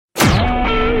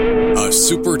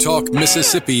SuperTalk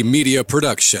Mississippi Media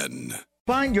Production.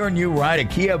 Find your new ride at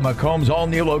Kia Macomb's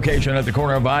all-new location at the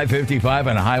corner of I-55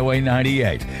 and Highway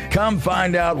 98. Come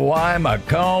find out why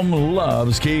Macomb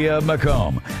loves Kia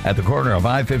Macomb at the corner of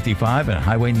I-55 and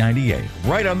Highway 98.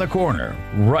 Right on the corner,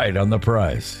 right on the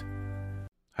price.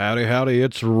 Howdy, howdy,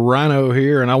 it's Rhino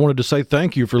here, and I wanted to say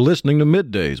thank you for listening to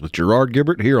Middays with Gerard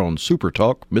Gibert here on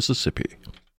SuperTalk Mississippi.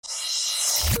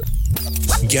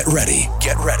 Get ready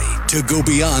to go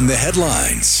beyond the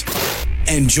headlines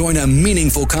and join a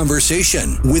meaningful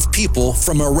conversation with people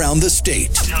from around the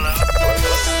state.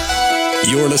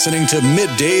 You're listening to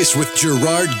Middays with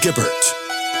Gerard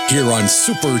Gibert here on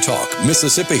SuperTalk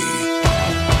Mississippi.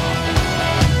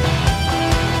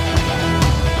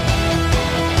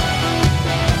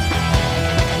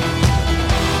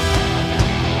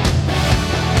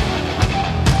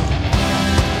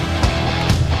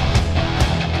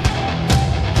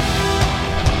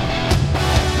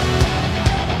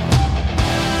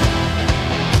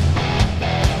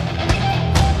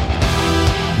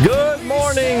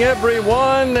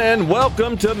 Everyone, and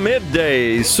welcome to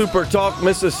Middays, SuperTalk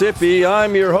Mississippi.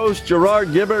 I'm your host, Gerard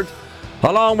Gibert,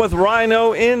 along with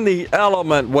Rhino in the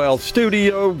Element Wealth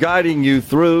studio, guiding you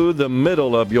through the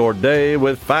middle of your day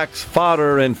with facts,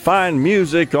 fodder, and fine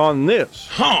music on this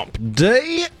Hump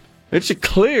Day. It's a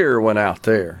clear one out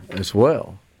there as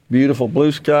well. Beautiful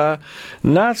blue sky.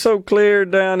 Not so clear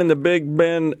down in the Big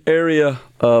Bend area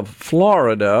of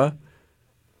Florida.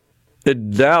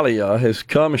 Idalia has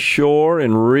come ashore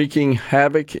and wreaking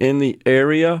havoc in the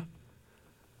area.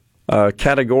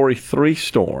 Category 3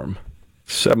 storm.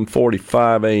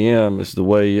 7:45 a.m. is the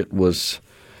way it was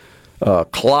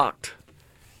clocked.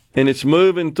 And it's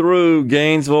moving through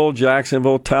Gainesville,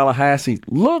 Jacksonville, Tallahassee.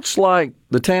 Looks like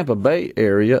the Tampa Bay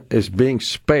area is being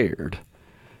spared,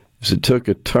 as it took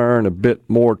a turn a bit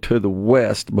more to the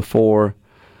west before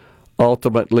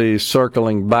ultimately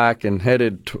circling back and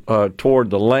headed toward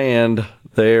the land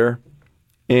there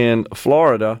in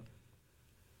Florida.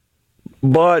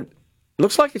 But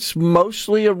looks like it's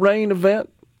mostly a rain event.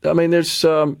 I mean, there's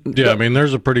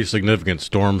there's a pretty significant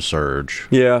storm surge.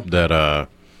 Yeah. That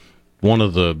one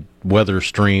of the weather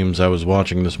streams I was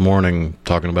watching this morning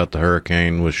talking about the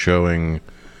hurricane was showing,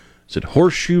 is it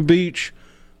Horseshoe Beach?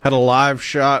 Had a live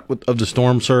shot of the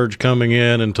storm surge coming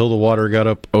in until the water got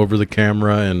up over the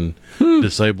camera and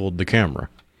disabled the camera.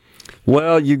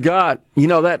 Well, you got,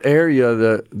 that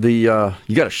area,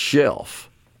 you got a shelf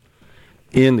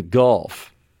in the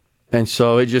Gulf. And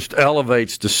so it just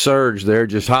elevates the surge there,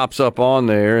 just hops up on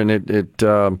there, and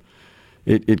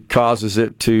it causes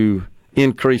it to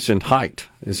increase in height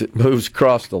as it moves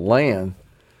across the land.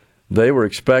 They were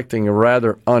expecting a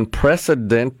rather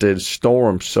unprecedented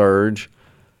storm surge,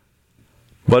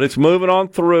 but it's moving on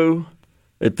through.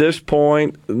 At this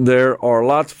point, there are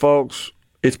lots of folks.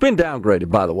 It's been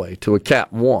downgraded, by the way, to a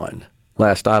Cat 1,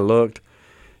 last I looked.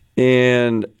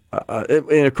 And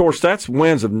of course, that's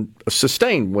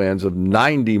sustained winds of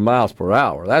 90 miles per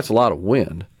hour. That's a lot of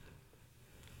wind.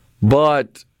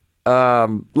 But a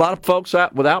lot of folks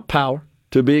out without power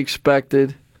to be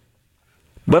expected.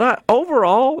 But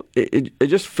overall, it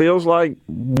just feels like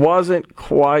wasn't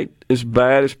quite as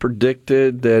bad as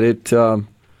predicted, that it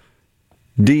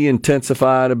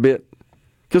de-intensified a bit.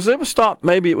 Because it was thought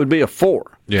maybe it would be a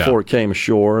 4 before it came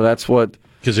ashore. That's what...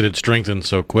 Because it had strengthened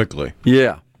so quickly.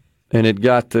 Yeah. And it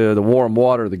got the warm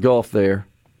water of the Gulf there.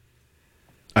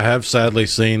 I have sadly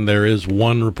seen there is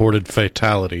one reported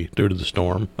fatality due to the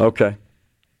storm. Okay.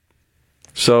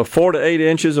 So 4 to 8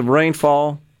 inches of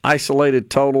rainfall. Isolated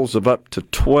totals of up to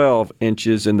 12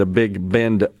 inches in the Big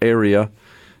Bend area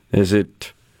as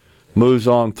it moves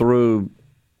on through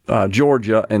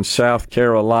Georgia and South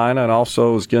Carolina, and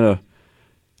also is going to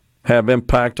have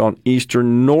impact on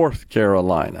eastern North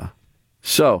Carolina.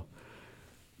 So,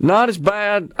 not as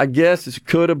bad, I guess, as it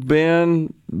could have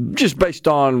been, just based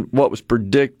on what was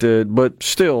predicted, but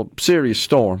still serious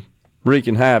storm,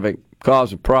 wreaking havoc,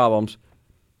 causing problems.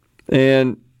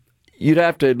 And you'd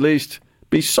have to at least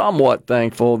be somewhat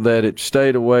thankful that it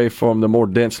stayed away from the more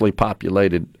densely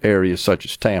populated areas such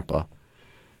as Tampa.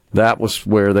 That was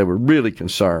where they were really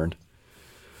concerned.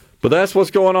 But that's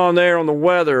what's going on there on the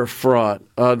weather front.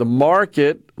 The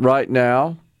market right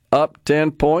now, up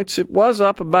 10 points. It was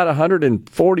up about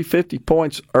 140, 50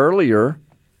 points earlier,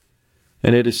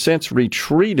 and it has since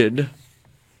retreated.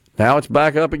 Now it's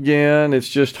back up again. It's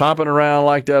just hopping around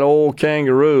like that old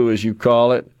kangaroo, as you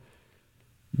call it.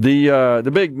 The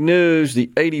big news, the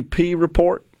ADP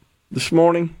report this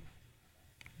morning.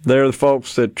 They're the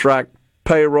folks that track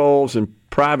payrolls and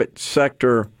private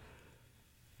sector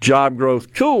job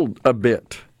growth, cooled a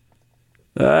bit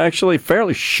actually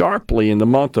fairly sharply in the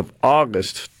month of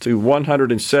August to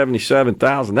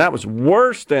 177,000. That was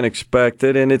worse than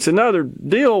expected, and it's another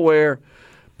deal where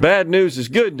bad news is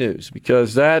good news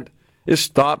because that is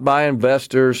thought by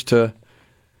investors to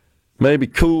maybe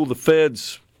cool the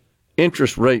Fed's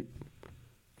interest rate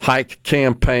hike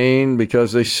campaign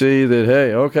because they see that,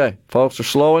 hey, okay, folks are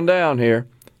slowing down here.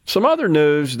 Some other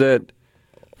news that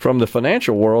from the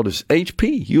financial world is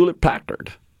HP,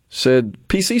 Hewlett-Packard, said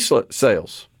PC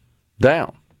sales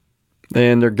down.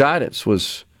 And their guidance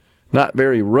was not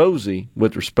very rosy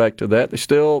with respect to that. They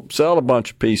still sell a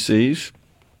bunch of PCs,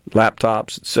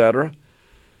 laptops, etc.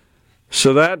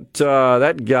 So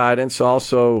that guidance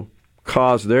also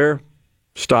caused their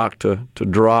stock to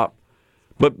drop.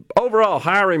 But overall,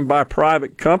 hiring by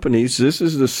private companies, this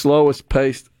is the slowest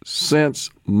pace since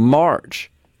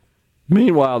March.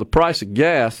 Meanwhile, the price of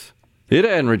gas, it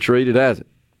hadn't retreated, has it?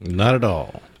 Not at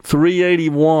all.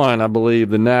 $3.81, I believe,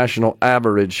 the national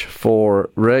average for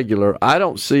regular. I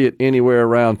don't see it anywhere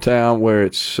around town where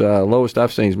it's lowest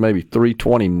I've seen is maybe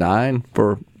 $3.29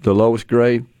 for the lowest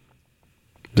grade.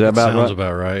 Is that about right? Sounds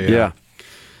about right, Yeah.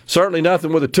 Certainly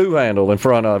nothing with a two-handle in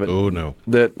front of it. Oh, no.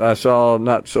 That I saw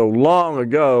not so long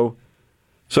ago.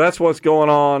 So that's what's going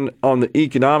on the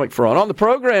economic front. On the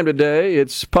program today,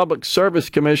 it's Public Service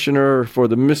Commissioner for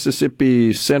the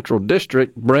Mississippi Central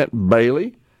District, Brent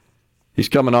Bailey. He's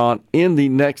coming on in the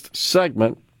next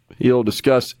segment. He'll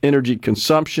discuss energy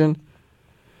consumption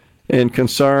and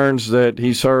concerns that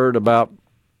he's heard about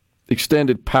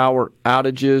extended power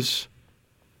outages.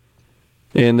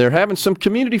 And they're having some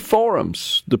community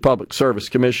forums, the Public Service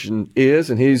Commission is,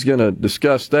 and he's going to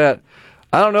discuss that.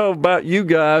 I don't know about you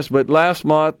guys, but last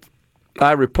month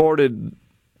I reported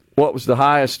what was the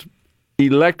highest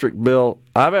electric bill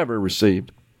I've ever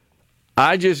received.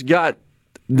 I just got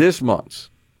this month's.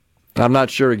 I'm not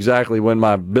sure exactly when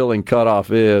my billing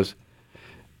cutoff is.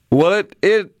 Well,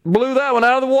 it blew that one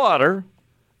out of the water,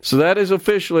 so that is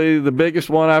officially the biggest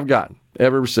one I've gotten,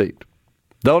 ever received.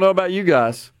 Don't know about you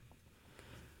guys,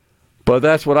 but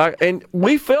that's what and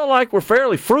we feel like we're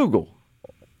fairly frugal.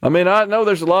 I mean, I know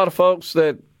there's a lot of folks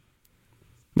that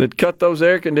cut those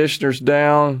air conditioners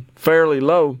down fairly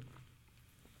low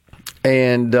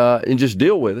and just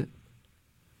deal with it.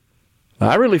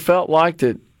 I really felt like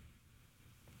that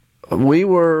we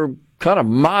were kind of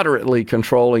moderately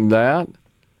controlling that,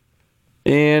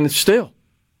 and still,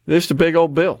 this is a big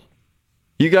old bill.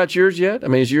 You got yours yet? I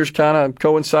mean, is yours kind of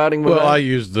coinciding with that? Well, I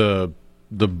use the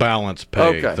balance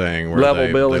pay thing where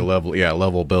level billing.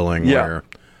 Level billing. Yeah. Where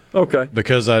okay.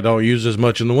 Because I don't use as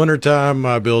much in the wintertime,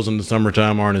 my bills in the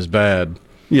summertime aren't as bad.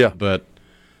 Yeah. But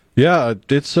yeah,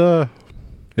 it's still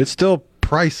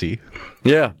pricey.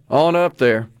 Yeah, on up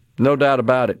there. No doubt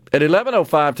about it. At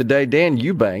 11:05 today, Dan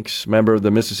Eubanks, member of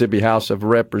the Mississippi House of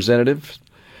Representatives.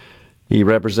 He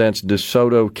represents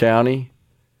DeSoto County.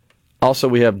 Also,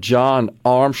 we have John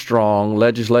Armstrong,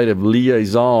 legislative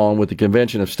liaison with the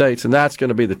Convention of States, and that's going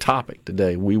to be the topic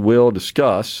today. We will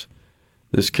discuss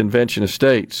this Convention of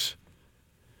States.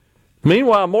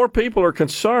 Meanwhile, more people are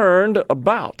concerned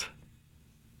about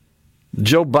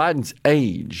Joe Biden's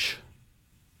age.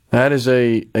 That is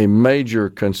a major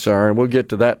concern. We'll get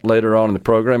to that later on in the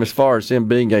program as far as him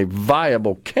being a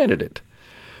viable candidate.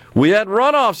 We had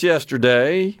runoffs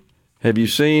yesterday. Have you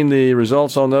seen the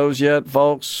results on those yet,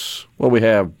 folks? Well, we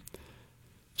have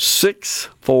 6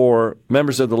 for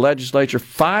members of the legislature.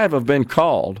 5 have been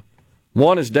called.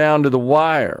 1 is down to the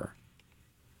wire.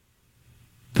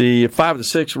 The 5 of the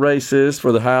 6 races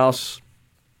for the House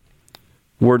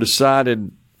were decided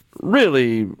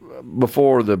really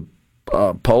before the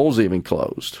polls even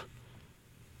closed.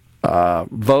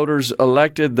 Voters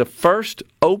elected the first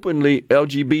openly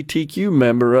LGBTQ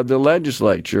member of the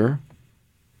legislature,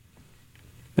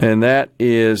 and that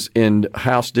is in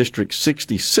House District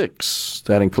 66.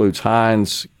 That includes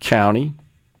Hinds County,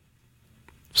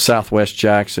 Southwest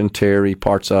Jackson, Terry,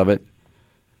 parts of it.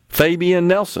 Fabian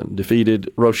Nelson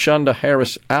defeated Roshunda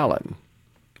Harris Allen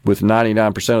with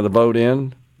 99% of the vote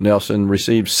in. Nelson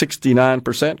received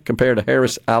 69% compared to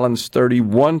Harris Allen's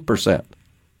 31%.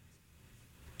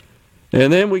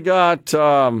 And then we got,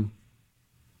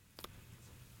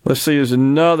 let's see, there's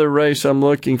another race I'm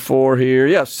looking for here.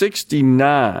 Yeah,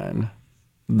 69.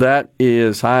 That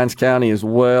is Hinds County as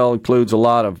well, includes a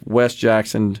lot of West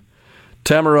Jackson.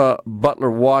 Tamara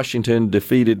Butler Washington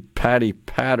defeated Patty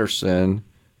Patterson,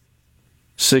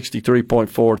 63.4,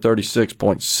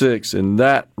 36.6 in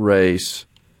that race.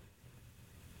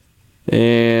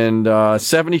 And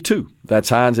 72, that's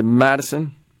Hinds and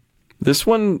Madison. This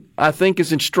one, I think,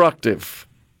 is instructive.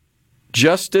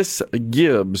 Justice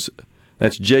Gibbs,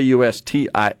 that's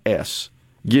Justis,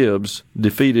 Gibbs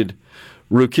defeated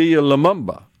Rukia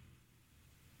Lumumba.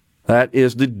 That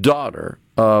is the daughter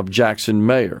of Jackson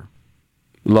Mayor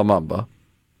Lumumba.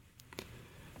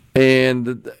 And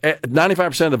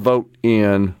 95% of the vote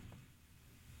in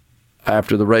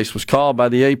after the race was called by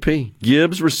the AP.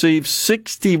 Gibbs received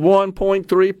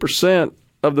 61.3%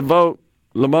 of the vote.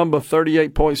 Lumumba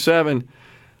 38.7%.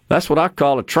 That's what I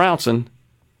call a trouncing.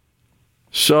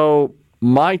 So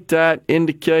might that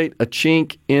indicate a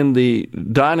chink in the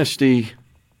dynasty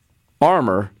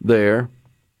armor there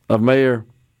of Mayor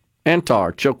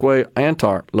Chokwe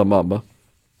Antar Lumumba?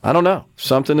 I don't know.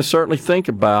 Something to certainly think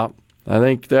about. I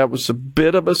think that was a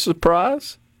bit of a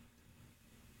surprise.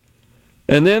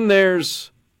 And then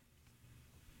there's,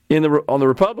 on the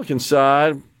Republican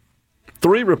side,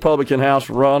 3 Republican House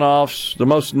runoffs. The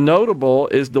most notable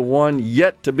is the one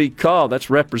yet to be called.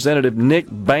 That's Representative Nick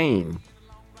Bain.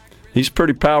 He's a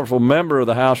pretty powerful member of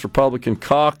the House Republican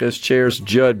Caucus, chairs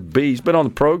Judd B. He's been on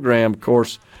the program, of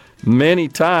course, many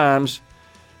times.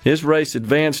 His race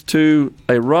advanced to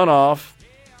a runoff.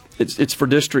 It's for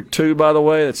District 2, by the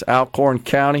way. That's Alcorn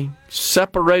County.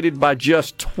 Separated by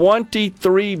just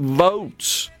 23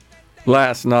 votes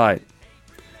last night.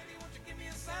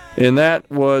 And that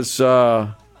was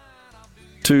to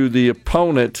the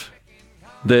opponent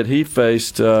that he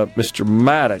faced, Mr.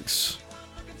 Maddox.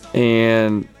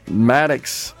 And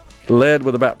Maddox led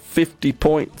with about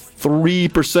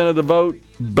 50.3% of the vote.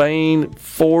 Bain,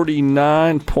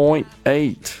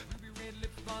 49.8%.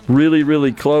 Really,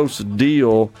 really close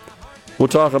deal. We'll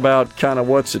talk about kind of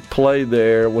what's at play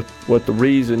there, what the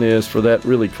reason is for that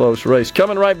really close race.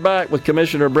 Coming right back with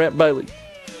Commissioner Brent Bailey.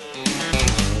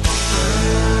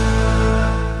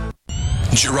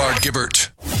 Gerard Gibert.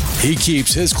 He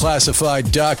keeps his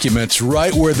classified documents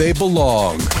right where they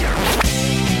belong.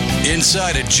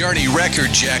 Inside a Journey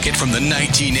record jacket from the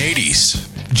 1980s.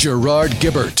 Gerard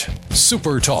Gibert,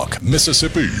 SuperTalk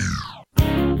Mississippi.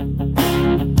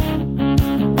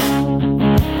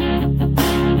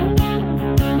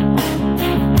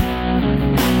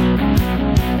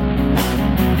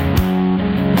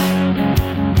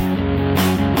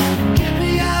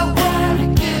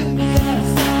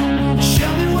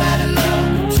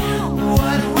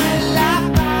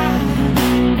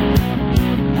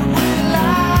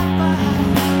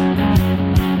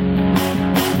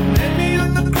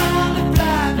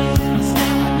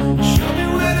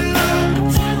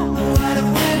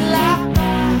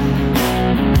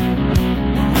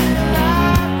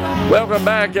 Welcome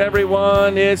back,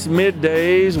 everyone. It's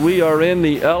Middays. We are in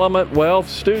the Element Wealth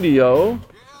studio.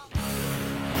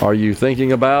 Are you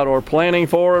thinking about or planning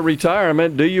for a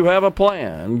retirement? Do you have a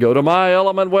plan? Go to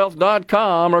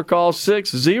myelementwealth.com or call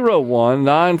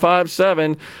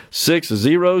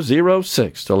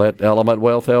 601-957-6006 to let Element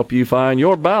Wealth help you find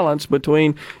your balance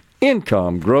between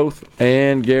income, growth,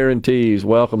 and guarantees.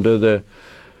 Welcome to the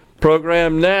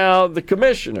program now, the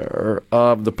Commissioner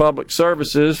of the Public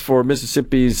Services for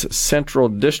Mississippi's Central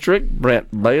District,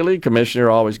 Brent Bailey.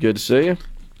 Commissioner, always good to see you.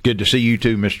 Good to see you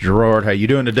too, Mr. Gerard. How you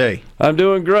doing today? I'm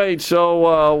doing great.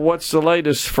 So what's the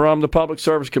latest from the Public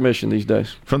Service Commission these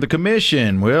days? From the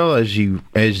Commission, well, as you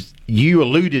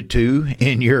alluded to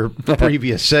in your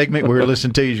previous segment, we were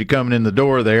listening to you as you're coming in the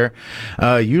door there.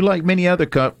 You, like many other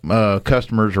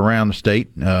customers around the state,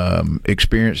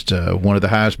 experienced one of the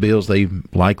highest bills they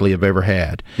likely have ever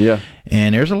had. Yeah.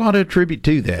 And there's a lot of attribute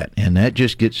to that, and that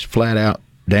just gets flat out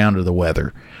down to the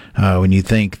weather. When you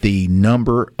think the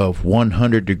number of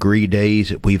 100-degree days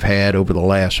that we've had over the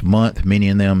last month, many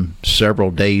of them several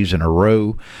days in a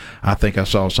row, I think I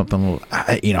saw something,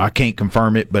 I can't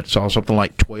confirm it, but saw something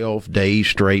like 12 days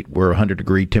straight were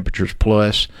 100-degree temperatures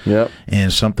plus. Yep.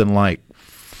 And something like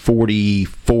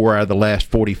 44 out of the last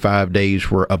 45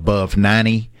 days were above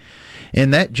 90.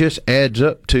 And that just adds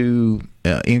up to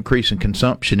increase in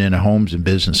consumption in homes and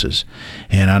businesses.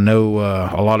 And I know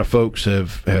a lot of folks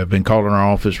have been calling our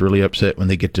office really upset when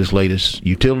they get this latest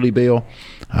utility bill.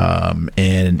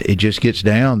 And it just gets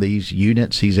down. These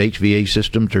units, these HVA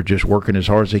systems are just working as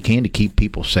hard as they can to keep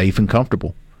people safe and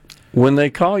comfortable. When they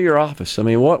call your office, I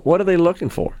mean, what are they looking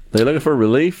for? They looking for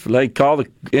relief? They call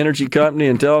the energy company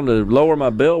and tell them to lower my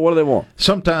bill? What do they want?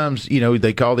 Sometimes,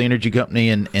 they call the energy company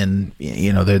and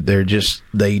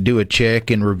they do a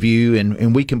check and review,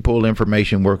 and we can pull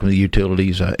information, work with the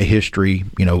utilities, a history,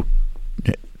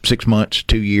 6 months,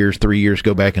 2 years, 3 years,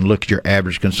 go back and look at your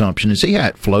average consumption and see how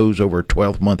it flows over a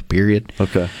 12-month period.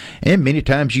 Okay. And many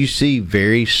times you see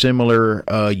very similar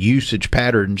usage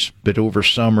patterns, but over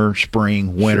summer,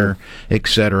 spring, winter,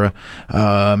 etc.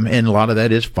 And a lot of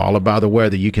that is followed by the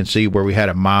weather. You can see where we had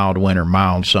a mild winter,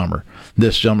 mild summer.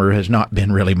 This summer has not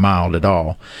been really mild at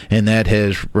all, and that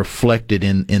has reflected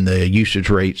in the usage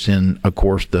rates and, of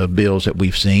course, the bills that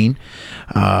we've seen.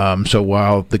 So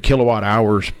while the kilowatt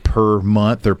hours per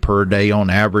month or per day on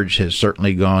average has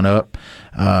certainly gone up,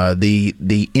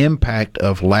 the impact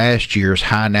of last year's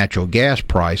high natural gas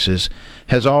prices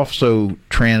has also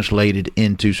translated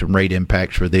into some rate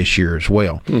impacts for this year as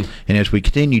well. And as we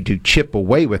continue to chip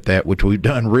away with that, which we've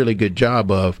done a really good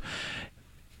job of,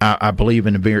 I believe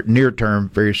in the very near term,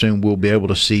 very soon, we'll be able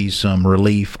to see some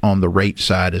relief on the rate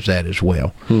side of that as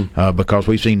well. Because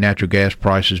we've seen natural gas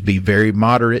prices be very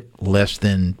moderate, less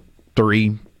than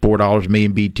 $3-4 a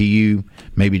million BTU,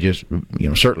 maybe just,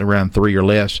 certainly around 3 or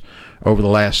less over the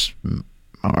last,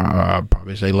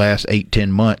 probably say last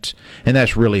 8-10 months. And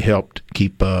that's really helped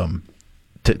keep, to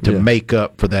make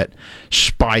up for that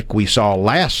spike we saw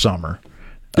last summer.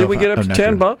 Did we get up to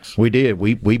 $10? We did.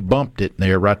 We bumped it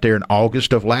right there in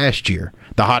August of last year,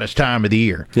 the hottest time of the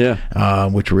year. Yeah.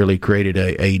 Which really created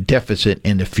a deficit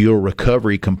in the fuel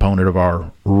recovery component of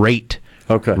our rate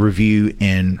review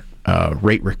and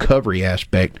rate recovery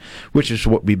aspect, which is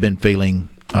what we've been feeling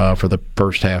for the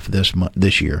first half of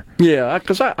this year. Yeah,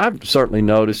 because I've certainly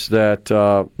noticed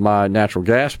that my natural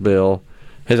gas bill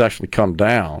has actually come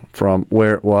down from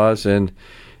where it was, and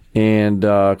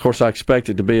of course, I expect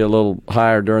it to be a little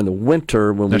higher during the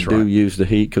winter when we do use the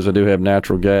heat, because I do have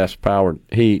natural gas-powered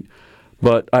heat.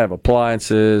 But I have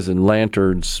appliances and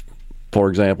lanterns, for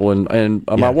example, and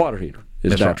my water heater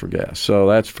is natural gas. So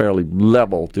that's fairly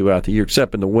level throughout the year,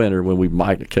 except in the winter when we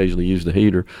might occasionally use the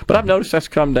heater. But I've noticed that's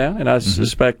come down, and I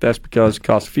suspect that's because the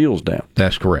cost of fuel's down.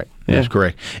 That's correct. Yeah. That's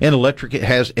correct. And electric, it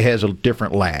has a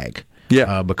different lag.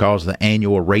 Yeah. Because the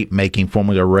annual rate-making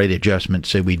formula rate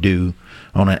adjustments that we do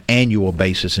on an annual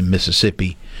basis in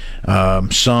Mississippi.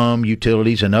 Some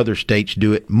utilities in other states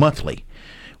do it monthly,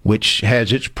 which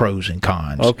has its pros and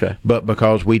cons. Okay. But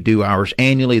because we do ours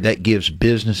annually, that gives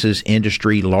businesses,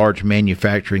 industry, large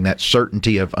manufacturing that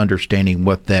certainty of understanding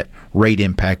what that rate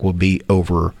impact will be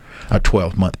over a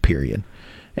 12-month period.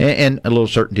 And a little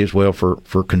certainty as well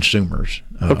for consumers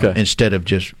instead of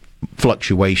just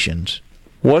fluctuations.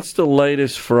 What's the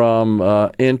latest from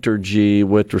Entergy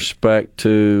with respect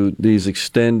to these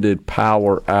extended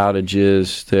power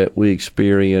outages that we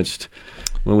experienced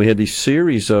when we had these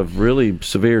series of really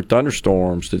severe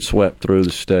thunderstorms that swept through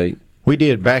the state? We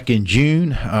did back in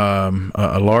June,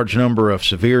 a large number of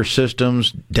severe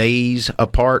systems, days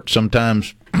apart,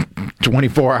 sometimes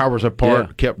 24 hours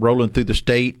apart, kept rolling through the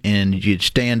state, and you'd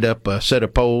stand up a set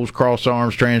of poles, cross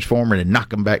arms, transformer, and knock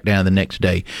them back down the next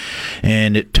day.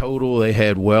 And in total, they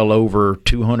had well over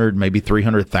 200, maybe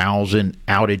 300,000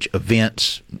 outage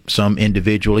events, some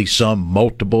individually, some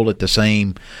multiple at the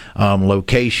same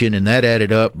location, and that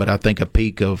added up, but I think a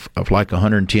peak of like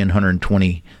 110,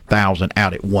 120,000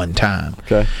 out at one time.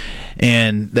 Okay.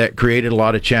 And that created a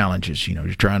lot of challenges.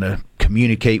 You're trying to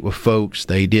communicate with folks.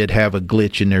 They did have a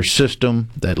glitch in their system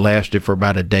that lasted for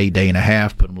about a day and a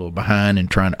half, put them a little behind and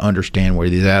trying to understand where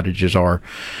these outages are.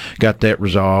 Got that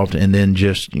resolved, and then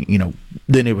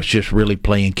then it was just really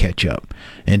playing catch up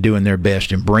and doing their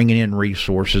best and bringing in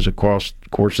resources across.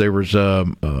 Of course, there was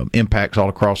impacts all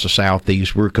across the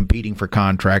southeast. We're competing for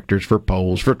contractors, for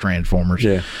poles, for transformers,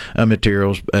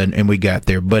 materials, and we got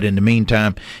there. But in the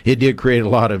meantime, it did create a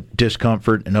lot of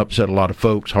discomfort and upset a lot of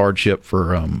folks, hardship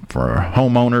for our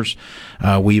homeowners.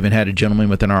 We even had a gentleman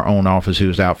within our own office who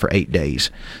was out for 8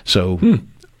 days. So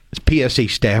PSC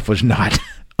staff was not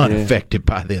unaffected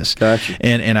by this. Gotcha.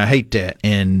 And I hate that,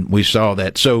 and we saw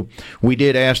that. So we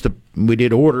did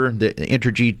order the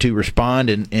Entergy to respond,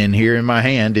 and here in my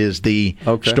hand is the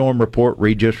storm report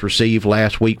we just received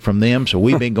last week from them. So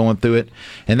we've been going through it,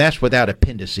 and that's without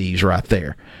appendices right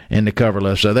there in the cover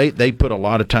list. So they put a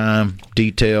lot of time,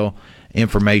 detail,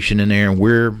 information in there, and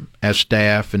we're, as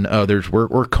staff and others,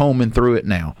 we're combing through it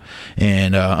now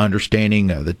and understanding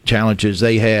the challenges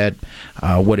they had,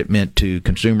 what it meant to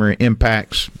consumer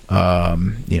impacts,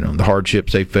 the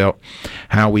hardships they felt,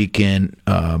 how we can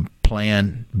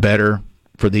plan better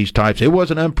for these types. It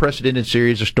was an unprecedented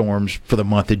series of storms for the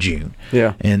month of June.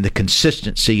 Yeah. And the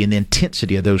consistency and the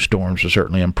intensity of those storms was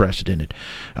certainly unprecedented.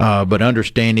 But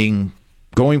understanding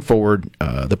going forward,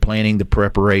 the planning, the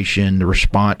preparation, the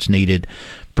response needed,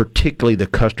 particularly the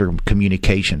customer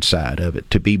communication side of it,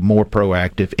 to be more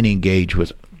proactive and engage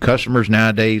with customers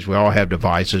nowadays, we all have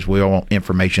devices. We all want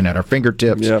information at our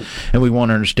fingertips, and we want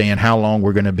to understand how long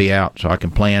we're going to be out so I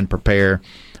can plan, prepare,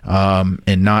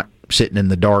 and not sitting in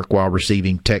the dark while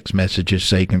receiving text messages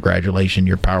say, congratulations,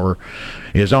 your power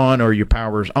is on, or your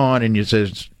power's on, and it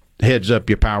says, heads up,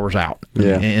 your power's out.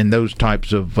 And those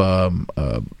types of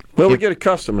we get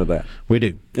accustomed to that. We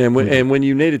do. And when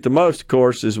you need it the most, of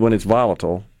course, is when it's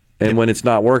volatile. And when it's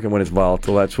not working, when it's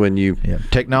volatile, that's when you.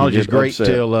 Technology is great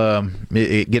till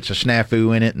it gets a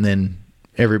snafu in it, and then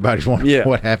everybody's wondering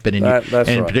what happened. And, that's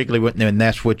right. Particularly when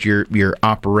that's what your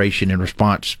operation and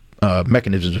response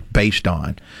mechanisms is based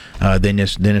on. Then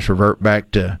it's revert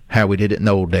back to how we did it in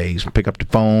the old days. Pick up the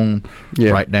phone,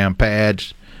 write down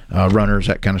pads, runners,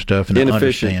 that kind of stuff, and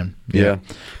understand. But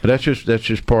that's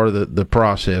just part of the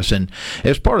process. And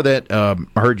as part of that, I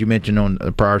heard you mention on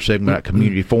the prior segment about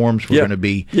community forums. We're going to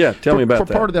be tell me about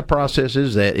that. Part of that process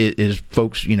is that it is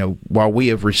folks. While we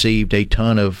have received a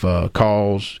ton of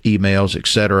calls, emails,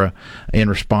 etc., in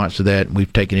response to that,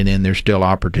 we've taken it in. There's still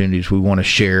opportunities we want to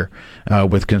share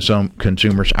with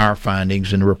consumers our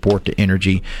findings and report to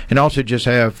Energy, and also just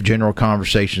have general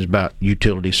conversations about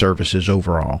utility services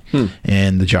overall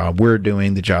and the job we're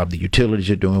doing, the job the utilities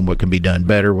are doing, what can be done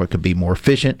better, what could be more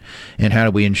efficient, and how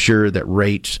do we ensure that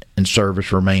rates and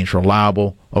service remains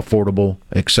reliable, affordable,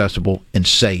 accessible, and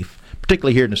safe,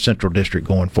 particularly here in the Central District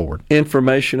going forward.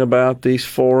 Information about these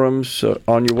forums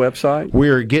on your website?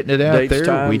 We're getting it out there.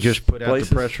 Times, we just put out the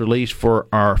press release for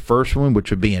our first one, which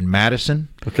would be in Madison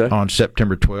on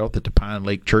September 12th at the Pine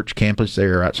Lake Church campus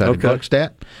there outside of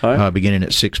Buckstadt, beginning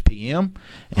at 6 p.m.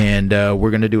 And we're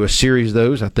going to do a series of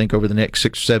those, I think, over the next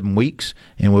 6 or 7 weeks,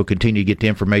 and we'll continue to get the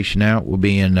information out. We'll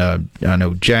be in,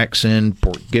 Jackson,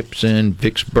 Port Gibson,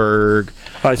 Vicksburg,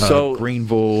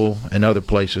 Greenville, and other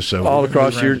places. So all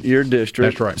across your district.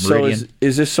 That's right. So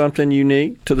is this something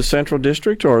unique to the Central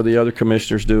District, or are the other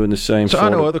commissioners doing the same? So I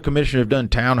know other commissioners have done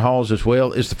town halls as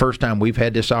well. It's the first time we've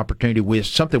had this opportunity with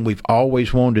something we've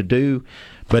always wanted to do.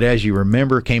 But as you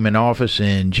remember, came in office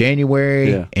in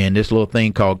January, and this little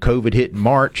thing called COVID hit in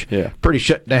March. Pretty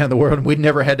shut down the world. We'd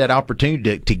never had that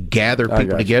opportunity to gather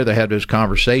people together, have those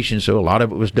conversations. So a lot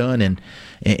of it was done on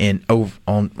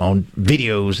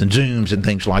videos and Zooms and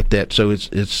things like that. So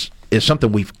it's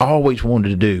something we've always wanted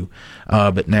to do,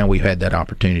 but now we've had that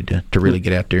opportunity to really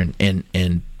get out there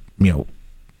and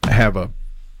have a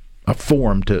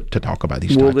forum to talk about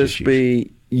these types of issues. Will this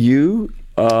be you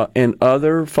and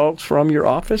other folks from your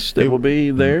office that will be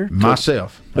there?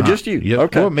 Myself. Just you? Yes,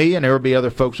 okay. Or me, and there will be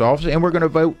other folks' offices. And we're going to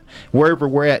vote wherever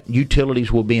we're at.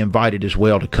 Utilities will be invited as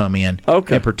well to come in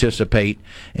and participate.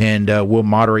 And we'll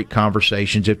moderate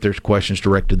conversations. If there's questions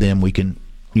directed to them, we can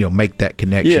make that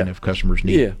connection if customers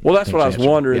need. Yeah, well, that's what I was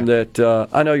wondering. That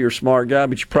I know you're a smart guy,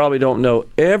 but you probably don't know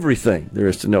everything there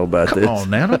is to know about this. Come on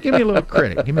now, give me a little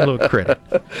credit.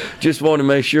 Just want to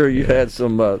make sure you had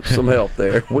some help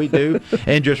there. We do.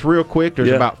 And just real quick, there's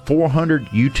about 400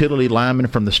 utility linemen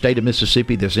from the state of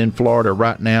Mississippi that's in Florida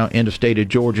right now, in the state of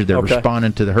Georgia. They're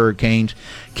responding to the hurricanes.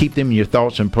 Keep them in your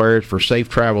thoughts and prayers for safe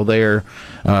travel there,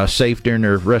 safe during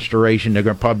their restoration. They're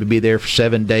going to probably be there for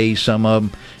 7 days, some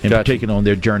of them, and particularly on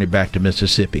their journey back to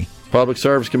Mississippi. Public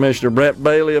Service Commissioner Brent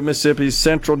Bailey of Mississippi's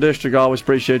Central District. Always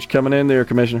appreciate you coming in there,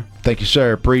 Commissioner. Thank you,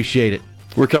 sir. Appreciate it.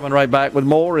 We're coming right back with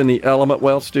more in the Element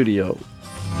Wealth Studio.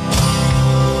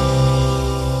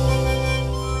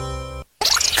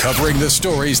 Covering the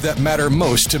stories that matter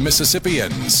most to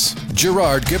Mississippians.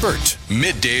 Gerard Gibert.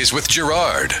 Middays with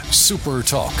Gerard.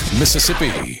 SuperTalk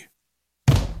Mississippi.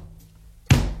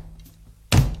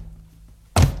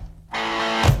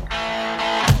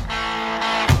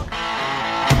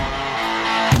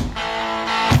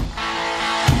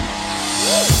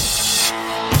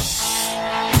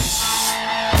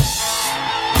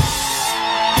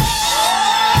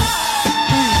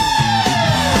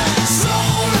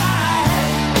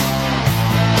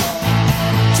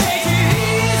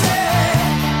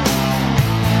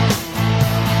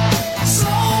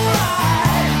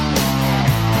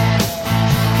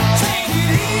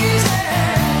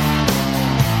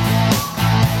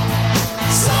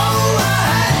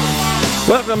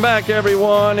 Welcome back,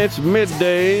 everyone. It's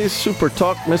Middays,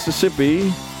 SuperTalk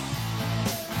Mississippi.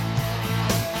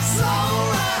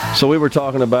 So we were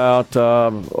talking about,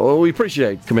 we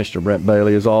appreciate Commissioner Brent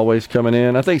Bailey, as always, coming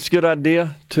in. I think it's a good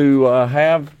idea to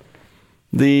have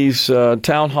these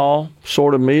town hall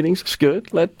sort of meetings. It's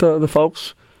good. Let the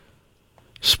folks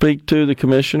speak to the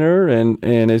commissioner.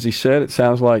 And as he said, it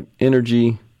sounds like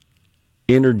energy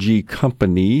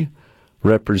company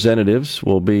representatives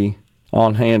will be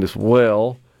on hand as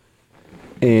well,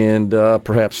 and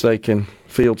perhaps they can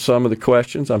field some of the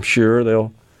questions. I'm sure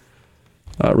they'll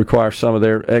require some of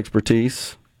their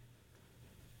expertise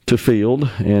to field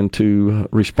and to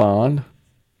respond.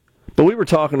 But we were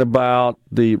talking about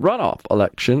the runoff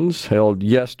elections held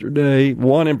yesterday,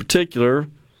 one in particular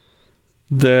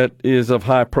that is of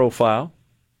high profile,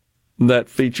 that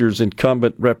features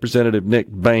incumbent Representative Nick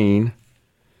Bain,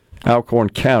 Alcorn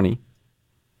County.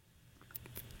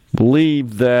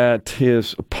 Believe that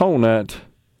his opponent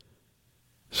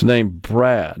is named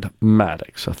Brad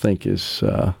Maddox, I think is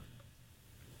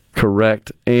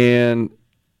correct. And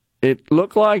it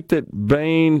looked like that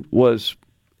Bain was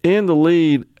in the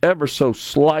lead ever so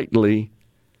slightly,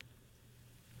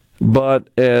 but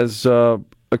as a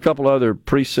couple other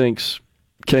precincts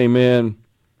came in,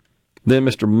 then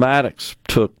Mr. Maddox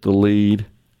took the lead.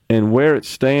 And where it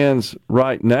stands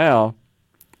right now,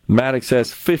 Maddox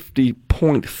has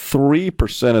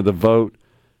 50.3% of the vote,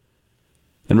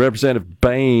 and Representative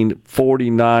Bain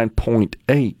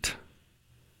 49.8%.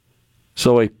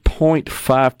 So a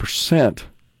 0.5%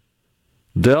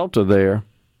 delta there.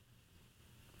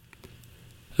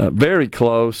 Very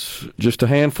close, just a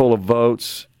handful of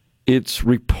votes. It's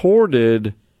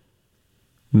reported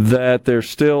that there's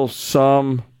still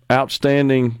some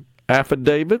outstanding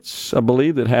affidavits, I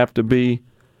believe, that have to be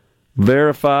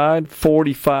verified,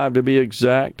 45 to be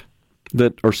exact,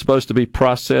 that are supposed to be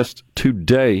processed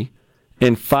today,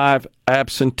 and 5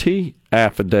 absentee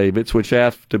affidavits, which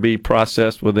have to be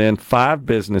processed within 5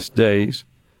 business days,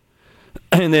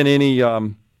 and then any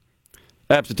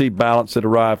absentee ballots that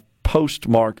arrive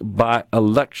postmarked by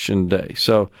Election Day.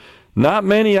 So not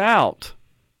many out,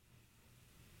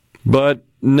 but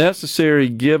necessary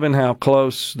given how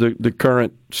close the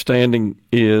current standing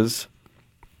is,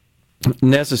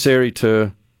 necessary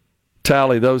to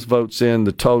tally those votes in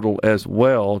the total as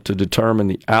well to determine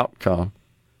the outcome.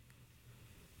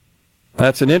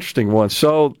 That's an interesting one.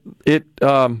 So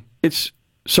it's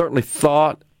certainly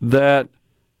thought that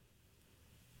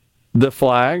the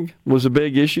flag was a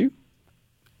big issue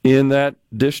in that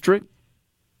district,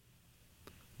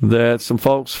 that some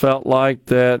folks felt like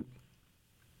that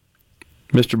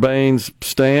Mr. Bain's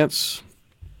stance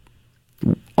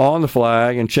on the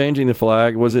flag and changing the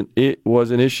flag was an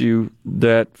issue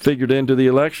that figured into the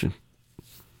election.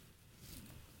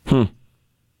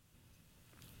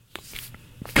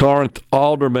 Corinth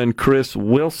Alderman Chris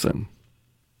Wilson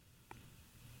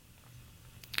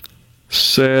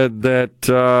said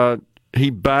that he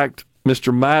backed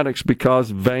Mr. Maddox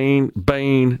because Bain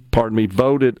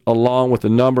voted along with a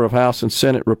number of House and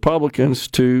Senate Republicans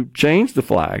to change the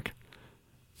flag.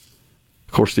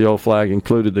 Of course, the old flag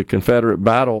included the Confederate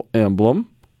battle emblem.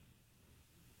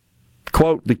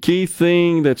 Quote, "The key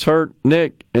thing that's hurt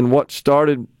Nick and what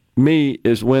started me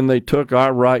is when they took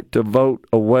our right to vote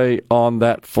away on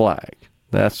that flag."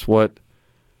 That's what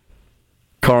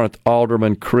Corinth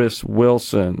Alderman Chris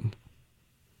Wilson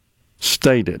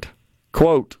stated.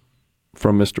 Quote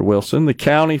from Mr. Wilson, "The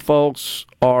county folks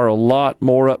are a lot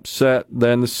more upset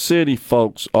than the city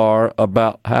folks are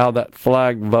about how that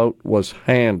flag vote was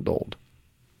handled."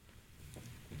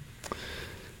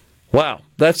 Wow,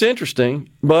 that's interesting,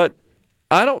 but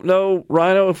I don't know,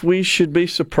 Rhino, if we should be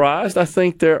surprised. I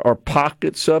think there are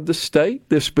pockets of the state,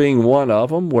 this being one of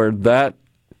them, where that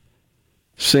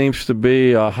seems to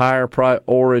be a higher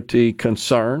priority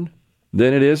concern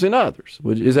than it is in others.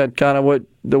 Is that kind of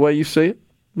the way you see it?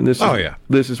 Yeah.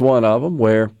 This is one of them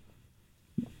where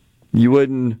you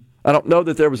wouldn't. I don't know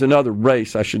that there was another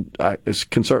race. I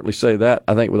can certainly say that,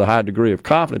 I think, with a high degree of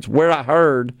confidence, where I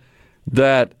heard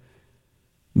that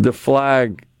the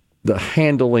flag, the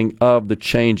handling of the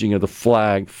changing of the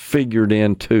flag figured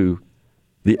into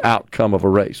the outcome of a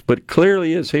race. But it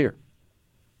clearly is here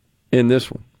in this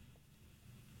one.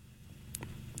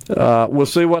 We'll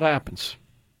see what happens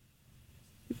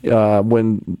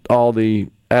when all the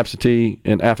absentee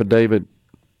and affidavit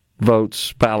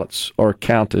ballots are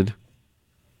counted.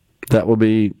 That will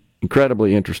be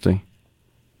incredibly interesting.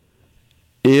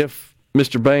 If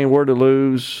Mr. Bain were to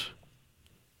lose,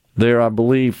 there are, I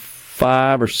believe,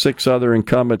 5 or 6 other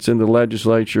incumbents in the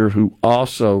legislature who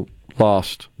also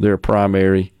lost their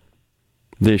primary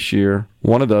this year.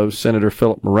 One of those, Senator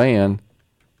Philip Moran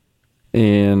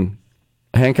in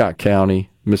Hancock County,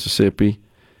 Mississippi,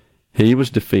 he was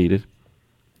defeated.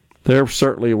 There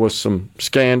certainly was some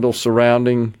scandal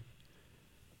surrounding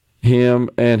him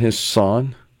and his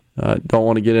son. I don't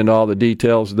want to get into all the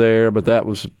details there, but that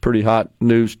was a pretty hot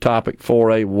news topic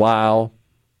for a while.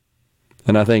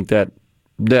 And I think that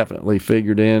definitely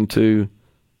figured into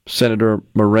Senator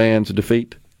Moran's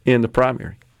defeat in the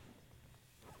primary.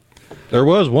 There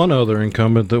was one other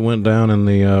incumbent that went down in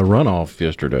the runoff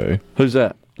yesterday. Who's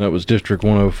that? That was District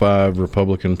 105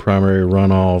 Republican primary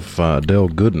runoff. Dale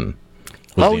Gooden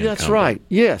was Oh, the that's incumbent. right.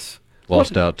 Yes.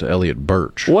 Lost out to Elliot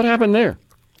Birch. What happened there?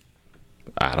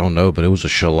 I don't know, but it was a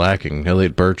shellacking.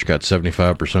 Elliot Birch got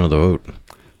 75% of the vote.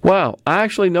 Wow. I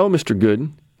actually know Mr.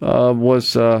 Gooden.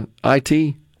 Was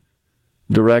IT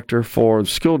director for the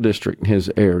school district in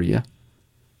his area,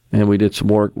 and we did some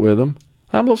work with him.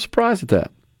 I'm a little surprised at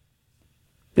that.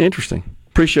 Interesting.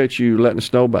 Appreciate you letting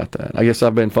us know about that. I guess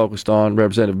I've been focused on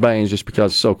Representative Baines just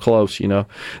because it's so close, you know.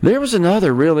 There was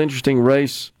another real interesting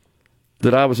race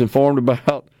that I was informed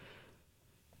about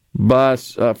by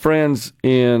friends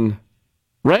in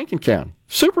Rankin County,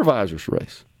 supervisor's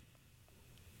race.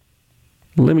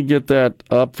 Let me get that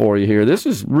up for you here. This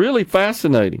is really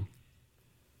fascinating.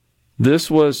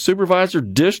 This was Supervisor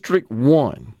District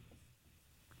 1,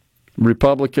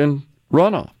 Republican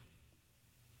runoff.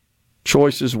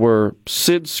 Choices were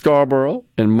Sid Scarborough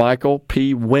and Michael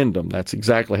P. Wyndham. That's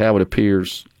exactly how it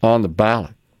appears on the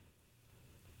ballot.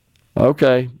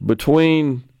 Okay,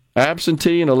 between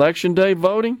absentee and election day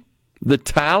voting, the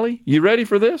tally, you ready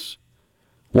for this?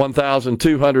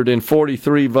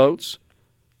 1,243 votes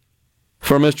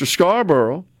for Mr.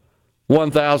 Scarborough,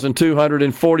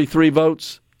 1,243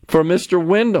 votes for Mr.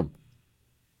 Wyndham.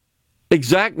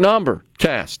 Exact number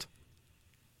cast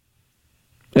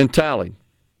and tallied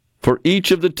for each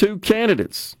of the two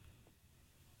candidates.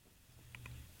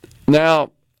 Now,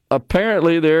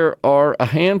 apparently there are a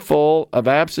handful of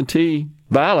absentee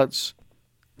ballots.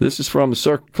 This is from the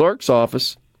circuit clerk's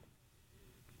office.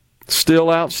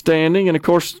 Still outstanding, and of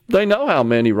course they know how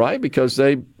many, right? Because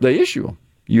they issue them.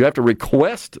 You have to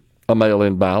request a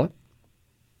mail-in ballot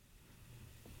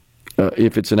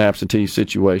if it's an absentee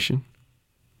situation.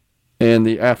 And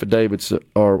the affidavits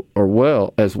are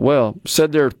as well.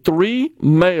 Said there are 3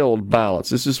 mailed ballots.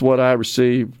 This is what I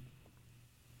received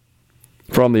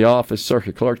from the office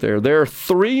circuit clerk there. There are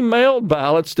 3 mailed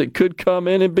ballots that could come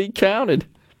in and be counted.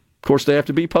 Of course, they have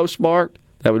to be postmarked.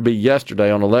 That would be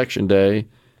yesterday on Election Day.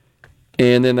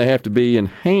 And then they have to be in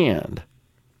hand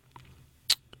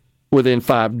within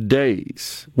 5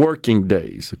 days, working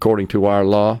days, according to our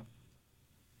law.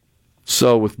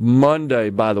 So with Monday,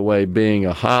 by the way, being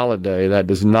a holiday, that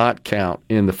does not count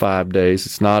in the 5 days.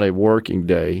 It's not a working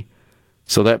day.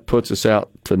 So that puts us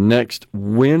out to next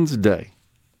Wednesday.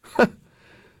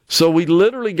 So we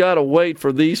literally got to wait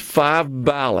for these 5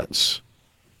 ballots,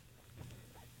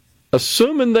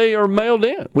 assuming they are mailed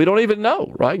in. We don't even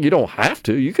know, right? You don't have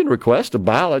to. You can request a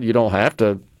ballot. You don't have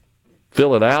to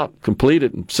fill it out, complete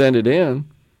it, and send it in.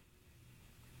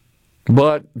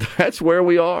 But that's where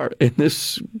we are in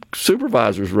this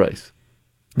supervisor's race.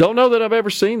 Don't know that I've ever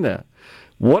seen that.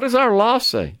 What does our law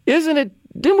say? Didn't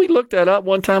we look that up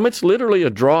one time? It's literally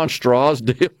a draw and straws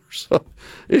deal. So,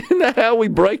 isn't that how we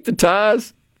break the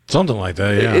ties? Something like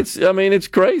that, yeah. It's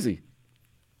crazy.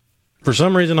 For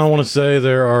some reason, I want to say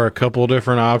there are a couple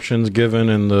different options given,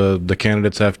 and the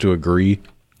candidates have to agree.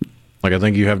 Like, I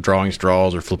think you have drawing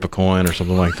straws or flip a coin or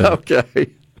something like that.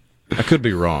 Okay. I could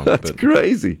be wrong. That's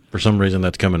crazy. For some reason,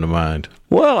 that's coming to mind.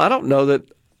 Well, I don't know that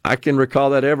I can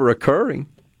recall that ever occurring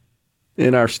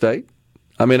in our state.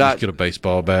 I mean, Just get a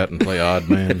baseball bat and play odd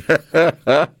man.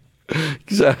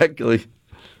 Exactly.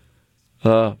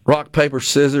 Rock, paper,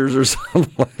 scissors or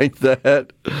something like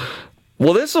that.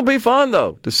 Well, this will be fun,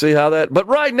 though, to see how that... But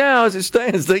right now, as it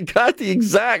stands, they got the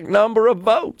exact number of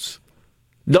votes.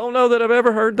 Don't know that I've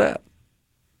ever heard that.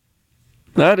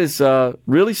 That is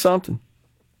really something.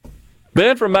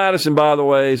 Ben from Madison, by the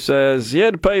way, says he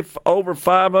had to pay over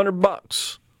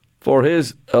 $500 for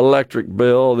his electric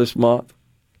bill this month.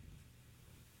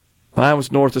 Mine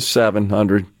was north of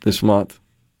 $700 this month.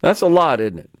 That's a lot,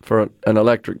 isn't it, for an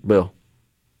electric bill?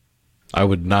 I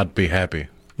would not be happy.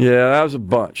 Yeah, that was a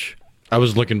bunch. I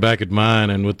was looking back at mine,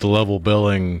 and with the level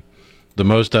billing, the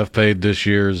most I've paid this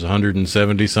year is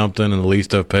 170-something, and the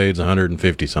least I've paid is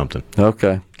 150-something.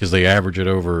 Okay. Because they average it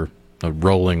over a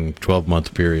rolling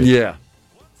 12-month period. Yeah.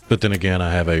 But then again,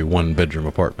 I have a one-bedroom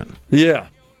apartment. Yeah.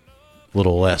 A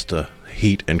little less to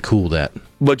heat and cool that.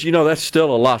 But, that's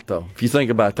still a lot, though, if you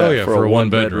think about that for a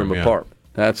one-bedroom apartment.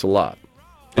 That's a lot.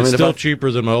 It's still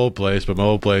cheaper than my old place, but my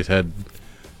old place had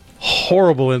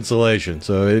horrible insulation,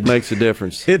 so it makes a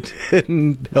difference. It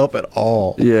didn't help at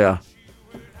all. Yeah.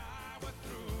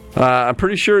 I'm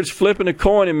pretty sure it's flipping a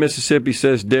coin in Mississippi,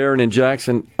 says Darren and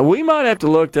Jackson. We might have to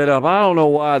look that up. I don't know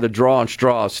why the draw and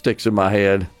straw sticks in my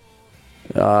head,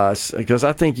 because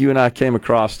I think you and I came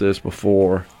across this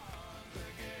before.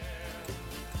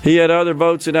 He had other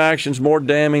votes and actions more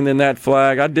damning than that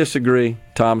flag. I disagree,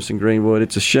 Thomas and Greenwood.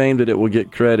 It's a shame that it will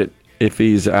get credit if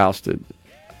he's ousted.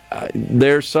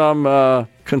 There's some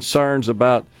concerns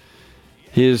about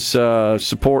his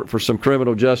support for some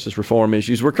criminal justice reform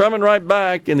issues. We're coming right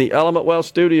back in the Element Wealth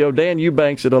studio. Dan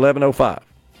Eubanks at 11:05.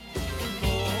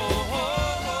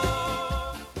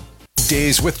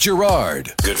 Days with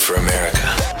Gerard. Good for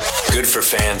America. Good for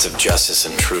fans of justice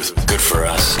and truth. Good for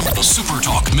us.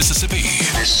 SuperTalk Mississippi.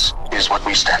 This is what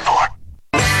we stand for.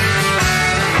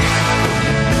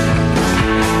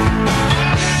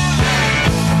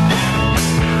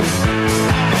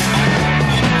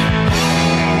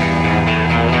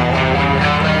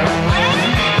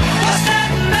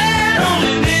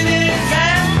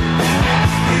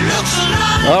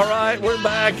 All right, we're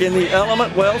back in the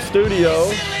Element Wealth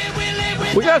studio.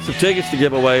 We got some tickets to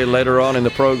give away later on in the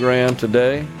program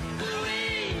today.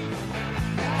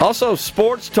 Also,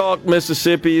 Sports Talk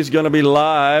Mississippi is going to be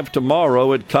live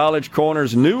tomorrow at College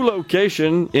Corner's new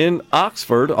location in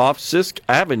Oxford off Sisk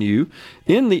Avenue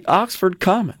in the Oxford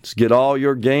Commons. Get all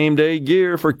your game day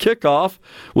gear for kickoff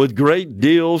with great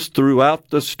deals throughout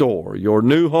the store. Your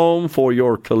new home for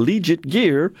your collegiate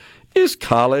gear is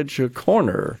College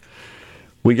Corner.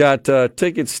 We got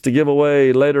tickets to give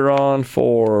away later on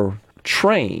for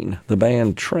Train, the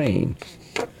band Train.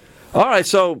 All right,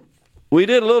 so we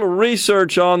did a little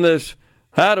research on this.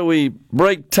 How do we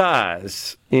break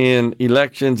ties in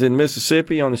elections in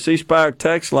Mississippi? On the C Spire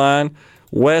text line,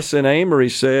 Wes and Amory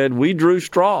said, we drew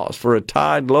straws for a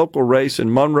tied local race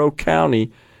in Monroe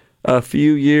County a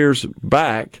few years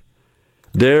back.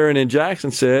 Darren in Jackson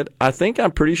said, I think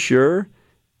I'm pretty sure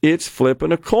it's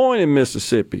flipping a coin in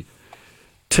Mississippi.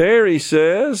 Terry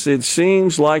says, it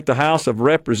seems like the House of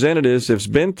Representatives has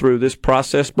been through this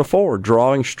process before,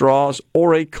 drawing straws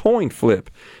or a coin flip,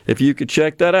 if you could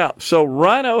check that out. So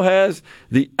Rhino has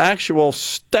the actual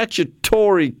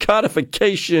statutory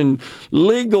codification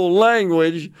legal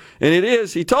language, and it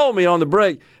is, he told me on the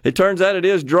break, it turns out it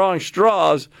is drawing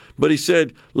straws, but he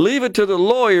said, leave it to the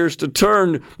lawyers to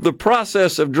turn the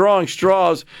process of drawing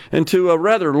straws into a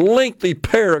rather lengthy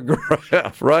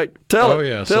paragraph, right? Tell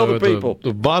the people.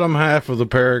 The bottom half of the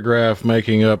paragraph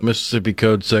making up Mississippi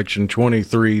Code Section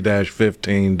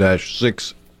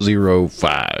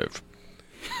 23-15-605.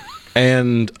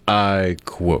 And I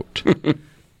quote.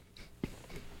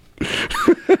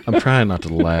 I'm trying not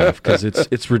to laugh because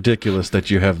it's ridiculous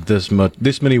that you have this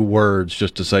many words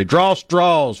just to say draw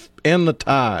straws in the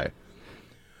tie.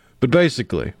 But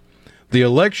basically, the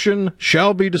election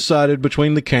shall be decided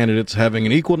between the candidates having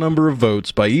an equal number of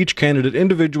votes by each candidate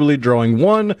individually drawing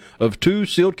one of two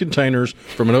sealed containers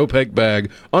from an opaque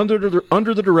bag under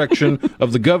the direction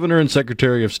of the governor and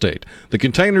secretary of state. The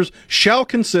containers shall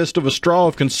consist of a straw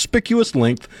of conspicuous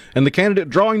length, and the candidate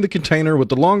drawing the container with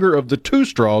the longer of the two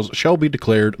straws shall be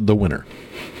declared the winner.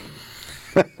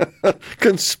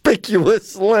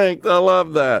 Conspicuous length. I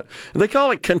love that. They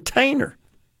call it container.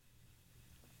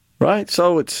 Right?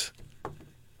 So it's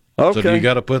okay. So you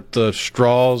got to put the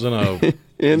straws in a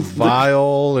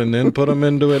vial and then put them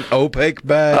into an opaque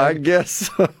bag? I guess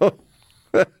so.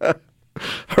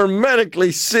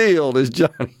 Hermetically sealed, as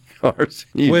Johnny Carson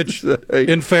used to say.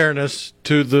 In fairness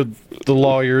to the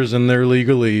lawyers and their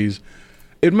legalese,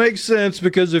 it makes sense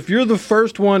because if you're the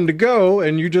first one to go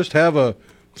and you just have a,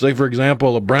 say for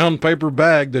example, a brown paper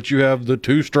bag that you have the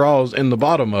two straws in the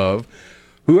bottom of,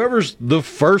 whoever's the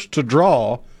first to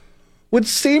draw would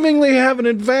seemingly have an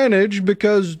advantage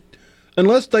because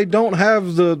unless they don't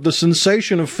have the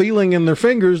sensation of feeling in their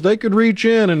fingers, they could reach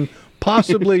in and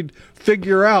possibly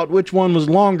figure out which one was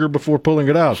longer before pulling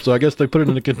it out. So I guess they put it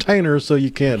in a container so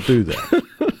you can't do that.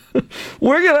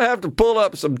 We're going to have to pull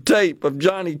up some tape of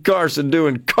Johnny Carson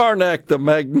doing Karnak the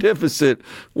Magnificent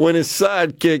when his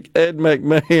sidekick Ed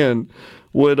McMahon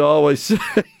would always say,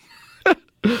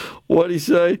 what'd he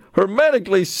say?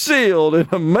 Hermetically sealed in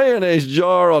a mayonnaise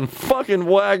jar on fucking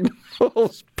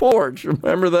Wagnall's porch.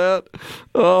 Remember that?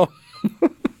 Oh,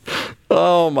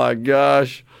 oh my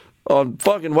gosh. On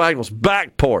fucking Wagnall's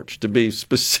back porch, to be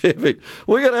specific.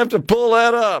 We're going to have to pull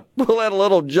that up. Pull that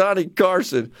little Johnny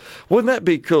Carson. Wouldn't that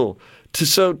be cool? To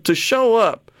show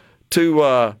up,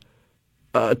 to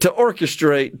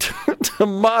orchestrate, to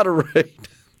moderate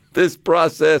this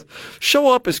process,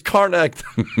 show up as Karnak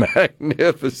the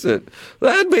Magnificent.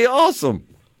 That'd be awesome.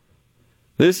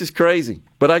 This is crazy.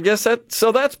 But I guess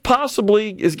that's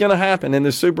possibly is going to happen in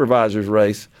the supervisor's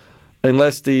race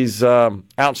unless these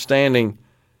outstanding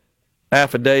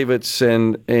affidavits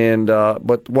and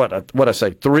what I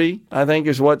say, 3, I think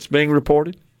is what's being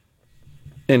reported,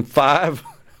 and 5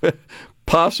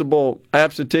 possible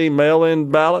absentee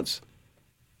mail-in ballots,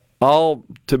 all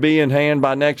to be in hand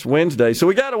by next Wednesday. So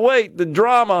we got to wait, the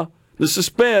drama, the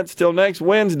suspense, till next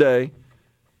Wednesday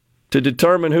to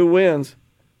determine who wins.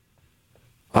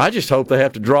 I just hope they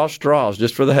have to draw straws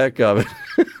just for the heck of it.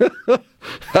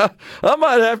 I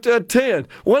might have to attend.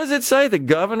 What does it say? The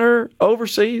governor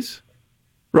oversees,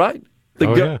 right?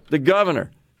 The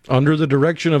governor. Under the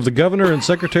direction of the governor and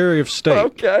secretary of state.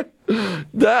 Okay.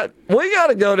 We got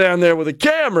to go down there with a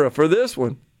camera for this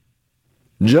one.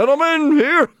 Gentlemen,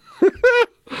 here.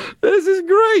 This is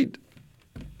great.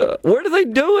 Where do they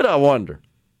do it, I wonder?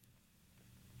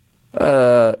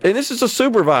 And this is a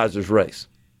supervisor's race.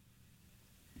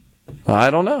 I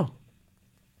don't know.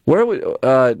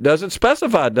 Doesn't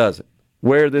specify, does it,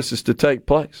 where this is to take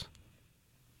place?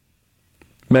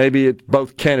 Maybe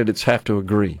both candidates have to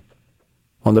agree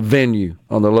on the venue,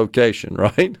 on the location,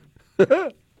 right?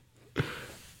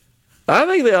 I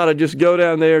think they ought to just go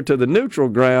down there to the neutral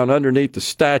ground underneath the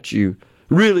statue,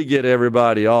 really get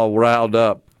everybody all riled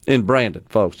up in Brandon,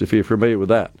 folks, if you're familiar with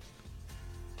that.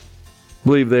 I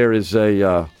believe there is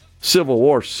a Civil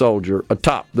War soldier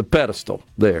atop the pedestal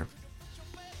there,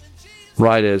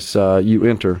 right as you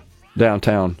enter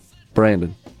downtown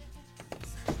Brandon.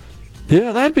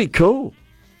 Yeah, that'd be cool.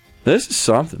 This is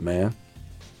something, man.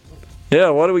 Yeah,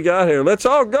 what do we got here? Let's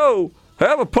all go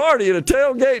have a party and a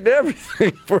tailgate and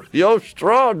everything for the old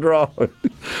straw drawing.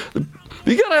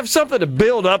 You got to have something to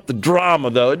build up the drama,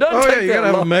 though. It doesn't take you got to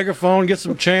have a megaphone, get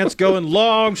some chants going.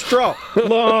 Long straw,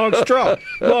 long straw,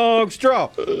 long straw,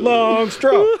 long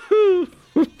straw.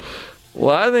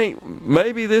 Well, I think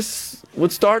maybe this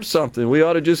would start something. We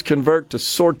ought to just convert to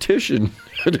sortition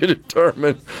to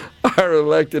determine our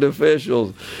elected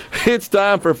officials. It's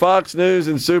time for Fox News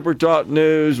and SuperTalk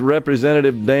News.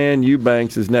 Representative Dan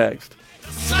Eubanks is next.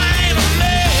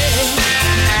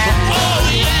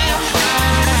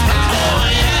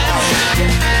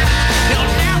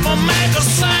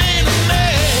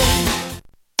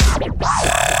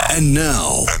 And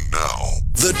now,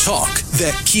 the talk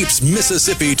that keeps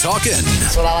Mississippi talking.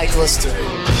 That's what I like to listen to.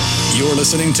 You're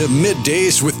listening to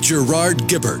Middays with Gerard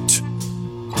Gibert.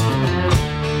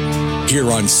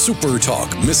 Here on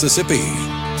SuperTalk Mississippi.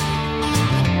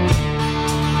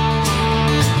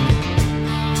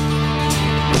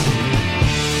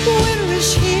 Winter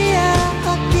is here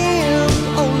again,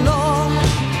 oh Lord.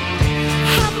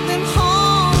 Haven't been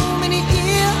home in a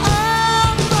year,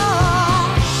 oh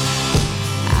Lord.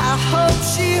 I hope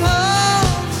she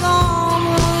holds on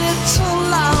a little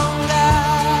longer.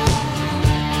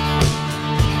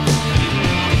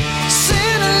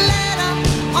 Send a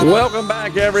letter. Welcome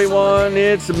back, everyone.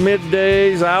 It's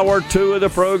Middays. Hour 2 of the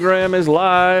program is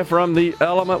live from the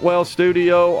Element Well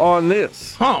studio on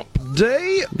this Hump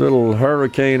Day. little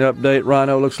hurricane update.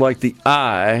 Rhino, looks like the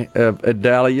eye of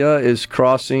Idalia is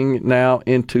crossing now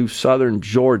into southern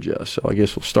Georgia. So I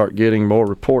guess we'll start getting more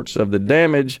reports of the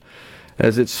damage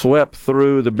as it swept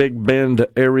through the Big Bend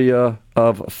area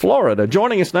of Florida.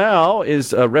 Joining us now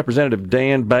is Representative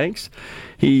Dan Banks.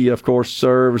 He, of course,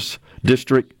 serves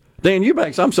District... Dan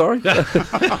Eubanks, I'm sorry. Hey,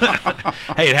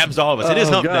 it happens to all of us. It is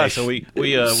hump day, so we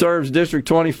serves District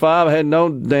 25. I hadn't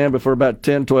known Dan but for about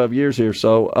 10, 12 years here.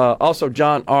 So also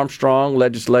John Armstrong,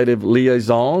 legislative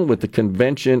liaison with the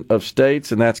Convention of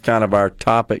States, and that's kind of our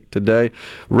topic today.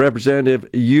 Representative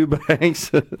Eubanks,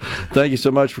 thank you so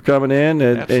much for coming in,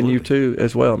 and you too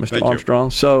as well, Mr. Thank Armstrong.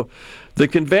 You. So the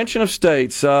Convention of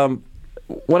States, when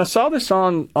I saw this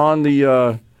on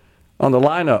the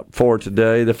lineup for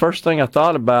today, the first thing I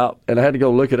thought about, and I had to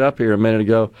go look it up here a minute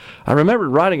ago, I remembered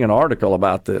writing an article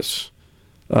about this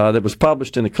that was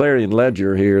published in the Clarion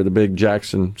Ledger here, the big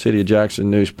City of Jackson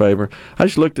newspaper. I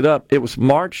just looked it up. It was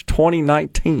March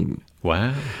 2019.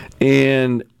 Wow.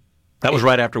 And that was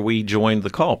right after we joined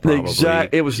the call, probably.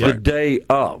 Exactly. It was the day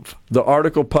of. The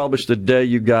article published the day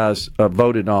you guys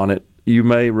voted on it. You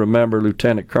may remember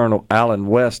Lieutenant Colonel Alan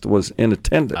West was in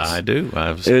attendance. I do.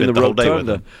 I've spent the whole day with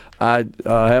him. I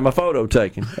had my photo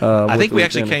taken. I think we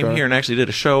actually came here and actually did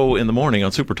a show in the morning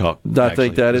on SuperTalk. I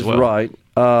think that is right.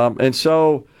 And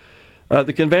so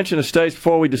the Convention of States,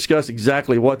 before we discuss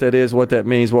exactly what that is, what that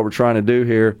means, what we're trying to do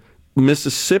here,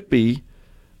 Mississippi,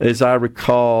 as I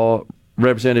recall,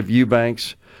 Representative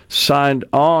Eubanks signed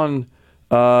on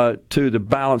to the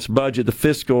balanced budget, the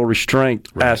fiscal restraint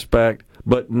aspect,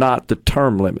 but not the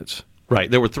term limits. Right.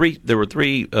 There were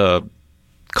three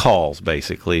calls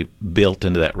basically built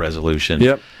into that resolution.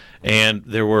 Yep. And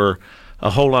there were a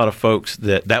whole lot of folks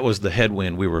that was the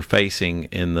headwind we were facing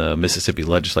in the Mississippi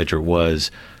legislature was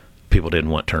people didn't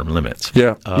want term limits.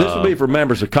 Yeah. This would be for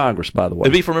members of Congress, by the way.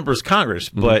 It'd be for members of Congress,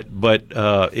 but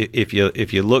if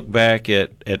you look back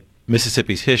at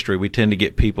Mississippi's history, we tend to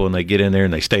get people and they get in there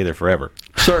and they stay there forever.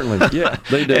 Certainly, yeah,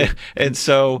 they do. And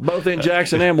so both in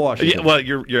Jackson and Washington. Yeah, well,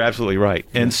 you're absolutely right.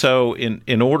 And so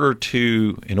in order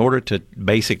to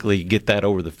basically get that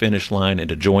over the finish line and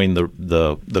to join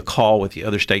the call with the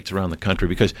other states around the country,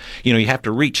 because you have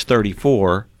to reach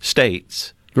 34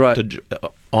 states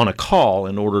on a call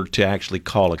in order to actually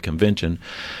call a convention.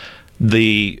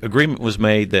 The agreement was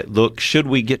made that, look, should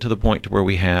we get to the point to where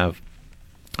we have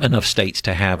enough states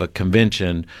to have a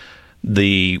convention,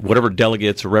 whatever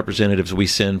delegates or representatives we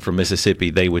send from Mississippi,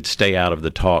 they would stay out of the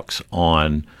talks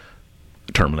on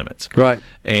term limits. Right.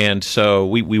 And so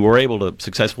we were able to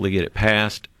successfully get it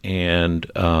passed, and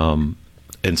so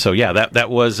that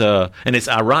was and it's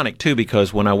ironic too,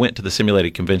 because when I went to the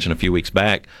simulated convention a few weeks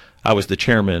back, I was the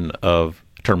chairman of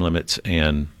term limits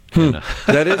and.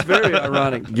 That is very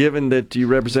ironic, given that you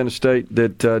represent a state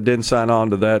that didn't sign on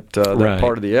to that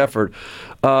part of the effort.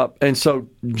 And so,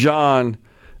 John,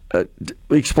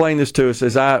 explain this to us.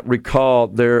 As I recall,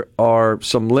 there are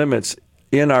some limits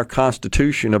in our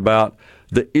Constitution about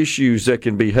the issues that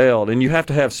can be held, and you have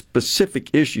to have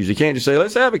specific issues. You can't just say,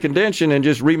 let's have a convention and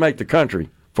just remake the country,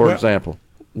 for example.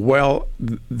 Well,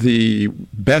 the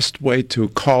best way to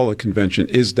call a convention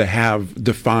is to have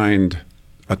defined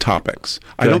topics. Okay.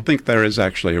 I don't think there is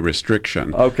actually a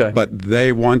restriction. Okay. But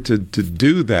they wanted to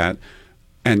do that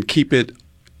and keep it,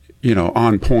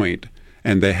 on point.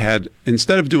 And they had,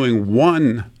 instead of doing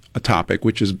one topic,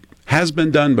 which has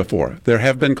been done before, there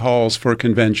have been calls for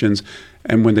conventions,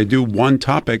 and when they do one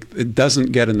topic, it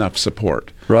doesn't get enough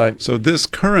support. Right. So this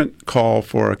current call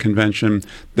for a convention,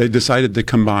 they decided to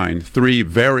combine three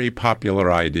very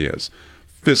popular ideas: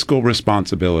 fiscal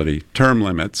responsibility, term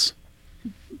limits,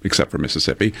 except for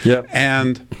Mississippi,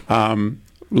 and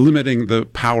limiting the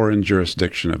power and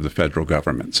jurisdiction of the federal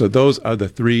government. So those are the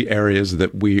three areas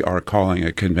that we are calling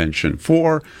a convention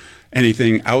for.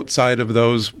 Anything outside of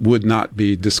those would not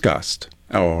be discussed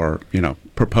or,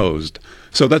 proposed.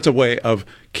 So that's a way of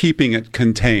keeping it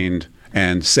contained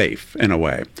and safe in a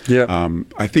way. Yeah.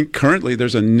 I think currently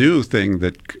there's a new thing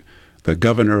that the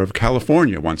governor of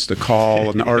California wants to call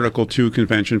an Article 2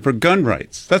 convention for gun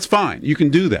rights. That's fine. You can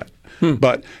do that.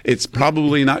 But it's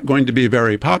probably not going to be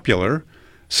very popular,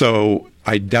 so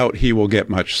I doubt he will get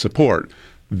much support.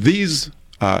 These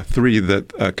three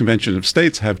that Convention of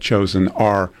States have chosen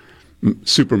are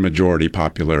supermajority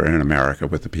popular in America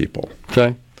with the people.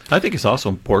 Okay. I think it's also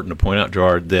important to point out,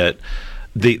 Gerard, that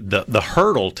the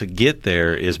hurdle to get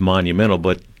there is monumental,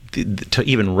 but to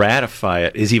even ratify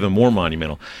it is even more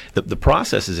monumental. The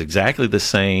process is exactly the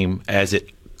same as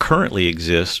it currently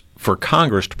exists for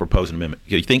Congress to propose an amendment.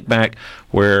 You think back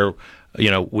where,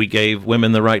 we gave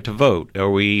women the right to vote,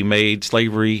 or we made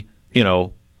slavery,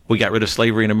 we got rid of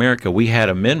slavery in America. We had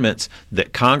amendments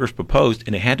that Congress proposed,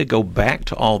 and it had to go back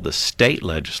to all the state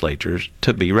legislatures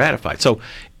to be ratified. So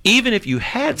even if you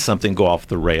had something go off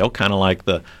the rail, kind of like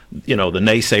the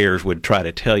naysayers would try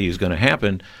to tell you is going to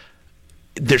happen,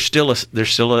 there's still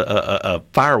a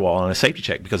firewall and a safety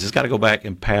check, because it's got to go back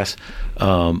and pass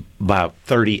by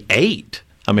 38.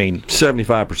 I mean,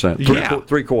 75%,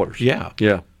 three quarters. Yeah.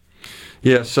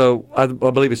 So I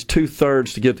believe it's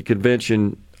 2/3 to get the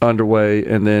convention underway,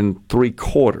 and then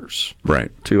 3/4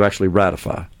 to actually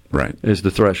ratify. Right, is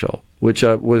the threshold, which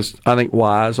was, I think,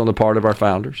 wise on the part of our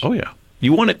founders. Oh yeah,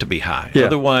 you want it to be high. Yeah.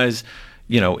 Otherwise,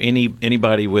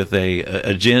 anybody with a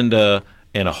agenda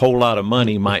and a whole lot of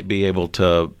money might be able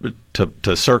to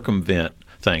circumvent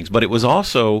things. But it was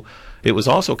also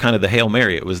kind of the Hail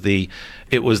Mary. It was the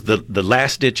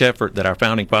last ditch effort that our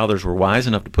founding fathers were wise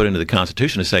enough to put into the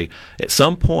Constitution to say, at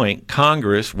some point,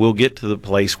 Congress will get to the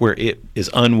place where it is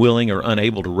unwilling or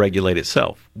unable to regulate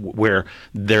itself, where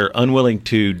they're unwilling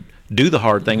to do the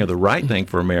hard thing or the right thing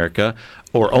for America,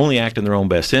 or only act in their own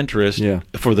best interest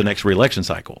for the next re-election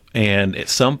cycle. And at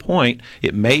some point,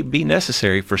 it may be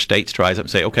necessary for states to rise up and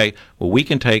say, okay, well, we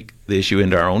can take the issue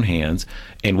into our own hands,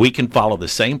 and we can follow the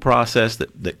same process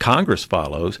that Congress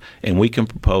follows, and we can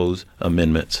propose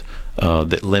amendments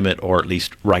that limit or at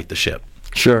least right the ship.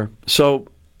 Sure. So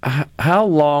how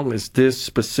long has this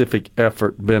specific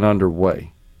effort been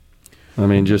underway? I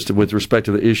mean, just with respect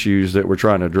to the issues that we're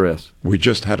trying to address. We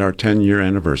just had our 10-year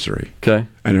anniversary. Okay.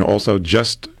 And it also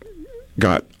just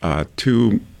got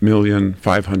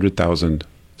 2,500,000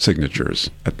 signatures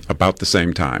at about the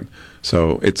same time.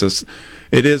 So it is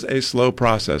a slow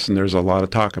process, and there's a lot of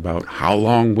talk about how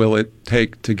long will it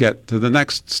take to get to the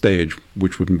next stage,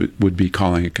 which would be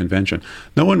calling a convention.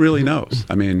 No one really knows.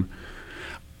 I mean,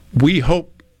 we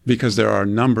hope, because there are a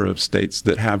number of states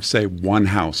that have, say, one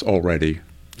house already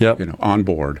on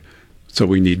board. So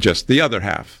we need just the other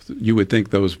half. You would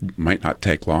think those might not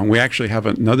take long. We actually have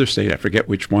another state, I forget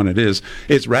which one it is.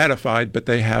 It's ratified, but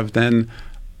they have then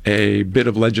a bit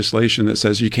of legislation that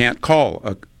says you can't call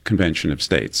a convention of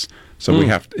states. So we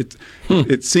have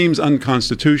it seems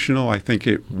unconstitutional. I think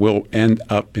it will end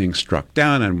up being struck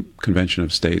down, and convention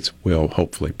of states will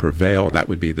hopefully prevail. That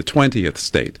would be the 20th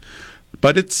state.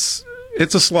 But it's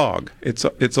a slog. It's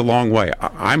a long way.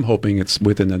 I'm hoping it's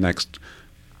within the next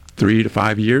 3 to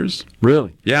 5 years.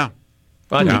 Really? Yeah.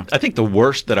 I think the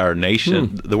worse that our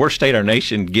nation, the worse state our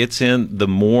nation gets in, the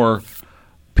more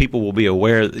people will be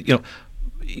aware.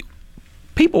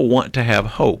 People want to have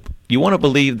hope. You want to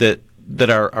believe that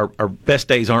our best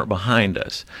days aren't behind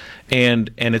us,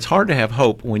 and it's hard to have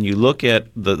hope when you look at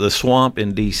the swamp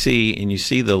in D.C. and you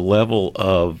see the level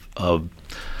of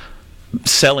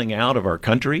selling out of our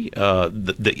country,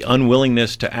 the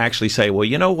unwillingness to actually say, well,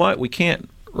 you know what, we can't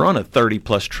run a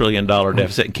 $30+ trillion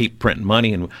deficit and keep printing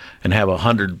money and have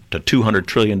 $100 to $200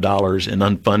 trillion in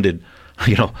unfunded,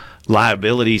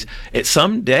 liabilities.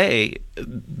 Someday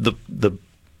the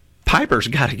piper's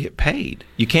got to get paid.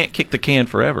 You can't kick the can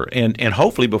forever, and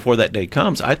hopefully before that day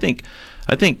comes, I think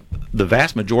the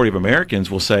vast majority of Americans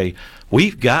will say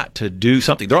we've got to do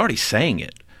something. They're already saying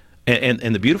it,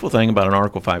 and the beautiful thing about an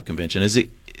Article 5 convention is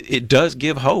it does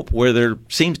give hope where there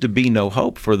seems to be no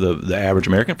hope for the average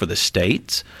American, for the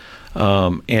states,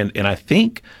 and I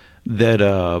think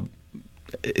that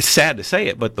it's sad to say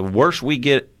it, but the worse we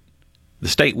get, the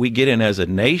state we get in as a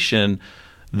nation,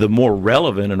 the more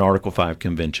relevant an Article 5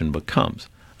 convention becomes,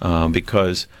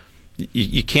 because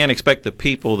you can't expect the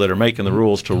people that are making the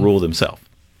rules to rule themselves.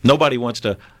 Nobody wants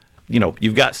to,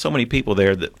 you've got so many people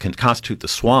there that can constitute the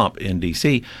swamp in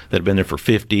D.C. that have been there for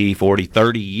 50, 40,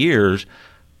 30 years.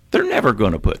 They're never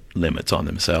going to put limits on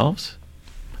themselves.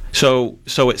 So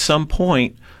at some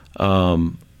point,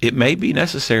 it may be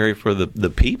necessary for the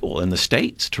people in the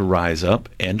states to rise up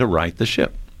and to right the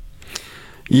ship.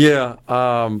 Yeah,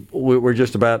 we're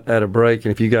just about at a break,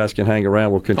 and if you guys can hang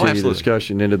around, we'll continue the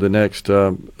discussion into the next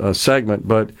segment.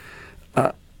 But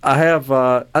I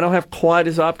don't have quite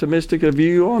as optimistic a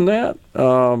view on that.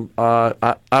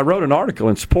 I wrote an article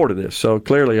in support of this, so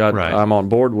clearly I'm on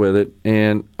board with it,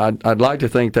 and I'd like to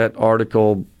think that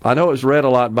article, I know it was read a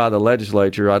lot by the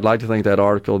legislature, I'd like to think that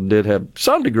article did have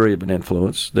some degree of an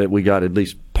influence, that we got at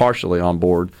least partially on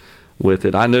board with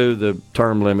it. I knew the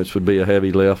term limits would be a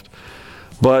heavy lift,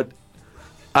 but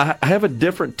I have a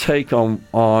different take on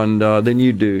than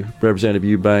you do, Representative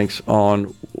Eubanks,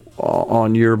 on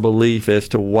your belief as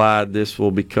to why this will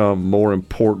become more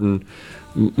important,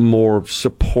 more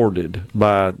supported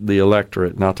by the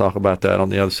electorate. And I'll talk about that on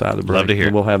the other side of the break. Love to hear.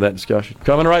 And we'll have that discussion.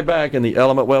 Coming right back in the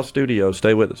Element Wealth studio.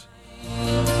 Stay with us.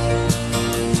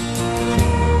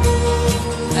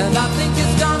 And I think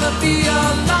it's gonna be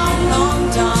a long,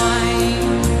 long time.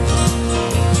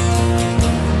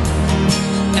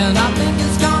 And I think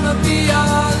it's gonna be a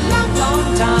long,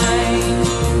 long time.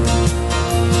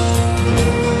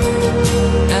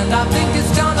 And I think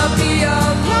it's gonna be a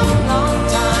long, long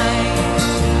time.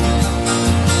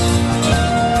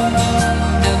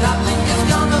 And I think it's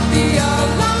gonna be a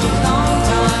long, long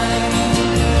time.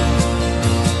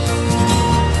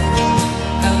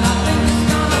 And I think it's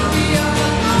gonna be a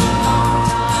long, long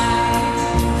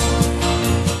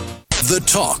time. The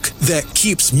talk that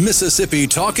keeps Mississippi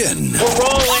talking. We're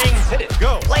rolling. Hit it.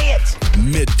 Go. Play it.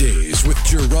 Middays with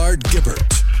Gerard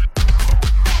Gibert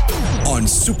on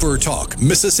SuperTalk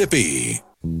Mississippi.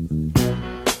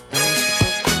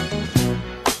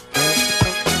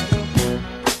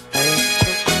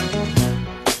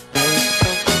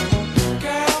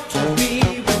 Girl, to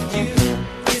be with you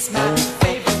is my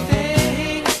favorite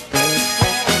thing.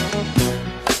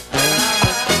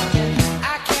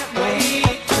 I can't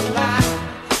wait till I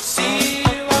see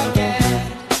you again.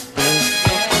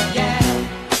 Yeah, yeah.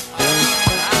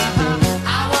 I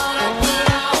wanna put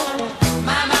on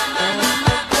my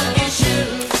boogie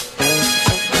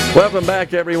shoes. Welcome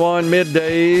back, everyone.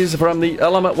 Middays from the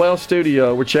Element Wealth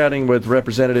studio. We're chatting with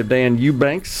Representative Dan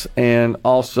Eubanks and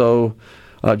also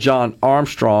John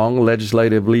Armstrong,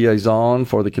 legislative liaison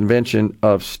for the Convention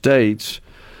of States.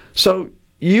 So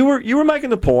you were making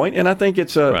the point, and I think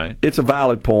it's a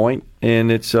valid point,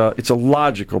 and it's a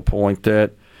logical point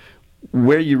that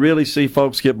where you really see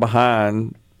folks get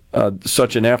behind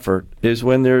such an effort is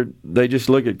when they just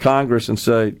look at Congress and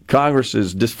say Congress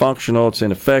is dysfunctional, it's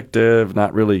ineffective,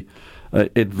 not really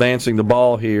advancing the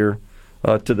ball here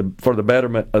for the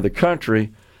betterment of the country,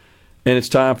 and it's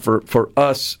time for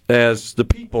us as the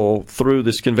people through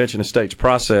this Convention of States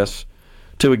process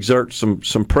to exert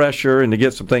some pressure and to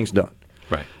get some things done.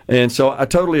 Right. And so I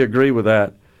totally agree with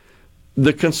that.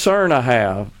 the concern I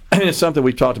have, and it's something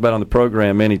we've talked about on the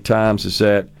program many times, is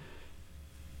that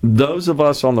those of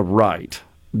us on the right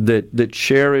that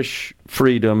cherish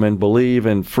freedom and believe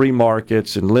in free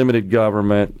markets and limited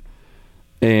government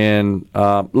and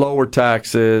lower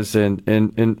taxes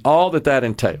and all that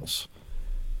entails,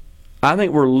 I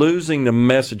think we're losing the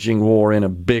messaging war in a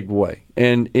big way.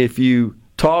 And if you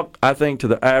talk, I think, to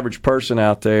the average person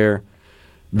out there,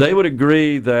 they would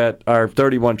agree that our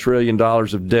 $31 trillion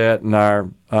of debt and our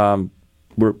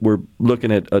we're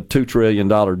looking at a $2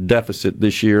 trillion deficit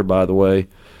this year, by the way,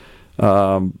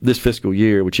 this fiscal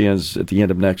year, which ends at the end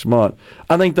of next month.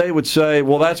 I think they would say,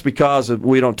 well, that's because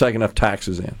we don't take enough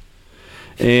taxes in.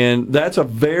 And that's a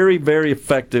very, very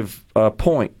effective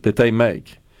point that they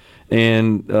make.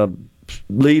 And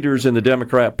leaders in the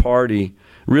Democrat Party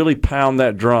really pound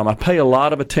that drum. I pay a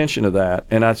lot of attention to that,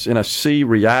 and I see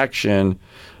reaction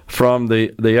from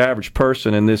the average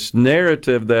person in this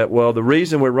narrative that, well, the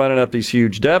reason we're running up these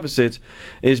huge deficits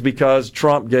is because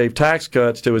Trump gave tax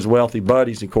cuts to his wealthy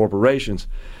buddies and corporations.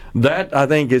 That, I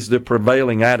think, is the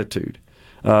prevailing attitude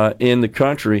in the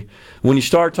country. When you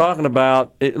start talking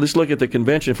about, let's look at the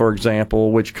convention, for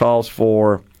example, which calls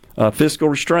for fiscal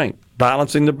restraint,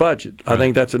 balancing the budget. Right. I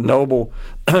think that's a noble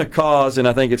cause, and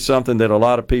I think it's something that a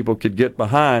lot of people could get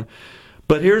behind.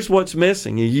 But here's what's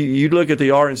missing. You look at the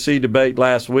RNC debate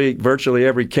last week, virtually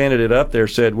every candidate up there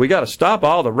said, we got to stop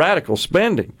all the radical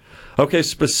spending. Okay,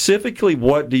 specifically,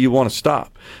 what do you want to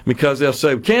stop? Because they'll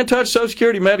say, we can't touch Social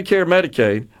Security, Medicare,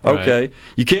 Medicaid. Okay, right.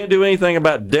 You can't do anything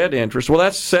about debt interest. Well,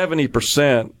 that's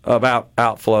 70% of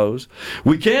outflows.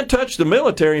 We can't touch the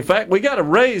military. In fact, we got to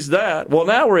raise that. Well,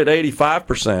 now we're at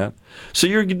 85%. So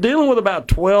you're dealing with about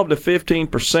 12 to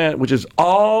 15%, which is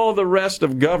all the rest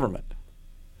of government.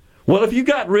 Well, if you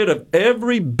got rid of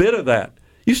every bit of that,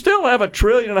 you still have $1.5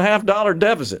 trillion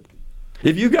deficit.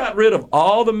 If you got rid of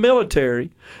all the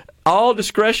military, all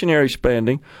discretionary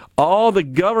spending, all the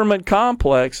government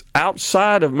complex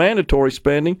outside of mandatory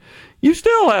spending, you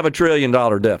still have $1 trillion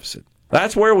deficit.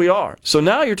 That's where we are. So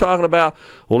now you're talking about,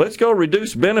 well, let's go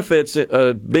reduce benefits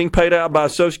being paid out by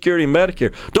Social Security and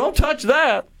Medicare. Don't touch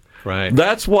that. Right.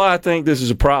 That's why I think this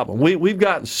is a problem. We've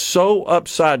gotten so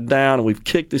upside down and we've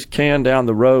kicked this can down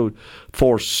the road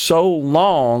for so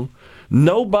long,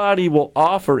 nobody will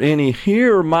offer any,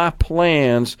 here are my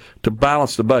plans to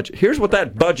balance the budget. Here's what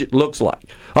that budget looks like.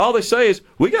 All they say is,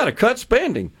 we got to cut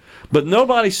spending. But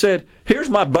nobody said, here's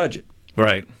my budget.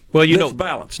 Right. Well,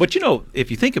 balanced. But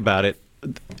if you think about it,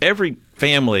 every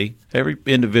family, every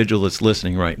individual that's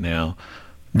listening right now,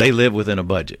 they live within a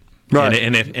budget. Right.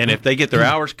 And if they get their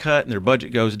hours cut and their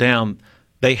budget goes down,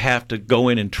 they have to go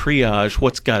in and triage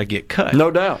what's got to get cut.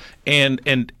 No doubt.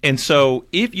 And so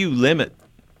if you limit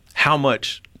how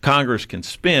much Congress can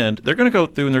spend, they're going to go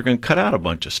through and they're going to cut out a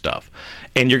bunch of stuff.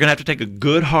 And you're going to have to take a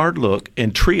good hard look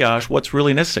and triage what's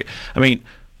really necessary. I mean,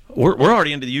 we're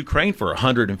already into the Ukraine for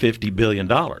 $150 billion.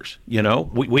 You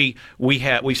know,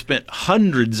 we spent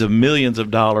hundreds of millions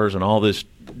of dollars on all this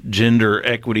gender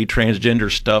equity, transgender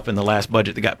stuff in the last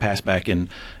budget that got passed back in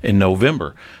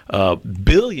November.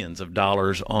 Billions of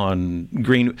dollars on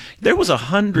green. There was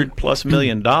 $100+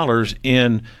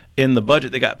 million in the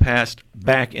budget that got passed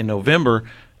back in November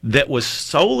that was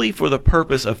solely for the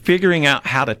purpose of figuring out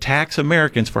how to tax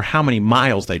Americans for how many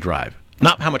miles they drive.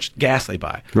 Not how much gas they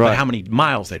buy, but how many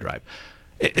miles they drive.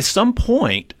 At some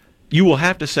point, you will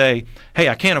have to say, hey,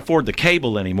 I can't afford the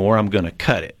cable anymore. I'm going to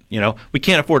cut it. You know, we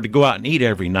can't afford to go out and eat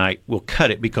every night. We'll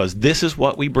cut it because this is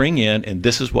what we bring in and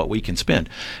this is what we can spend.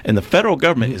 And the federal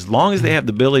government, as long as they have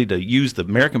the ability to use the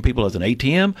American people as an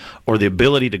ATM or the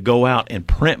ability to go out and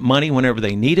print money whenever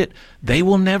they need it, they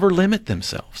will never limit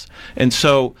themselves. And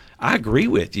so I agree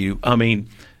with you. I mean,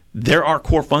 there are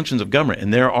core functions of government,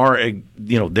 and there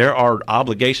are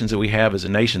obligations that we have as a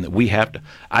nation that we have to.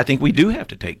 I think we do have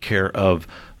to take care of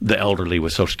the elderly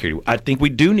with Social Security. I think we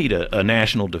do need a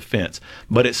national defense,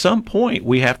 but at some point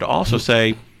we have to also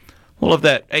say, well, of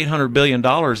that $800 billion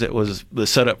that was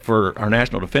set up for our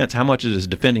national defense, how much is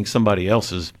defending somebody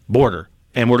else's border?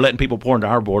 And we're letting people pour into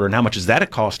our border, and how much is that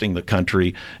costing the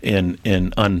country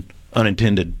in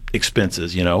unintended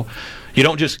expenses? You know, you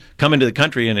don't just come into the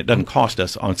country and it doesn't cost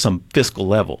us on some fiscal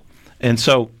level. And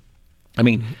so, I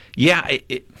mean, yeah,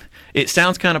 it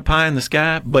sounds kind of pie in the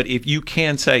sky, but if you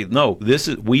can say, no, the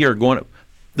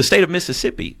state of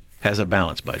Mississippi has a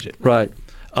balanced budget. Right.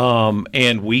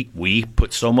 And we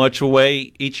put so much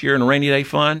away each year in a rainy day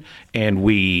fund, and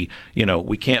we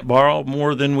can't borrow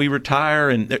more than we retire,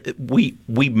 and we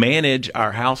manage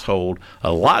our household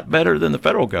a lot better than the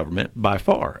federal government by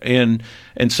far. And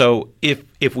so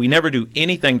if we never do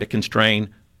anything to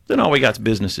constrain then all we got is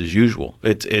business as usual.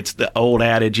 It's the old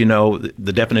adage,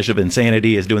 the definition of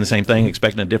insanity is doing the same thing,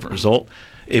 expecting a different result.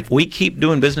 If we keep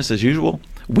doing business as usual,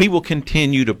 we will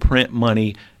continue to print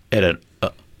money at an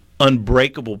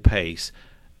unbreakable pace,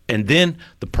 and then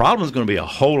the problem is going to be a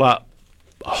whole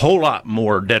lot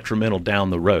more detrimental down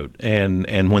the road.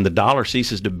 And when the dollar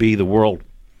ceases to be the world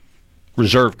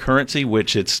reserve currency,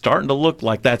 which it's starting to look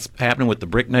like that's happening with the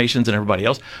BRIC nations and everybody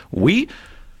else, we've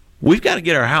got to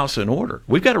get our house in order.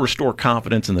 We've got to restore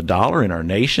confidence in the dollar, in our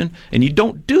nation, and you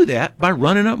don't do that by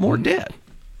running up more debt.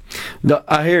 No,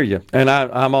 I hear you, and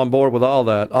I'm on board with all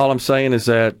that. All I'm saying is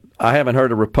that I haven't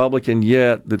heard a Republican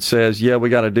yet that says, we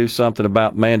got to do something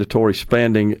about mandatory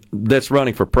spending that's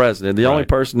running for president. The only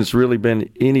person that's really been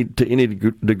to any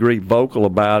degree vocal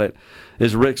about it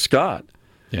is Rick Scott.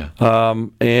 Yeah.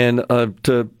 And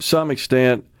to some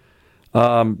extent,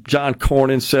 John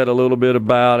Cornyn said a little bit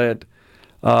about it.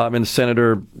 And the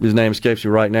senator, his name escapes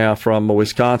me right now, from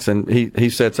Wisconsin, he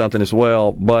said something as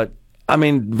well. But,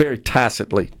 very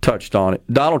tacitly touched on it.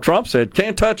 Donald Trump said,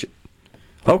 can't touch it.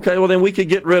 Okay, well, then we could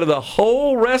get rid of the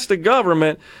whole rest of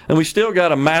government, and we still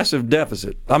got a massive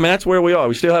deficit. That's where we are.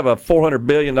 We still have a $400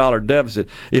 billion deficit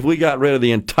if we got rid of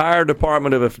the entire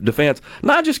Department of Defense.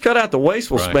 Not just cut out the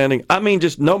wasteful spending.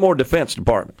 Just no more Defense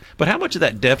Department. But how much of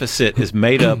that deficit is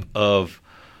made up of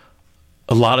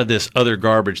a lot of this other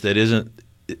garbage that isn't,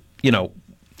 it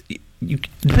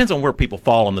depends on where people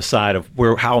fall on the side of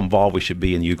how involved we should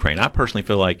be in Ukraine. I personally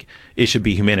feel like it should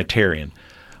be humanitarian.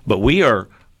 But we are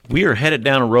headed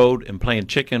down a road and playing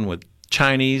chicken with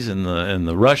Chinese and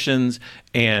the Russians,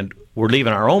 and we're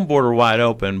leaving our own border wide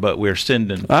open, but we're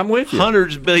sending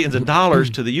hundreds of billions of dollars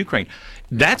to the Ukraine.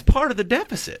 That's part of the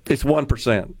deficit. It's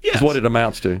 1%. Yes. Is what it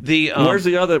amounts to. Where's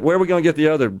the other? Where are we going to get the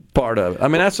other part of it?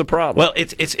 That's the problem. Well,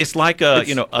 it's like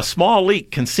a small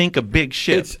leak can sink a big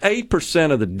ship. It's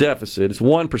 8% of the deficit. It's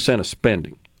 1% of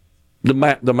spending. The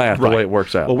math, the way it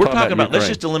works out. Well, we're talking about let's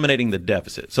just eliminating the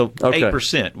deficit. So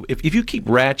 8%. If you keep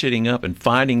ratcheting up and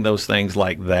finding those things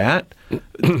like that,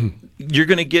 you're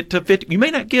going to get to 50. You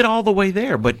may not get all the way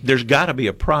there, but there's got to be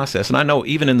a process. And I know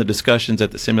even in the discussions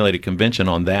at the simulated convention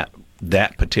on that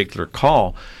particular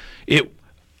call,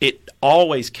 it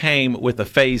always came with a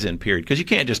phase-in period, because you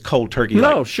can't just cold turkey. You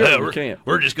can't.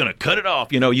 We're just going to cut it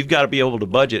off. You've got to be able to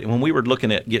budget. And when we were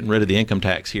looking at getting rid of the income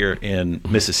tax here in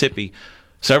Mississippi,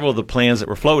 several of the plans that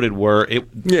were floated were,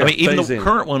 even the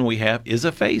current one we have is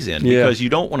a phase-in, because you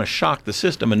don't want to shock the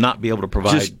system and not be able to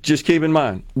provide. Just keep in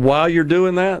mind, while you're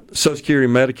doing that, Social Security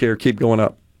and Medicare keep going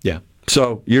up. Yeah.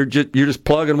 So you're just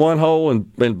plugging one hole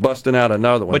and busting out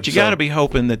another one. But you got to be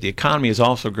hoping that the economy is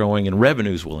also growing and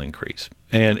revenues will increase.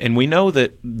 And we know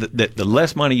that the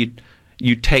less money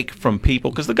you take from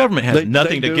people, because the government has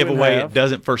nothing to give away. It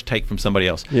doesn't first take from somebody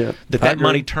else. Yeah, that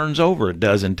money turns over a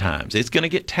dozen times. It's going to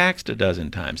get taxed a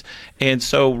dozen times. And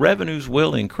so revenues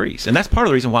will increase. And that's part of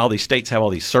the reason why all these states have all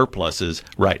these surpluses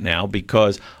right now,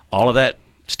 because all of that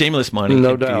stimulus money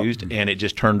confused, and it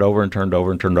just turned over and turned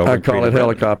over and turned over. I call it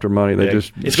helicopter money.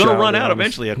 It's going to run out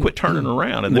eventually. I quit turning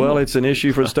around. And then it's an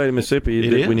issue for the state of Mississippi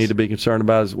that we need to be concerned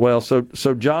about as well. So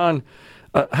John,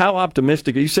 how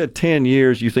optimistic? You said 10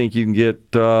 years you think you can get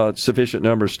sufficient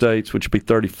number of states, which would be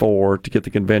 34, to get the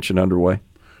convention underway?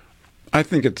 I'm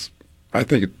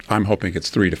hoping it's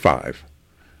 3 to 5.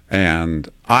 And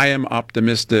I am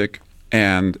optimistic.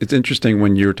 And it's interesting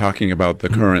when you're talking about the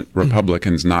current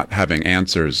Republicans not having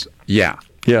answers. Yeah,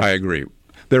 I agree.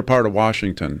 They're part of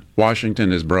Washington.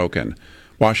 Washington is broken.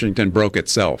 Washington broke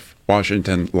itself.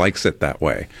 Washington likes it that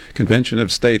way. Convention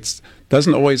of States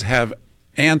doesn't always have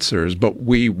answers, but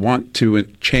we want to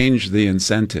change the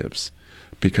incentives,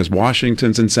 because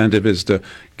Washington's incentive is to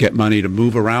get money to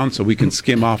move around so we can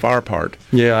skim off our part.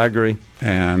 Yeah, I agree.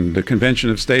 And the Convention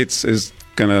of States is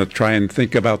going to try and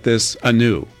think about this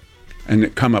anew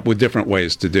and come up with different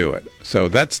ways to do it. So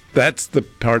that's the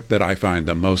part that I find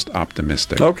the most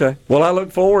optimistic. Okay. Well, I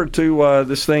look forward to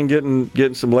this thing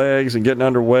getting some legs and getting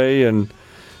underway and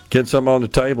getting something on the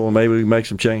table, and maybe we can make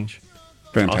some change.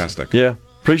 Fantastic. Awesome. Yeah.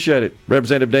 Appreciate it.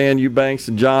 Representative Dan Eubanks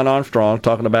and John Armstrong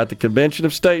talking about the Convention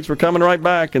of States. We're coming right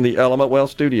back in the Element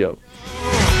Wealth studio. You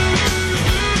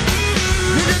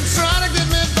can try to get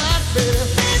me back, baby,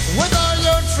 with all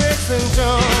your tricks and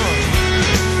charms.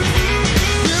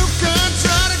 You can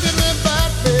try to get me back,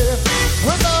 baby,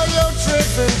 with all your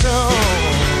tricks and charms.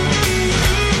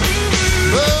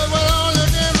 But when all your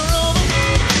games are over,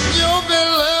 you'll be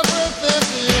left with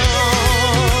empty arms.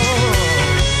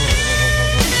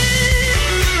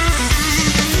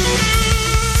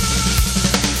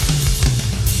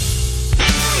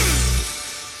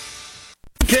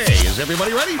 Okay, is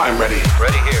everybody ready? I'm ready.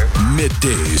 Ready here.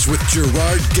 Middays with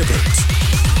Gerard Gibert.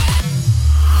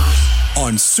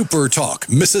 on SuperTalk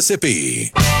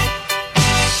Mississippi.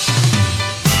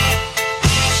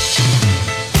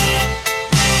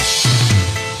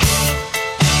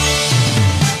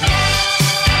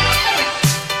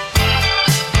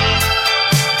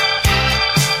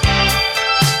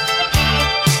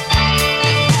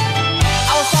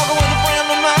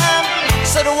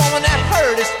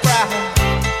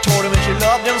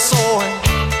 Loved him so and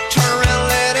turn around and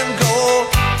let him go.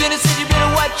 Then he said, you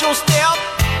better watch your step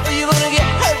or you're gonna get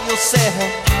hurt yourself.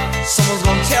 Someone's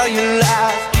gonna tell you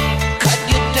lies, cut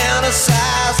you down to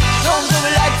size. Don't do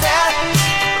me like that.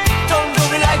 Don't do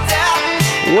me like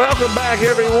that. Welcome back,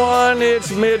 everyone.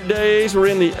 It's Middays. We're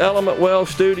in the Element Well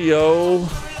studio.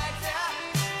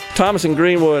 Thomas in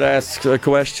Greenwood asks a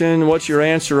question. What's your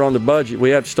answer on the budget? We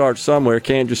have to start somewhere.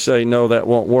 Can't just say, no, that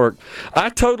won't work. I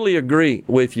totally agree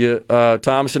with you,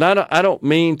 Thomas, and I don't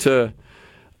mean to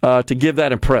give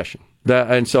that impression.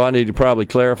 And so I need to probably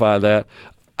clarify that.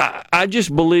 I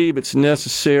just believe it's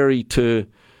necessary to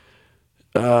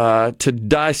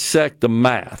dissect the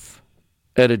math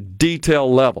at a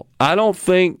detailed level. I don't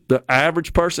think the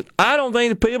average person, I don't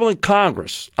think the people in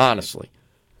Congress, honestly,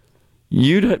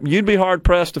 You'd be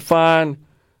hard-pressed to find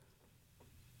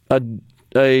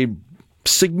a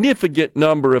significant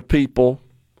number of people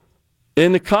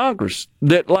in the Congress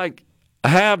that, like,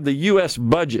 have the U.S.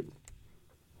 budget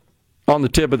on the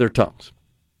tip of their tongues.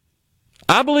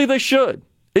 I believe they should,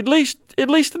 at least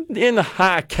in the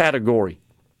high category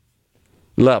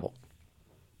level.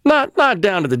 Not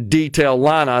down to the detailed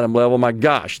line item level. My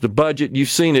gosh, the budget, you've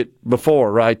seen it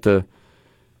before, right?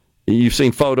 You've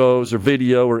seen photos or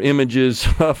video or images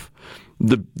of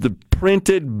the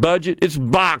printed budget. It's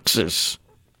boxes.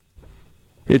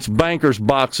 It's bankers'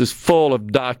 boxes full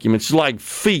of documents, like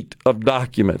feet of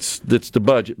documents. That's the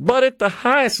budget. But at the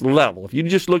highest level, if you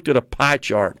just looked at a pie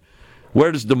chart,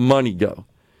 where does the money go?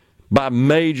 By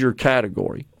major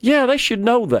category. Yeah, they should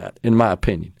know that, in my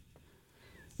opinion.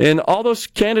 And all those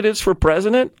candidates for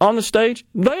president on the stage,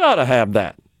 they ought to have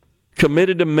that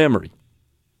committed to memory,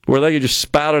 where they could just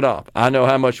spout it off. I know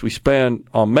how much we spend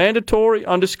on mandatory,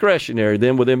 on discretionary.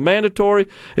 Then within mandatory,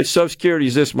 it's Social Security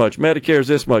is this much, Medicare is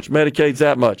this much, Medicaid's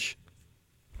that much.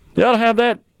 They ought to have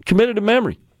that committed to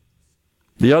memory.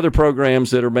 The other programs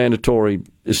that are mandatory,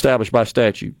 established by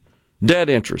statute.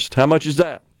 Debt interest, how much is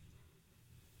that?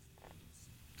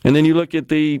 And then you look at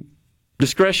the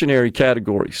discretionary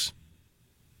categories,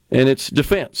 and it's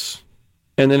defense.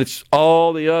 And then it's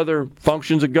all the other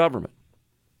functions of government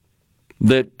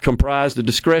that comprise the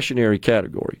discretionary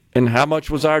category. And how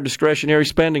much was our discretionary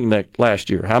spending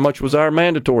last year? How much was our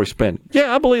mandatory spending?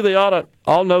 Yeah, I believe they ought to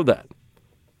all know that.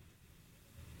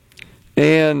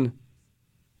 And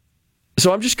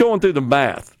so I'm just going through the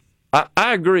math.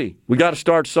 I agree. We got to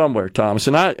start somewhere, Thomas.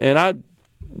 And I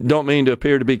don't mean to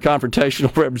appear to be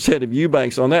confrontational Representative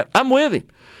Eubanks on that. I'm with him.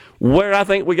 Where I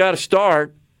think we got to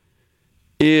start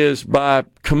is by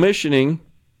commissioning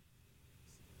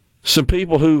some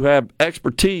people who have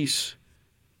expertise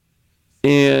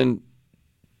in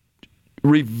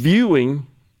reviewing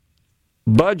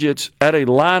budgets at a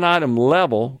line item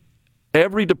level,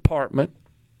 every department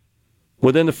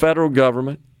within the federal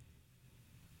government,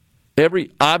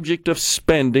 every object of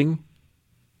spending,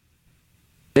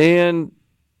 and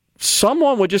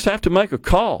someone would just have to make a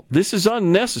call. This is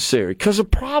unnecessary, because the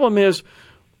problem is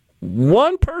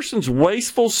one person's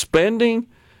wasteful spending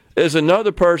is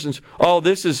another person's,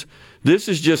 this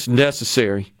is just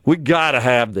necessary. We got to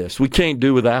have this. We can't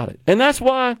do without it. And that's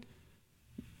why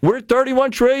we're at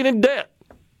 $31 trillion in debt.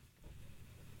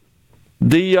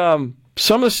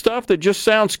 Some of the stuff that just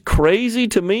sounds crazy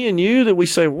to me and you, that we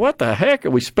say, what the heck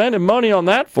are we spending money on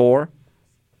that for?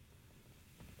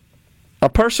 A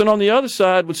person on the other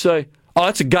side would say,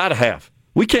 that's a got to have.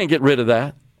 We can't get rid of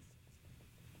that.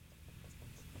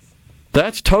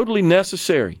 That's totally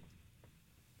necessary.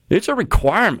 It's a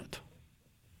requirement.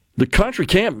 The country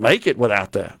can't make it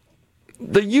without that.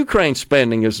 The Ukraine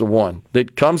spending is the one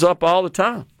that comes up all the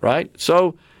time, right?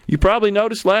 So you probably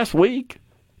noticed last week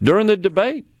during the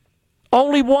debate,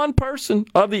 only one person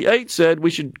of the 8 said we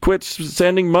should quit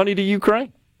sending money to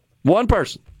Ukraine. One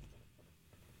person.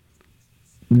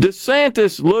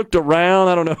 DeSantis looked around.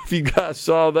 I don't know if you guys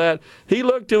saw that. He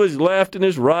looked to his left and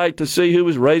his right to see who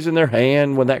was raising their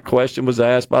hand when that question was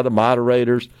asked by the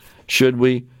moderators. Should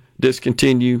we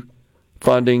discontinue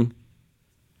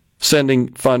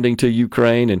sending funding to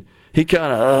Ukraine? And he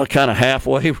kind of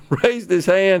halfway raised his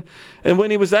hand. And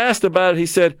when he was asked about it, he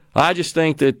said, I just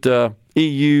think that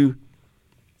EU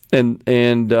and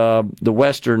the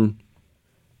Western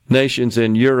nations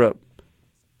in Europe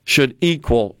should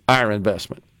equal our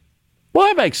investment. Well,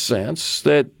 that makes sense,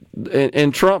 that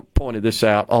and Trump pointed this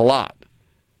out a lot,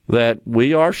 that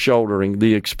we are shouldering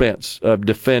the expense of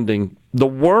defending the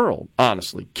world,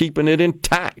 honestly, keeping it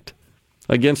intact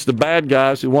against the bad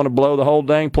guys who want to blow the whole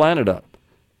dang planet up.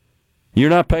 You're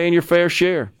not paying your fair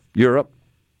share, Europe.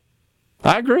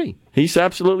 I agree. He's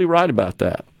absolutely right about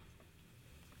that.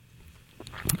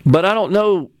 But I don't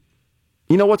know,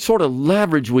 what sort of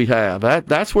leverage we have.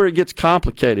 That's where it gets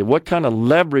complicated. What kind of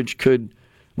leverage could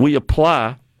we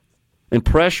apply and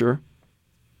pressure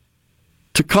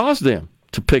to cause them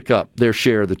to pick up their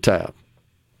share of the tab?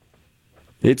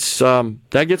 It's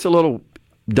that gets a little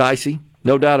dicey,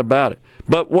 no doubt about it.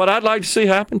 But what I'd like to see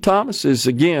happen, Thomas, is,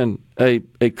 again, a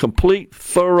complete,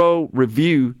 thorough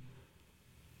review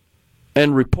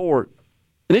and report,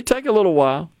 and it take a little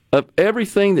while, of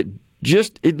everything that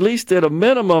just, at least at a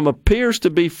minimum, appears to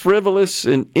be frivolous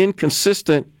and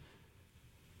inconsistent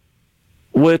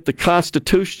with the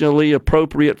constitutionally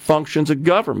appropriate functions of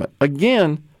government.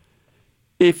 Again,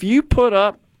 if you put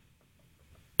up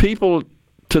people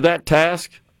to that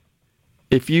task,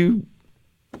 if you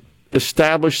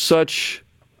establish such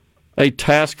a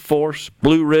task force,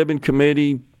 blue ribbon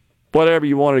committee, whatever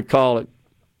you want to call it,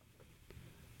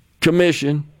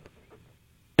 commission,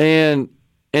 and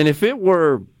if it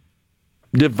were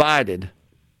divided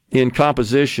in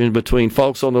composition between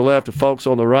folks on the left and folks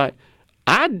on the right,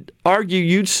 I'd argue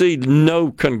you'd see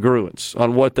no congruence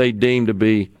on what they deem to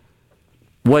be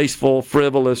wasteful,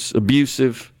 frivolous,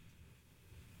 abusive.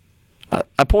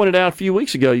 I pointed out a few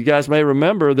weeks ago, you guys may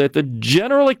remember, that the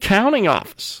General Accounting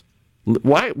Office,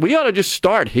 we ought to just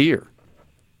start here.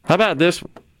 How about this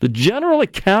one? The General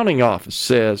Accounting Office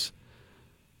says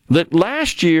that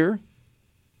last year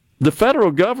the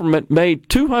federal government made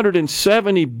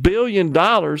 $270 billion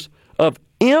of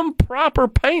improper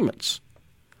payments.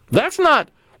 That's not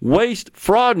waste,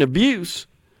 fraud, and abuse.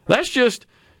 That's just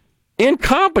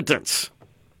incompetence.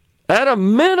 At a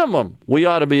minimum, we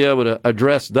ought to be able to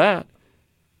address that.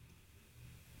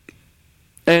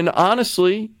 And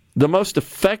honestly, the most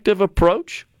effective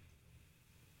approach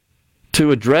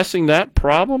to addressing that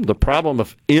problem, the problem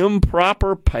of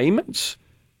improper payments,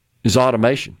 is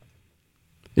automation.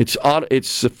 It's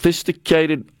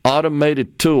sophisticated,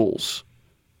 automated tools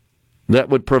that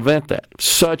would prevent that,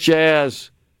 such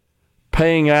as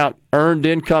paying out earned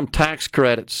income tax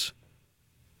credits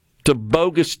to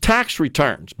bogus tax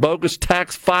returns, bogus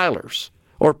tax filers,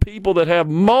 or people that have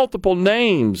multiple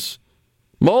names,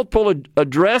 multiple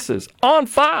addresses on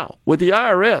file with the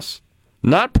IRS,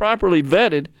 not properly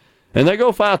vetted, and they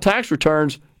go file tax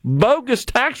returns, bogus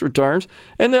tax returns,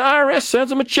 and the IRS sends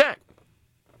them a check.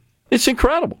 It's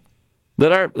incredible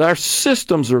that our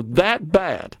systems are that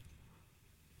bad.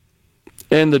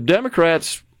 And the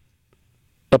Democrats'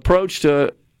 approach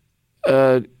to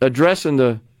addressing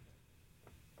the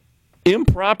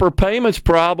improper payments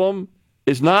problem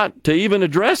is not to even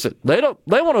address it. They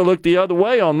want to look the other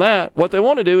way on that. What they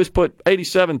want to do is put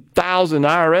 87,000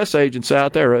 IRS agents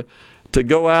out there to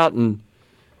go out and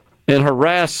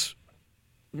harass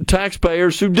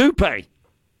taxpayers who do pay.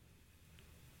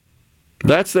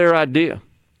 That's their idea.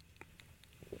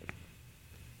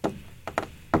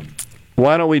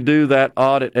 Why don't we do that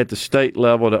audit at the state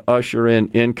level to usher in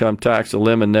income tax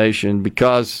elimination?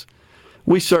 Because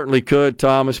we certainly could,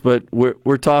 Thomas, but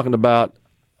we're talking about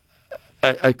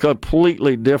a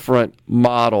completely different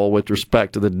model with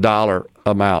respect to the dollar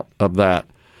amount of that.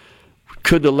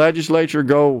 Could the legislature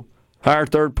go hire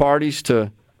third parties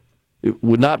to? It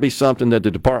would not be something that the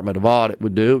Department of Audit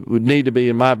would do. It would need to be,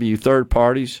 in my view, third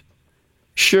parties.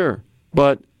 Sure,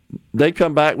 but they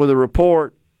come back with a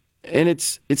report, and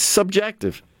it's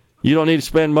subjective. You don't need to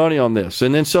spend money on this.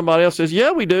 And then somebody else says,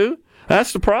 yeah, we do.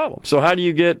 That's the problem. So how do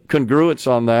you get congruence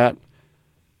on that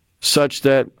such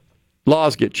that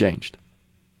laws get changed?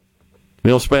 We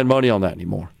don't spend money on that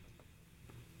anymore.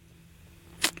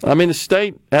 I mean, the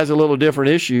state has a little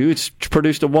different issue. It's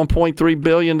produced a $1.3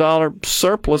 billion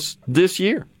surplus this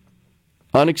year.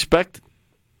 Unexpected.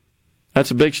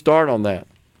 That's a big start on that.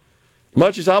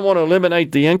 Much as I want to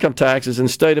eliminate the income taxes in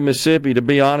the state of Mississippi, to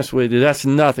be honest with you, that's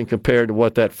nothing compared to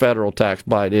what that federal tax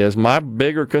bite is. My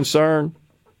bigger concern,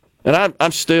 and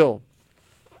I'm still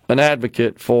an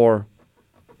advocate for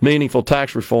meaningful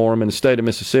tax reform in the state of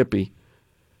Mississippi,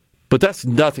 but that's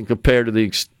nothing compared to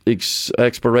the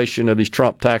expiration of these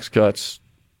Trump tax cuts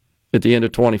at the end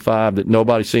of 25 that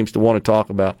nobody seems to want to talk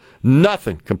about.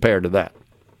 Nothing compared to that.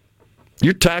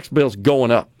 Your tax bill's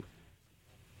going up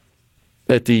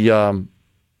at the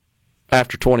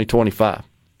after 2025.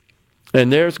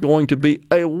 And there's going to be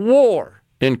a war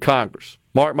in Congress.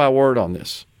 Mark my word on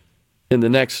this. In the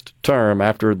next term,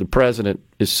 after the president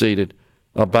is seated,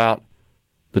 about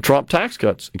the Trump tax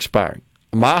cuts expiring.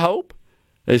 My hope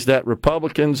is that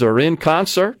Republicans are in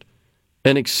concert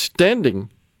and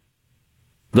extending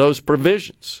those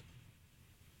provisions.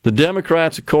 The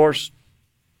Democrats, of course,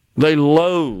 they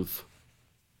loathe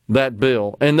that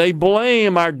bill, and they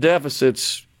blame our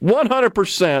deficits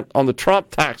 100% on the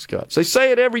Trump tax cuts. They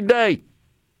say it every day.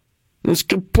 It's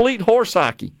complete horse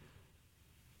hockey.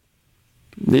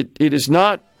 It is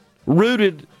not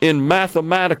rooted in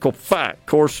mathematical fact. Of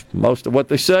course, most of what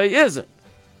they say isn't.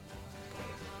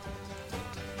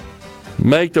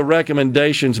 Make the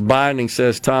recommendations binding,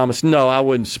 says Thomas. No, I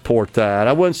wouldn't support that.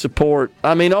 I wouldn't support,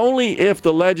 only if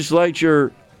the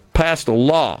legislature passed a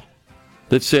law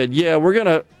that said, yeah, we're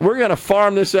gonna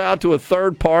farm this out to a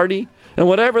third party, and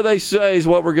whatever they say is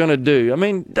what we're gonna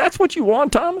do. That's what you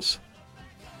want, Thomas?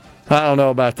 I don't know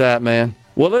about that, man.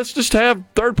 Well, let's just have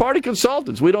third party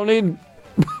consultants. We don't need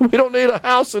a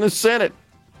House and a Senate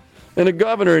and a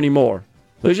governor anymore.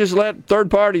 Let's just let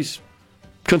third parties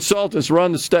consultants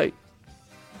run the state.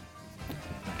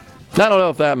 I don't know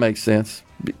if that makes sense.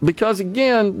 Because,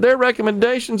 again, their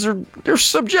recommendations they're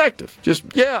subjective. Just,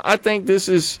 I think this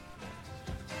is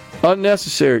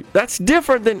unnecessary. That's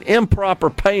different than improper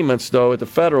payments, though, at the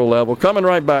federal level. Coming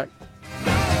right back.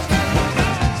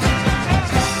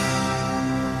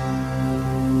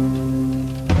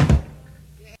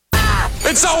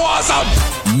 It's so awesome!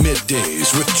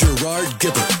 Middays with Gerard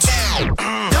Gibert.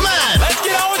 Come on, let's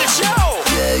get on with the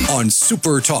show! On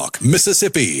SuperTalk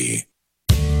Mississippi.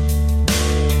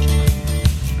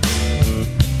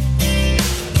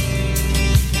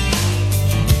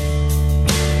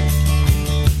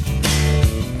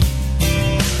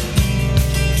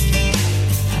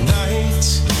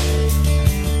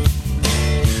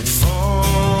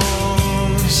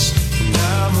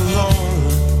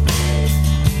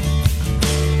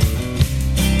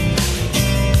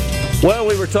 Well,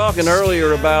 we were talking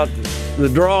earlier about the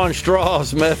drawing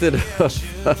straws method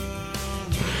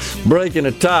of breaking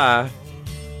a tie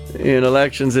in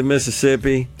elections in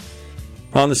Mississippi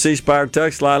on the C Spire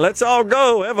text line. Let's all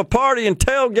go, have a party and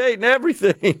tailgate and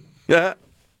everything.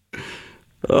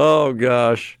 Oh,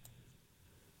 gosh.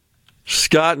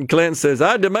 Scott and Clinton says,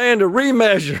 I demand a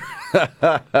remeasure.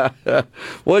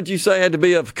 What'd you say had to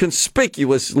be of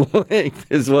conspicuous length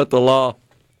is what the law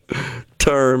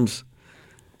terms.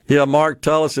 Yeah, Mark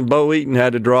Tullis and Bo Eaton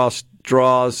had to draw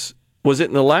straws. Was it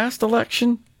in the last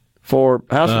election for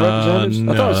House of Representatives?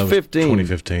 No, I thought it was 15.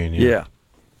 2015, yeah.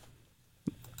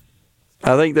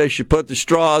 I think they should put the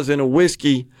straws in a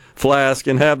whiskey flask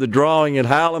and have the drawing at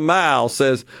Hal and Mal,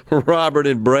 says Robert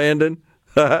and Brandon.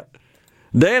 Dan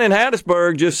in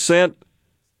Hattiesburg just sent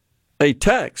a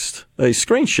text, a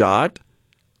screenshot.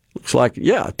 Looks like,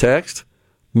 a text.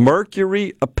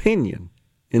 Mercury opinion.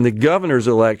 In the governor's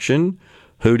election,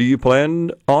 who do you plan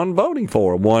on voting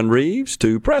for? 1, Reeves.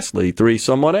 2, Presley. 3,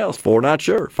 someone else. 4, not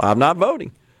sure. 5, not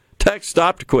voting. Text,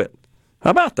 stop to quit.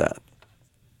 How about that?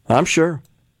 I'm sure.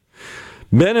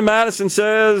 Ben in Madison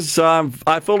says,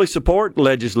 I fully support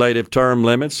legislative term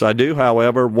limits. I do,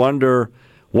 however, wonder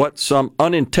what some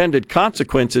unintended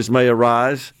consequences may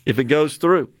arise if it goes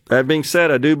through. That being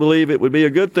said, I do believe it would be a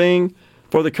good thing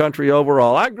for the country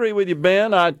overall. I agree with you,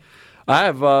 Ben. I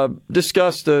have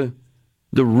discussed the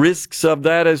risks of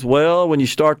that as well when you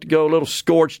start to go a little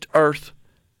scorched earth.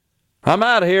 I'm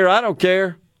out of here, I don't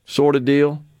care, sort of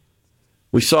deal.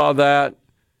 We saw that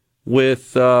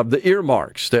with the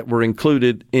earmarks that were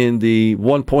included in the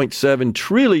 $1.7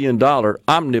 trillion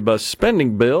omnibus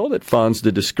spending bill that funds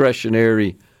the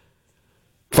discretionary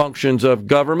functions of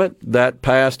government. That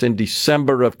passed in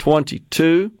December of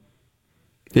 22.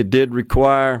 It did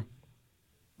require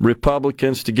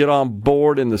Republicans to get on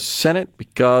board in the Senate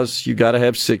because you got to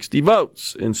have 60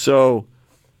 votes. And so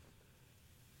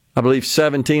I believe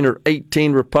 17 or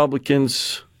 18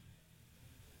 Republicans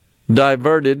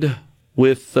diverted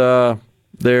with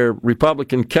their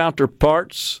Republican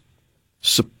counterparts,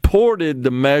 supported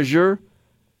the measure,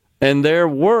 and there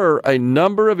were a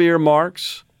number of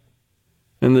earmarks,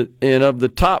 and of the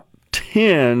top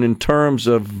 10 in terms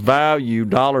of value,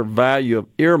 dollar value of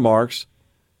earmarks,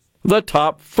 the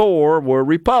top 4 were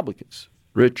Republicans.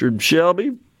 Richard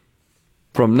Shelby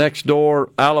from next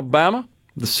door, Alabama,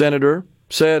 the senator,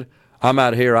 said, I'm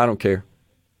out of here, I don't care.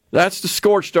 That's the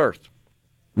scorched earth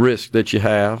risk that you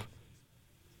have.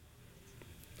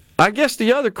 I guess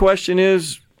the other question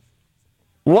is,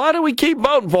 why do we keep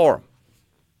voting for them?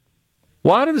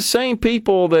 Why do the same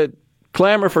people that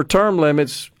clamor for term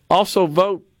limits also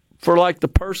vote for like the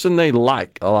person they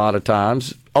like a lot of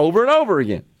times over and over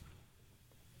again?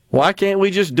 Why can't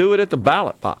we just do it at the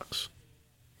ballot box?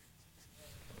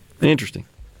 Interesting.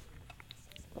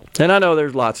 And I know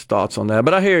there's lots of thoughts on that,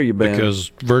 but I hear you, Ben.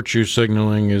 Because virtue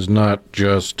signaling is not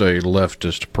just a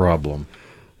leftist problem.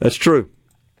 That's true.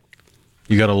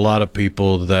 You got a lot of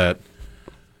people that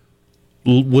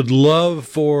would love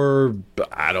for,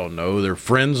 I don't know, their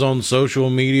friends on social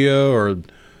media or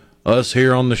us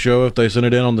here on the show, if they send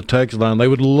it in on the text line, they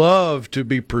would love to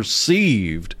be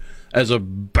perceived as a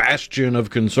bastion of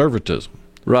conservatism.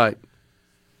 Right.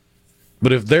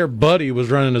 But if their buddy was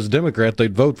running as a Democrat,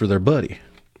 they'd vote for their buddy.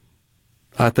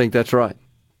 I think that's right.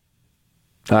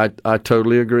 I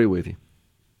totally agree with you.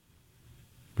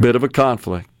 Bit of a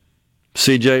conflict.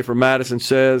 CJ from Madison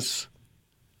says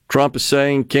Trump is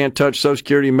saying can't touch Social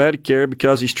Security and Medicare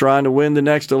because he's trying to win the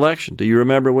next election. Do you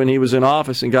remember when he was in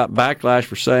office and got backlash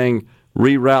for saying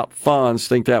reroute funds? I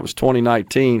think that was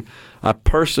 2019. I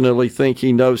personally think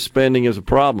he knows spending is a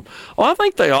problem. Oh, I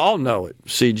think they all know it,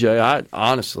 CJ.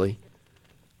 Honestly,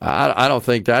 I don't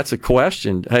think that's a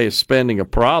question. Hey, is spending a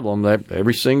problem?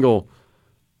 Every single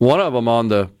one of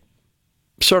them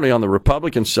certainly on the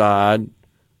Republican side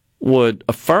would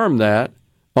affirm that.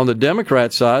 On the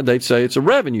Democrat side, they'd say it's a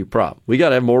revenue problem. We got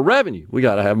to have more revenue. We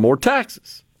got to have more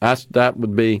taxes. That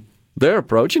would be their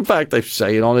approach. In fact, they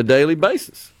say it on a daily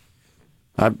basis.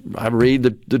 I read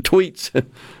the tweets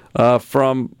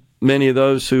from many of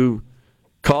those who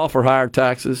call for higher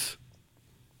taxes.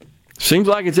 Seems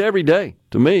like it's every day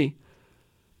to me.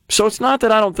 So it's not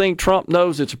that I don't think Trump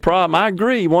knows it's a problem. I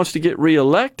agree he wants to get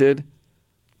reelected,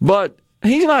 but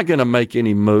he's not going to make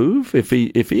any move if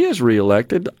he is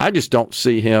reelected. I just don't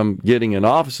see him getting in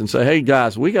office and say, hey,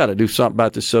 guys, we got to do something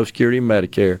about this Social Security and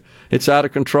Medicare. It's out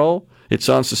of control. It's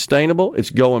unsustainable. It's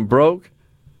going broke.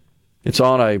 It's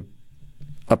on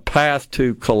a path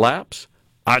to collapse.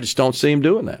 I just don't see him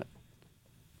doing that.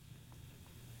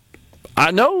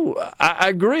 I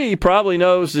agree, he probably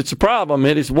knows it's a problem.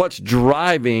 It is what's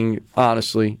driving,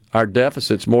 honestly, our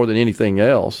deficits more than anything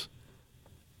else,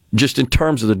 just in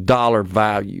terms of the dollar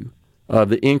value of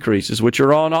the increases, which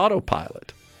are on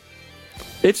autopilot.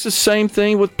 It's the same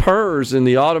thing with PERS and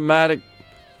the automatic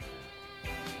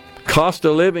cost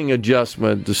of living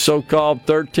adjustment, the so-called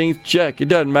 13th check. It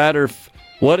doesn't matter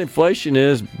what inflation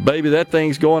is, baby, that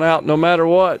thing's going out no matter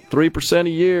what, 3% a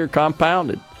year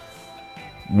compounded.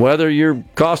 Whether your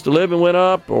cost of living went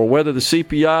up or whether the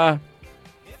CPI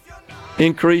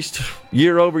increased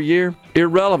year over year,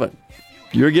 irrelevant.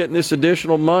 You're getting this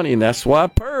additional money, and that's why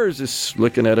PERS is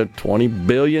looking at a $20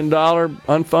 billion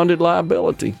unfunded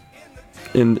liability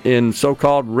in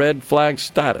so-called red flag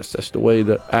status. That's the way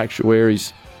the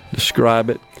actuaries describe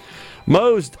it.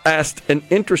 Mose asked an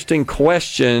interesting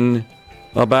question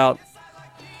about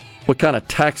what kind of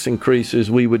tax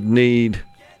increases we would need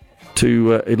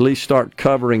to at least start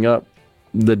covering up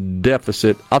the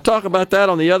deficit. I'll talk about that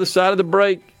on the other side of the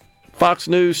break. Fox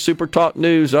News, SuperTalk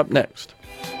News up next.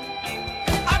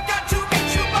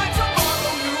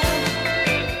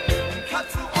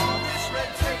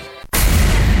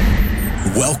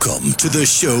 Welcome to the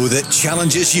show that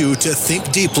challenges you to think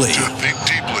deeply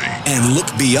and look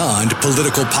beyond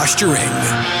political posturing.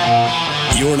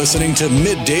 You're listening to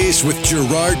Middays with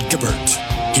Gerard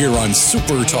Gibert here on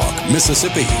SuperTalk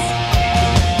Mississippi.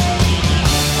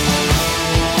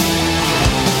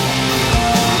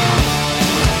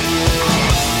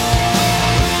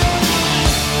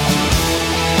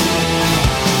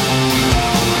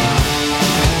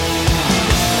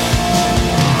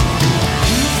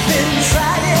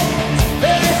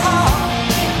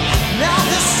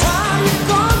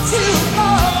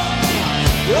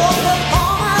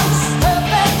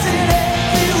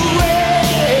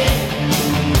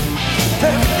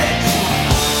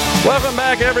 Welcome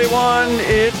back, everyone.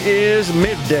 It is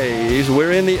Middays.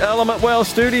 We're in the Element Well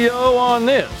studio on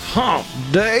this hump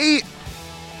day.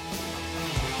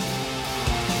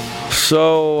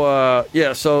 So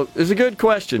it's a good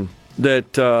question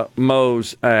that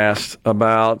Mose asked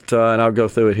about, and I'll go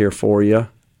through it here for you.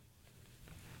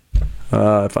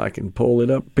 If I can pull it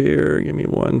up here. Give me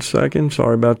 1 second.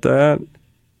 Sorry about that.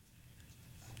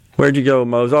 Where'd you go,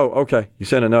 Mose? Oh, okay. You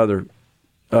sent another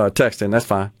text in. That's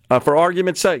fine. For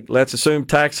argument's sake, let's assume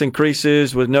tax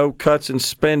increases with no cuts in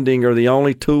spending are the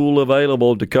only tool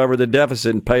available to cover the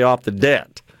deficit and pay off the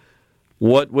debt.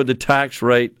 What would the tax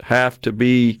rate have to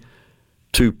be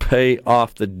to pay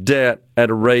off the debt at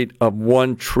a rate of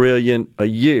 $1 trillion a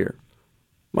year?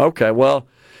 Okay, well,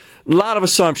 a lot of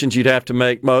assumptions you'd have to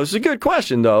make, Mo. It's a good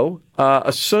question, though.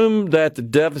 Assume that the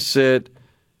deficit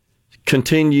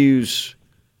continues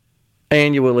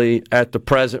annually at the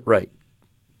present rate.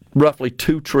 Roughly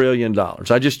 $2 trillion.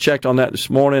 I just checked on that this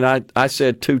morning. I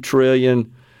said $2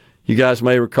 trillion. You guys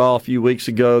may recall a few weeks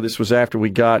ago, this was after we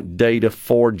got data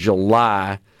for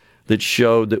July, that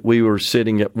showed that we were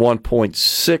sitting at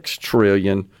 $1.6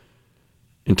 trillion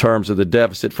in terms of the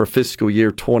deficit for fiscal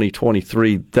year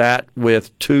 2023. That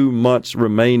with 2 months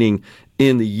remaining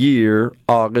in the year,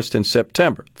 August and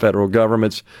September. Federal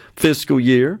government's fiscal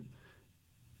year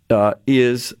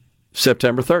is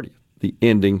September 30th, the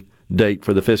ending date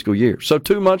for the fiscal year. So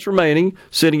 2 months remaining,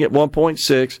 sitting at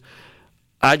 1.6.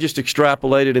 I just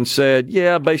extrapolated and said,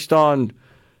 yeah, based on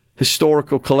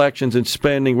historical collections and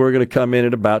spending, we're going to come in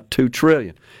at about $2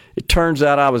 trillion. It turns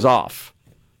out I was off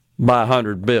by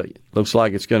 $100 billion. Looks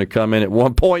like it's going to come in at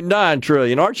 $1.9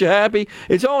 trillion. Aren't you happy?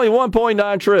 It's only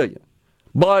 $1.9 trillion.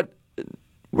 But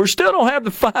we still don't have the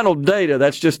final data.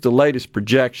 That's just the latest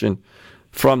projection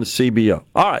from the CBO.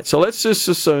 All right, so let's just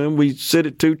assume we sit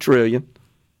at $2 trillion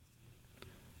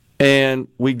and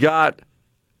we got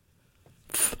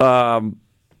 $31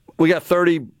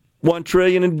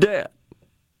 trillion in debt.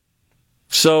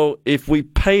 So if we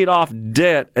paid off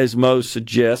debt, as Mo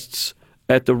suggests,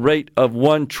 at the rate of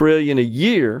 $1 trillion a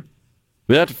year,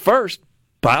 we have to first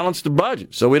balance the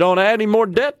budget so we don't add any more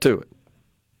debt to it.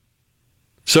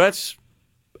 So that's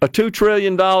a $2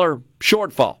 trillion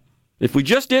shortfall. If we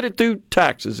just did it through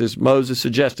taxes, as Moses is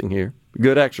suggesting here,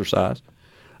 good exercise,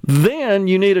 then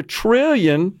you need $1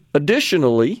 trillion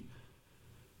additionally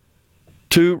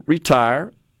to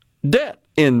retire debt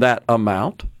in that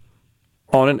amount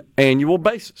on an annual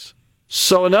basis.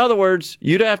 So in other words,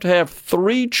 you'd have to have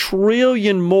 $3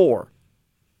 trillion more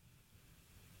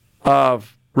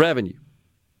of revenue.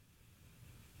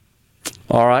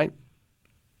 All right.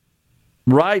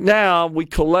 Right now, we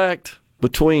collect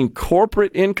between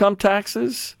corporate income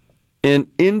taxes and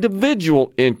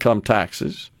individual income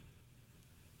taxes.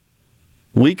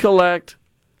 We collect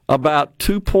about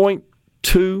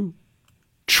 $2.2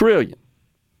 trillion.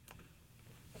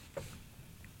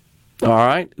 All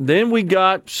right. Then we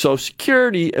got Social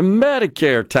Security and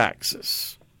Medicare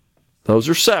taxes. Those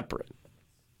are separate.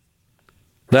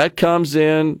 That comes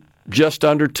in just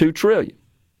under $2 trillion.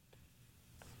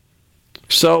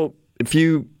 So if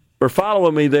you are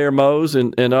following me there, Mose,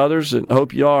 and others, and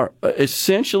hope you are,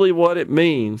 essentially what it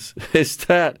means is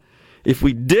that if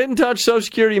we didn't touch Social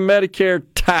Security and Medicare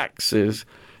taxes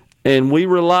and we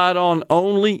relied on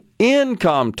only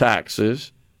income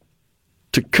taxes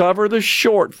to cover the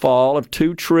shortfall of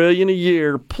 $2 trillion a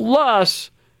year,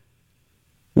 plus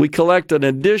we collect an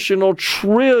additional $1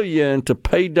 trillion to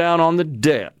pay down on the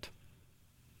debt,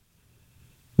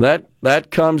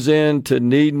 that comes in to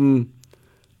needing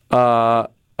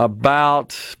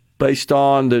about, based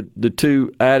on the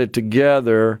two added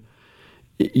together,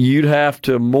 you'd have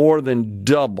to more than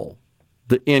double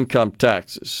the income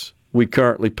taxes we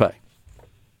currently pay.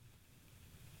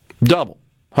 Double.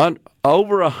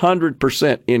 Over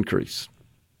 100% increase,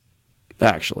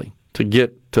 actually, to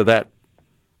get to that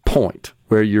point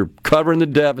where you're covering the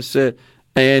deficit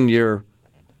and you're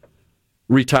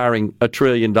retiring $1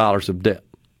 trillion of debt.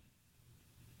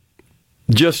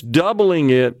 Just doubling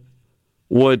it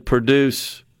would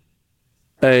produce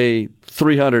a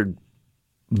 $300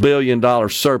 billion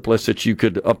surplus that you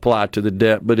could apply to the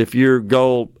debt. But if your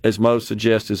goal, as most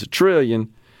suggest, is $1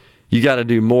 trillion, you got to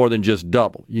do more than just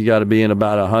double. You got to be in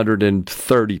about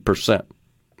 130%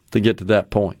 to get to that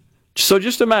point. So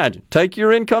just imagine, take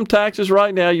your income taxes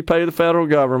right now you pay the federal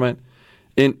government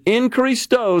and increase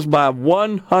those by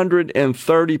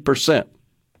 130%.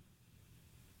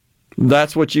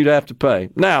 That's what you'd have to pay.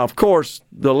 Now, of course,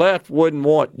 the left wouldn't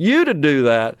want you to do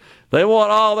that. They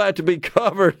want all that to be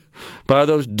covered by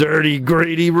those dirty,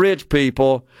 greedy, rich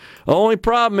people. The only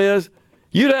problem is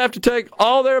you'd have to take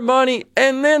all their money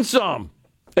and then some.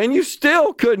 And you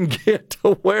still couldn't get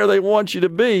to where they want you to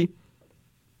be.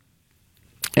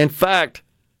 In fact,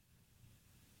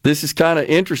 this is kind of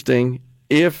interesting.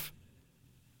 If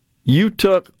you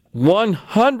took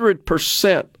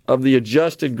 100% of the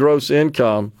adjusted gross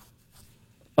income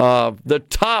of the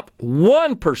top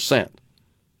 1%,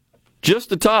 just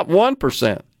the top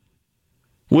 1%,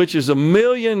 which is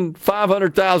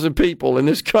 1,500,000 people in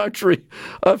this country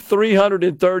of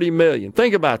 330 million.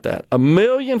 Think about that.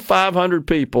 1,500,000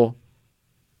 people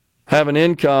have an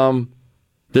income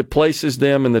that places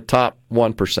them in the top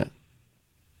 1%.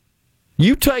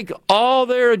 You take all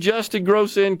their adjusted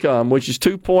gross income, which is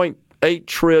 $2.8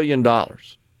 trillion.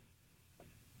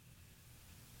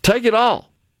 Take it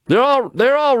all.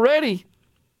 They're already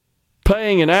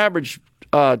paying an average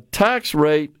tax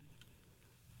rate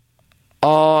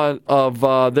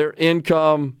of their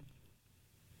income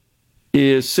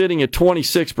is sitting at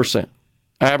 26%,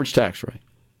 average tax rate.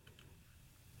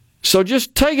 So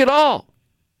just take it all.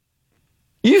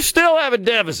 You still have a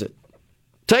deficit.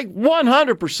 Take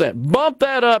 100%. Bump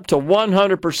that up to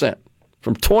 100%.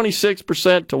 from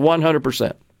 26% to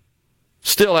 100%.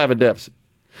 Still have a deficit.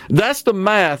 That's the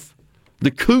math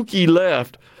the kooky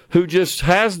left, who just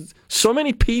has so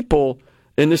many people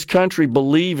in this country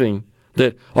believing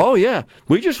that, oh yeah,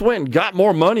 we just went and got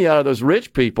more money out of those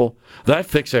rich people, that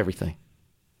fixed everything.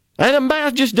 And the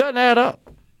math just doesn't add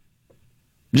up.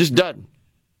 Just doesn't.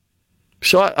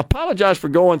 So I apologize for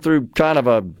going through kind of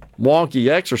a wonky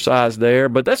exercise there,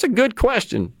 but that's a good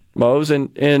question, Mose,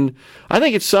 and I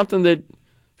think it's something that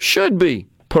should be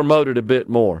promoted a bit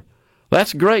more.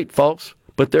 That's great, folks,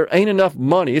 but there ain't enough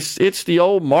money. It's the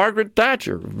old Margaret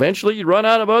Thatcher. Eventually you run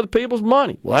out of other people's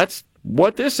money. Well, that's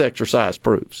what this exercise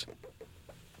proves.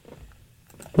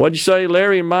 What'd you say?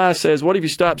 Larry and Maya says, what if you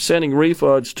stop sending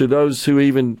refunds to those who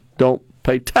even don't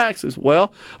pay taxes?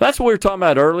 Well, that's what we were talking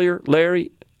about earlier,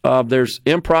 Larry. There's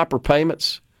improper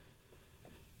payments.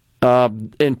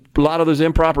 And a lot of those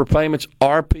improper payments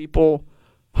are people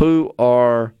who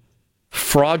are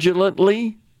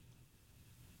fraudulently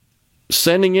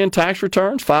sending in tax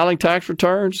returns, filing tax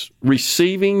returns,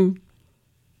 receiving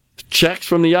checks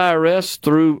from the IRS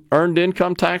through earned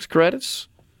income tax credits.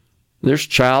 There's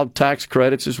child tax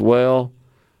credits as well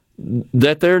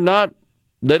that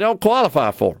they don't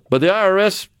qualify for, but the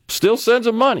IRS still sends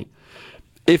them money.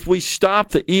 If we stop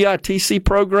the EITC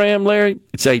program, Larry,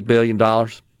 it's $8 billion.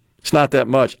 It's not that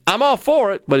much. I'm all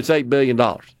for it, but it's $8 billion.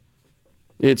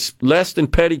 It's less than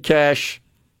petty cash.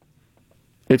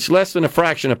 It's less than a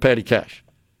fraction of petty cash.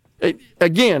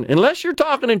 Again, unless you're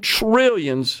talking in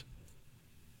trillions,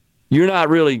 you're not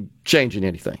really changing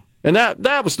anything. And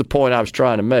that was the point I was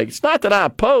trying to make. It's not that I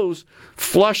oppose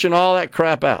flushing all that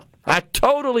crap out. I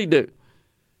totally do.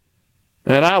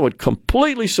 And I would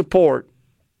completely support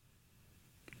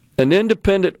an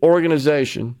independent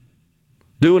organization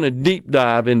doing a deep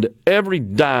dive into every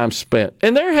dime spent.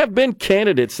 And there have been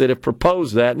candidates that have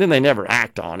proposed that, and then they never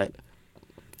act on it.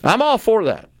 I'm all for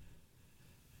that.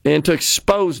 And to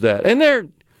expose that.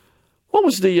 And what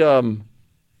was he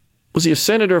a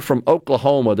senator from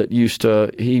Oklahoma that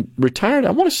he retired,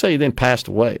 I want to say then passed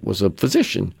away, was a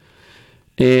physician.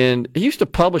 And he used to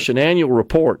publish an annual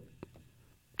report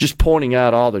just pointing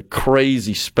out all the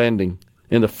crazy spending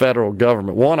in the federal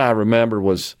government. One I remember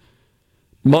was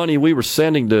money we were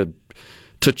sending to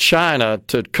China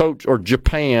to coach, or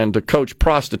Japan to coach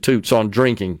prostitutes on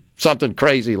drinking, something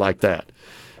crazy like that.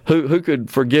 Who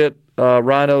could forget,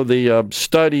 Rhino, the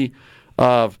study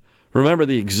of, remember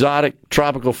the exotic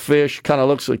tropical fish, kind of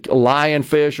looks like a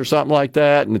lionfish or something like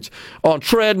that, and it's on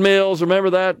treadmills.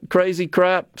 Remember that crazy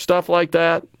crap, stuff like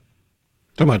that?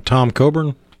 Talking about Tom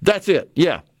Coburn? That's it,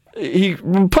 yeah. He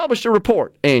published a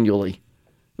report annually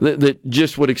that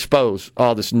just would expose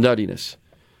all this nuttiness.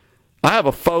 I have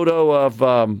a photo of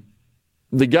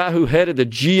the guy who headed the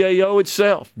GAO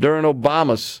itself during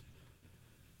Obama's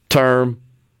term.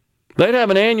 They'd have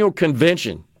an annual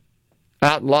convention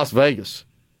out in Las Vegas.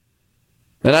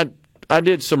 And I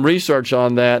did some research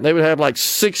on that. They would have like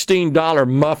 $16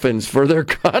 muffins for their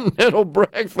continental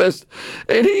breakfast.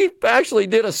 And he actually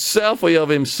did a selfie of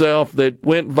himself that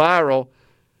went viral,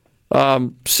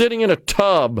 sitting in a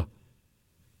tub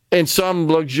in some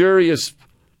luxurious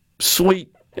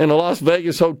suite in a Las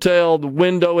Vegas hotel, the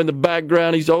window in the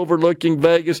background, he's overlooking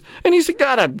Vegas. And he's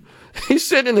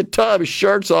sitting in the tub, his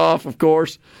shirt's off, of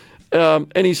course,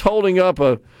 and he's holding up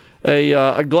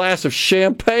a glass of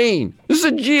champagne. This is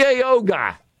a GAO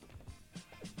guy.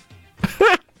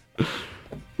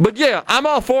 But yeah, I'm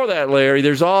all for that, Larry.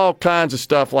 There's all kinds of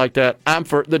stuff like that. I'm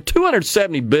for the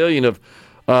 $270 billion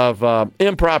of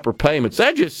improper payments.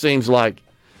 That just seems like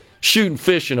shooting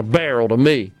fish in a barrel to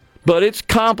me. But it's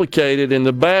complicated, and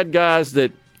the bad guys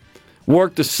that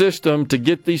work the system to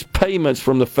get these payments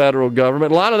from the federal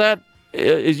government, a lot of that,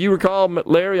 as you recall,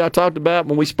 Larry, I talked about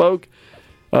when we spoke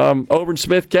over in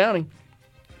Smith County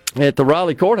at the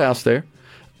Raleigh courthouse there,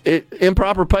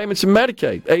 improper payments in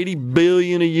Medicaid, $80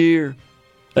 billion a year,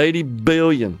 $80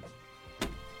 billion.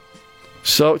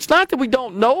 So it's not that we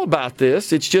don't know about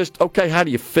this. It's just, okay, how do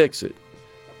you fix it?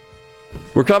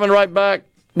 We're coming right back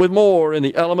with more in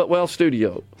the Element Wealth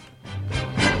studio.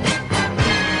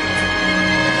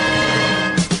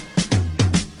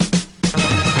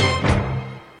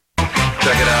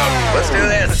 Check it out. Let's do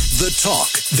this. The talk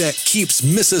that keeps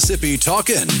Mississippi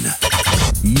talking.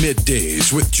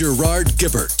 Middays with Gerard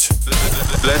Gibert.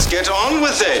 Let's get on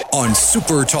with it. On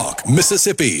SuperTalk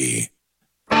Mississippi.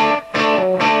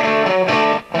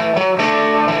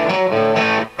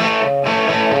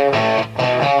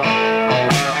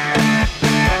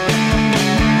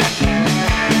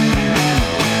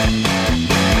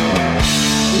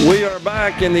 We are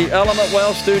back in the Element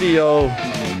Wealth studio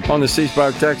on the C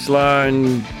Spire text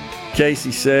line.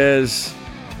 Casey says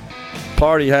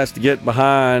party has to get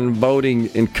behind voting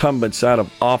incumbents out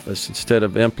of office instead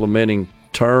of implementing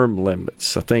term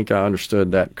limits. I think I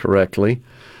understood that correctly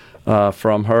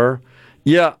from her.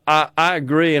 Yeah, I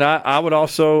agree, and I would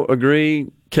also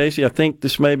agree, Casey, I think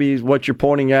this may be what you're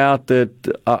pointing out, that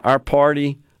our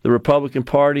party, the Republican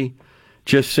Party,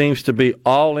 just seems to be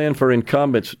all in for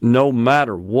incumbents no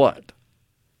matter what.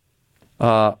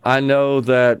 I know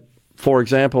that, for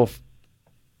example,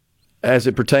 as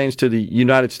it pertains to the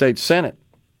United States Senate,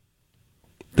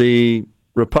 the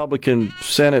Republican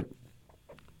Senate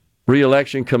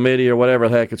Re-election Committee, or whatever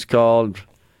the heck it's called,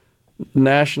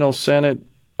 National Senate,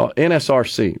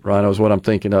 NSRC, right, is what I'm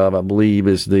thinking of, I believe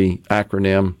is the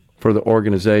acronym for the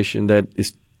organization that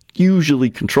is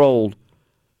usually controlled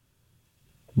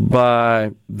by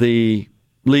the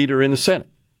leader in the Senate,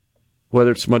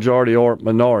 whether it's majority or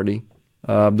minority,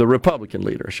 the Republican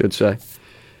leader, I should say.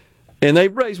 And they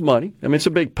raise money. I mean, it's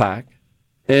a big PAC.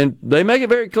 And they make it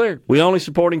very clear, we only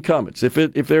support incumbents. If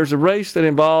there's a race that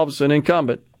involves an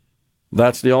incumbent,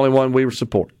 that's the only one we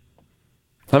support.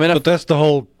 I mean, but that's the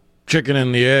whole chicken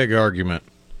and the egg argument,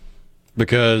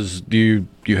 because you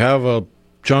have a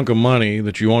chunk of money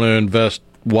that you want to invest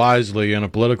wisely in a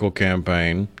political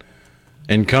campaign.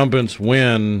 Incumbents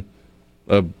win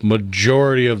a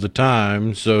majority of the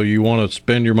time, so you want to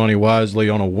spend your money wisely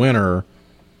on a winner.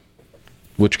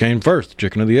 Which came first, the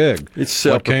chicken or the egg? It's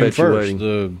self-perpetuating. What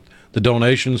came first, the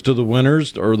donations to the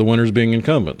winners, or the winners being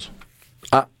incumbents?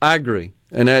 I agree,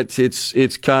 and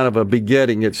it's kind of a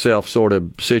begetting itself sort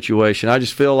of situation. I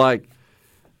just feel like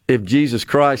if Jesus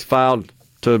Christ filed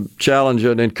to challenge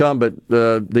an incumbent,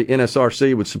 the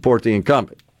NSRC would support the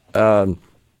incumbent.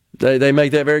 They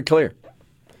make that very clear,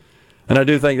 and I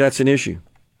do think that's an issue.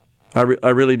 I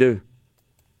really do.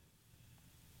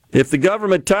 If the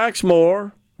government taxed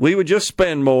more, we would just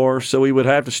spend more, so we would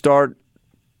have to start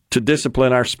to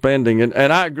discipline our spending.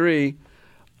 And I agree.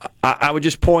 I would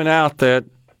just point out that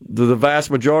the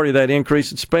vast majority of that increase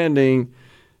in spending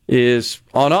is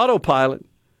on autopilot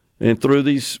and through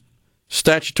these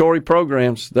statutory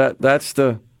programs. That's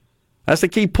the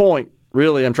key point,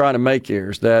 really, I'm trying to make here,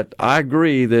 is that I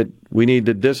agree that we need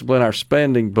to discipline our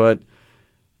spending, but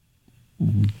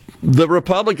the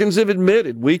Republicans have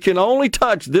admitted we can only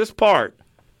touch this part.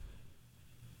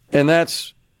 And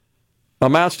that's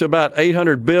amounts to about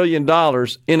 $800 billion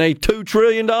in a $2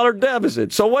 trillion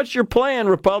deficit. So what's your plan,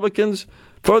 Republicans,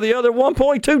 for the other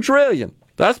 $1.2 trillion?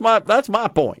 That's my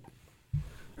point.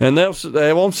 And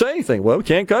they won't say anything. Well, we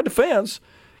can't cut defense.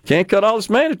 Can't cut all this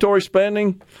mandatory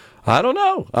spending. I don't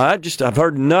know. I've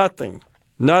heard nothing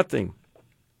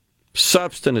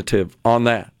substantive on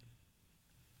that.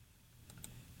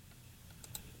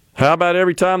 How about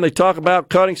every time they talk about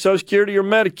cutting Social Security or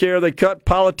Medicare, they cut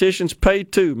politicians' pay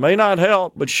too? May not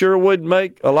help, but sure would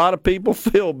make a lot of people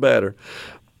feel better.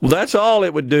 Well, that's all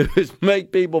it would do, is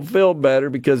make people feel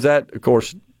better, because that, of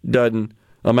course, doesn't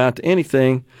amount to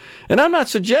anything. And I'm not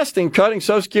suggesting cutting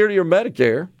Social Security or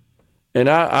Medicare, and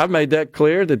I've made that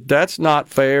clear that that's not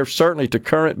fair, certainly to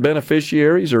current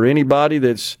beneficiaries or anybody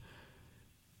that's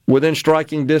within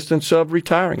striking distance of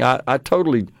retiring. I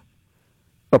totally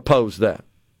oppose that.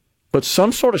 But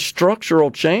some sort of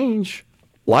structural change,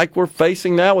 like we're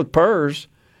facing now with PERS,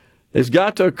 has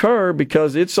got to occur,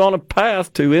 because it's on a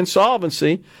path to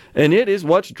insolvency, and it is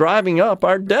what's driving up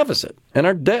our deficit and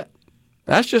our debt.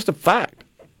 That's just a fact.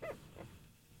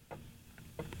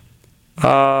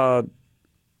 Here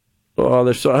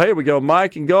we go.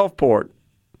 Mike in Gulfport.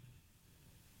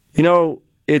 You know,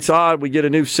 it's odd we get a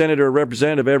new senator or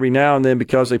representative every now and then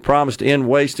because they promise to end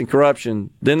waste and corruption.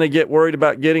 Then they get worried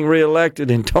about getting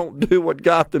reelected and don't do what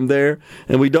got them there,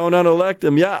 and we don't unelect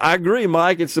them. Yeah, I agree,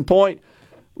 Mike. It's the point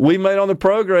we made on the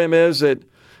program, is that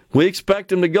we expect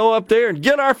them to go up there and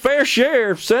get our fair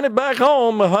share, send it back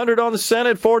home, 100 on the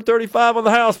Senate, 435 on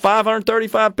the House,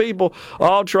 535 people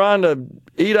all trying to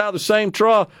eat out of the same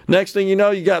trough. Next thing you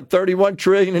know, you got $31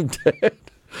 trillion in debt.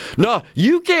 No,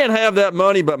 you can't have that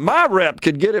money, but my rep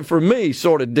could get it for me,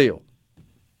 sort of deal.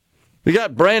 We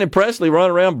got Brandon Presley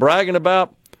running around bragging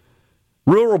about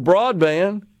rural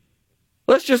broadband.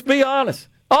 Let's just be honest.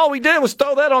 All we did was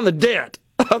throw that on the debt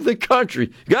of the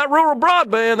country. Got rural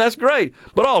broadband, that's great.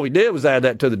 But all we did was add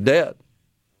that to the debt.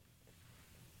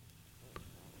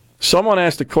 Someone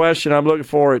asked a question, I'm looking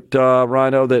for it,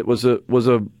 Rhino, that was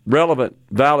a relevant,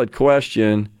 valid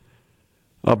question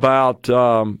about,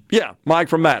 Mike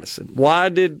from Madison. Why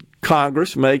did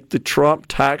Congress make the Trump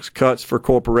tax cuts for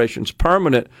corporations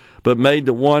permanent, but made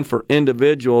the one for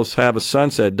individuals have a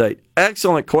sunset date?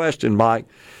 Excellent question, Mike,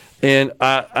 and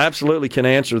I absolutely can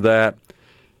answer that.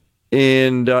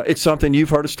 And it's something you've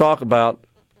heard us talk about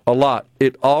a lot.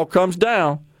 It all comes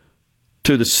down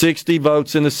to the 60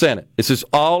 votes in the Senate. This is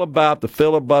all about the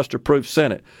filibuster-proof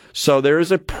Senate. So there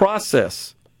is a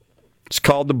process. It's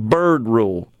called the Byrd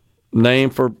Rule,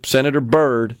 named for Senator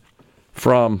Byrd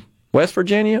from West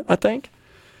Virginia, I think.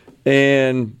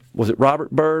 And was it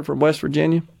Robert Byrd from West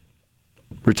Virginia?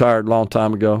 Retired a long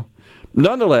time ago.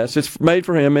 Nonetheless, it's made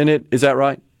for him, and is that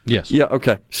right? Yes. Yeah,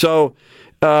 okay. So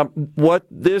what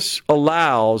this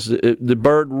allows, the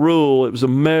Byrd Rule, it was a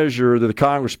measure that the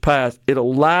Congress passed. It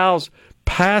allows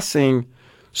passing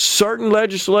certain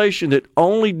legislation that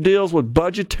only deals with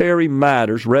budgetary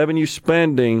matters, revenue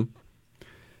spending,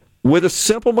 with a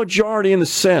simple majority in the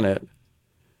Senate,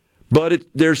 but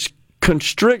there's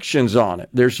constrictions on it.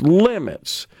 There's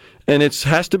limits, and it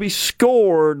has to be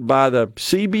scored by the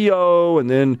CBO and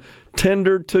then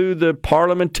tendered to the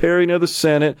parliamentarian of the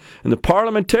Senate, and the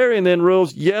parliamentarian then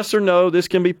rules yes or no, this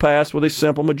can be passed with a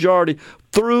simple majority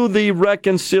through the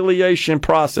reconciliation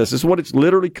process. Is what it's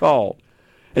literally called.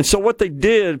 And so what they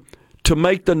did to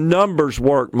make the numbers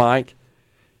work, Mike,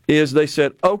 is they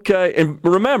said, okay, and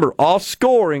remember, all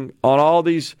scoring on all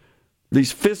these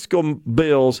fiscal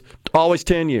bills, always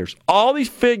 10 years. All these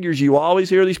figures you always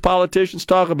hear these politicians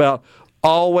talk about,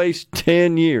 always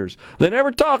 10 years. They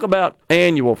never talk about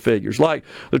annual figures, like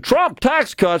the Trump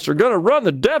tax cuts are going to run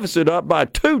the deficit up by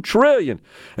 $2 trillion,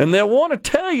 and they'll want to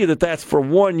tell you that that's for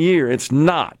 1 year. It's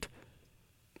not.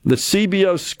 The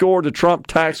CBO scored the Trump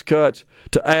tax cuts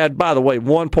to add, by the way,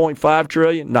 $1.5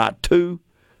 trillion, not $2,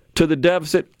 to the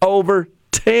deficit over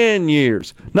 10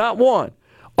 years, not one.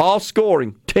 All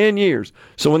scoring 10 years.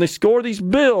 So when they score these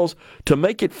bills, to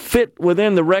make it fit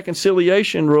within the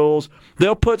reconciliation rules,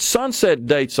 they'll put sunset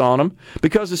dates on them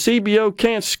because the CBO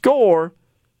can't score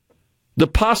the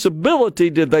possibility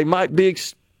that they might be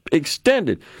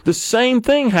extended. The same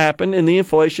thing happened in the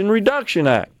Inflation Reduction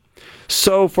Act.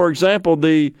 So, for example,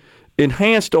 the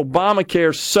enhanced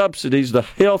Obamacare subsidies, the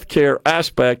health care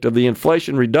aspect of the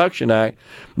Inflation Reduction Act,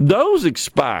 those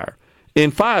expire in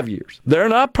 5 years. They're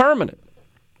not permanent.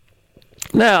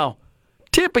 Now,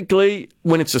 typically,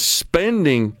 when it's a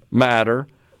spending matter,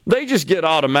 they just get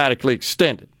automatically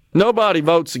extended. Nobody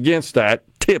votes against that,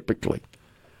 typically.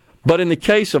 But in the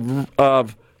case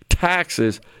of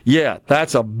taxes, yeah,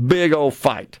 that's a big old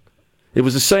fight. It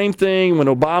was the same thing when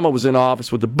Obama was in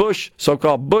office with the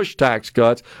so-called Bush tax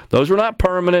cuts. Those were not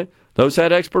permanent. Those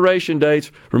had expiration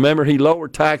dates. Remember, he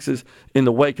lowered taxes in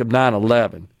the wake of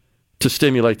 9/11 to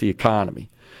stimulate the economy.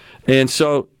 And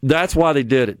so that's why they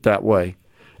did it that way.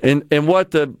 And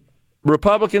what the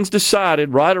Republicans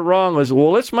decided, right or wrong, was, well,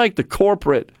 let's make the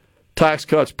corporate tax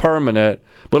cuts permanent,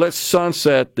 but let's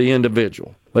sunset the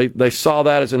individual. They saw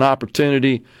that as an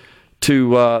opportunity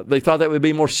to, they thought that would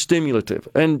be more stimulative.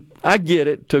 And I get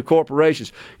it, to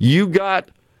corporations. You got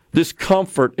this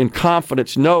comfort and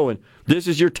confidence knowing this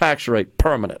is your tax rate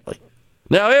permanently.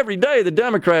 Now, every day the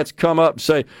Democrats come up and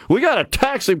say, we got to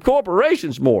tax them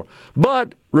corporations more.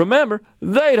 But remember,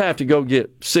 they'd have to go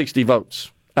get 60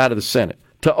 votes out of the Senate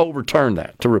to overturn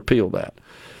that, to repeal that.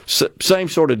 Same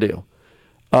sort of deal.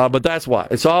 But that's why.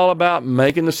 It's all about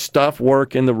making the stuff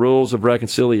work in the rules of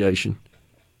reconciliation.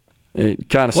 It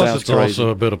kind of sounds crazy. Plus, it's also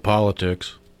a bit of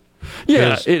politics.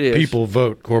 Yeah, it is. People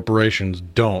vote, corporations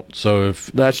don't. So if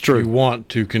that's true, you want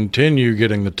to continue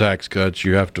getting the tax cuts,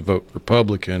 you have to vote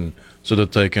Republican so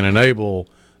that they can enable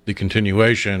the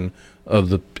continuation of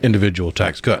the individual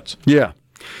tax cuts. Yeah.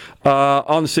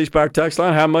 On the C Spire text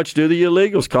line, how much do the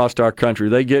illegals cost our country?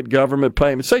 They get government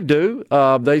payments. They do.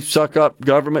 They suck up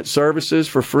government services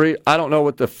for free. I don't know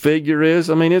what the figure is.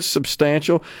 I mean, it's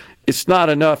substantial. It's not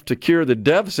enough to cure the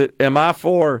deficit. Am I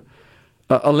for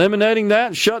eliminating that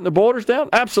and shutting the borders down?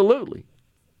 Absolutely.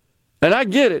 And I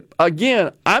get it.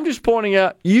 Again, I'm just pointing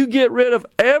out, you get rid of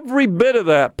every bit of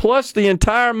that, plus the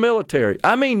entire military.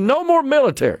 I mean, no more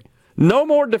military, no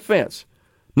more defense,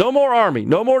 no more Army,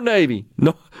 no more Navy,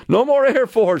 no more Air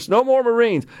Force, no more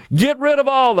Marines. Get rid of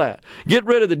all that. Get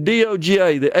rid of the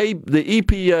DOJ, the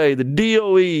EPA, the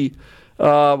DOE,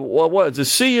 the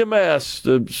CMS,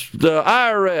 the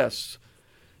IRS,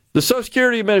 the Social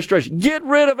Security Administration. Get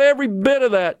rid of every bit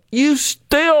of that. You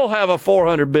still have a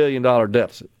 $400 billion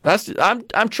deficit.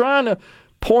 I'm trying to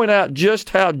point out just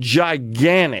how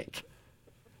gigantic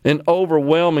and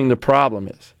overwhelming the problem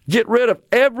is. Get rid of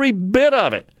every bit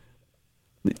of it.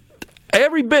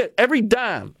 Every bit, every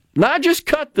dime. Not just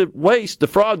cut the waste, the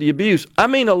fraud, the abuse. I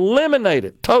mean, eliminate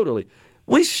it totally.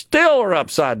 We still are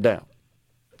upside down.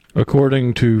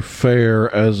 According to FAIR,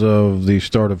 as of the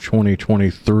start of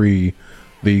 2023,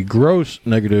 the gross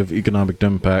negative economic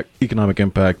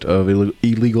impact of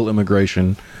illegal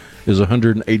immigration is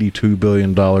 $182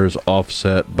 billion,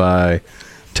 offset by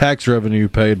tax revenue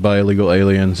paid by illegal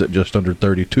aliens at just under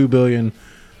 $32 billion,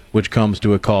 which comes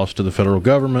to a cost to the federal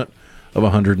government of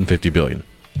 $150 billion.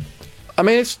 I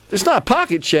mean, it's not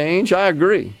pocket change. I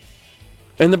agree.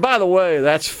 And by the way,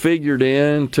 that's figured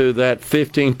into that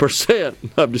 15%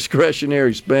 of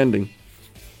discretionary spending,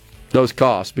 those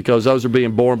costs, because those are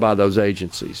being borne by those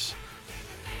agencies.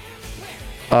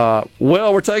 Well,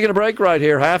 we're taking a break right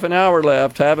here. Half an hour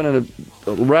left, having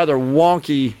a rather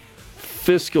wonky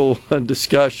fiscal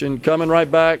discussion. Coming right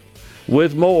back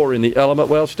with more in the Element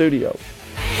Well studio.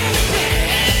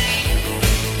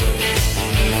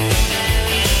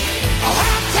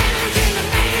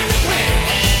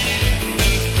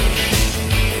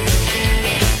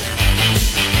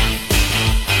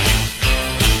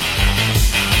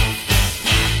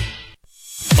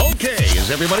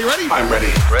 Everybody ready? I'm ready.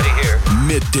 Ready here.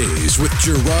 Middays with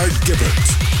Gerard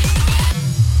Gibert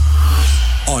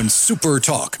on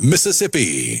SuperTalk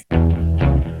Mississippi.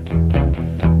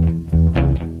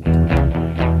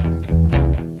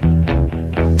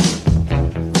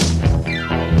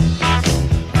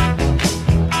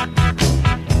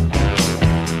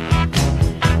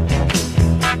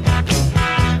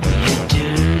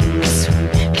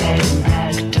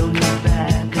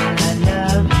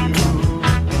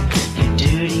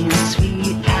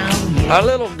 A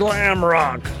little glam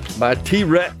rock by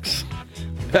T-Rex.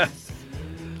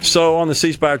 So on the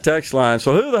C Spire text line,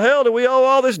 so who the hell do we owe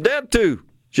all this debt to?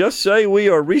 Just say we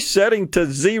are resetting to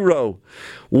zero.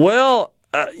 Well,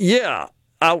 yeah,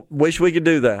 I wish we could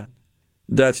do that.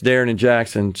 That's Darren and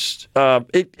Jackson.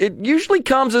 It usually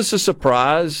comes as a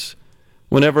surprise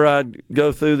whenever I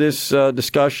go through this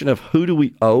discussion of who do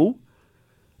we owe.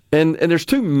 And there's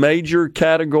two major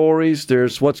categories.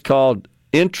 There's what's called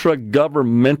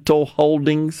intragovernmental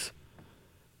holdings.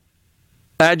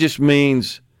 That just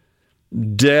means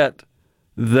debt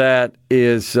that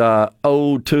is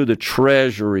owed to the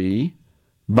Treasury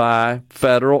by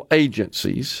federal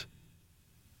agencies.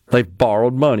 They've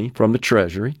borrowed money from the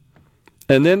Treasury.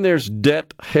 And then there's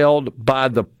debt held by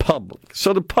the public.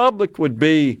 So the public would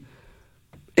be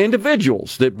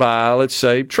individuals that buy, let's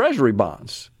say, Treasury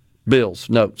bonds, bills,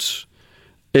 notes.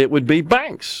 It would be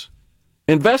banks,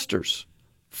 investors,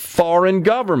 foreign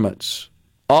governments.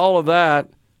 All of that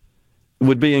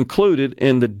would be included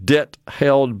in the debt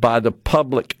held by the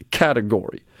public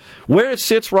category. Where it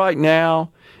sits right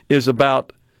now is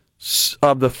about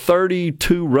of the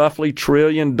 $32 roughly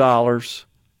trillion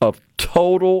of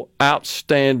total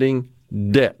outstanding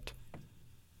debt,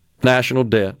 national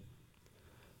debt.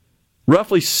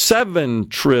 Roughly $7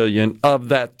 trillion of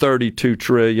that $32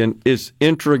 trillion is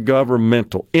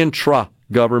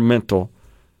intragovernmental.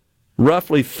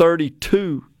 Roughly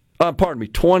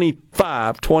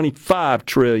 25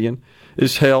 trillion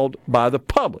is held by the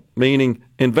public, meaning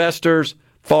investors,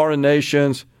 foreign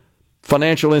nations,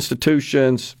 financial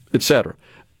institutions, etc.,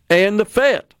 and the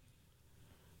Fed.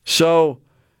 So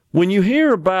when you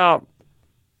hear about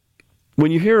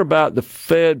the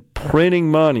Fed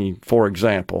printing money, for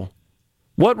example,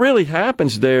 what really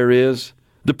happens there is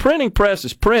the printing press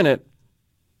is printed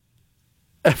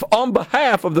on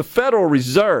behalf of the Federal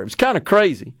Reserve. It's kind of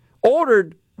crazy.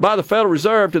 Ordered by the Federal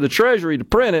Reserve to the Treasury to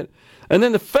print it, and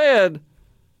then the Fed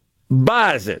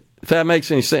buys it, if that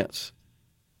makes any sense.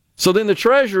 So then the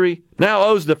Treasury now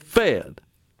owes the Fed.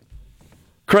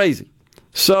 Crazy.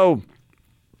 So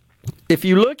if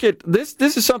you look at this,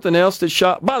 this is something else that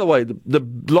shocked. By the way, the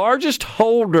largest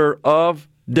holder of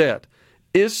debt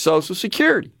is Social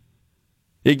Security.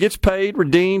 It gets paid,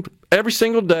 redeemed every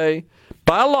single day.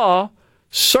 By law,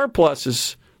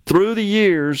 surpluses through the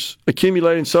years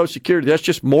accumulating Social Security. That's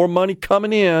just more money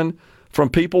coming in from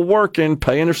people working,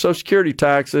 paying their Social Security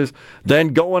taxes,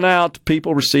 than going out to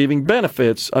people receiving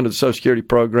benefits under the Social Security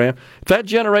program. If that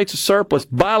generates a surplus,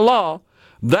 by law,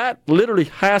 that literally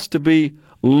has to be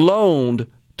loaned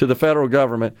to the federal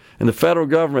government, and the federal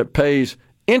government pays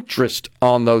interest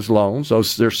on those loans.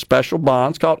 There's special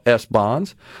bonds called S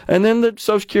bonds, and then the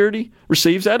Social Security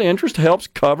receives that interest, helps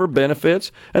cover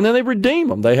benefits, and then they redeem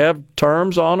them. They have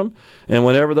terms on them, and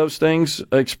whenever those things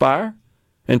expire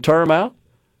and term out,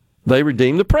 they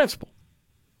redeem the principal.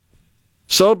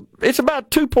 So it's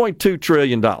about $2.2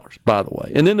 trillion, by the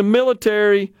way. And then the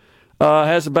military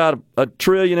has about $1.5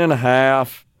 trillion.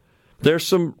 There's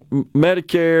some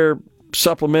Medicare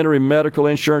supplementary medical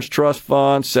insurance trust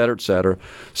fund, et cetera, et cetera.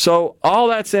 So all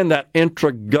that's in that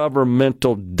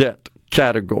intragovernmental debt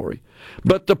category.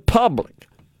 But the public,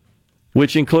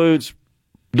 which includes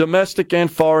domestic and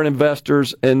foreign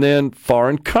investors and then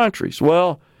foreign countries.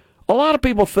 Well, a lot of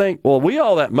people think, well, we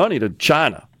owe that money to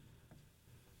China.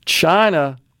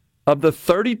 China, of the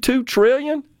 $32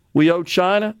 trillion we owe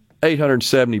China,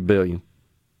 $870 billion.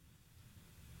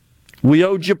 We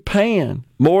owe Japan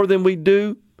more than we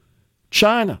do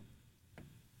China.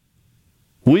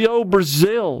 We owe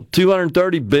Brazil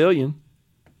 $230 billion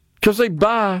because they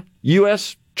buy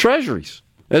U.S. treasuries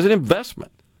as an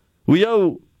investment. We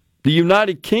owe the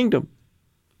United Kingdom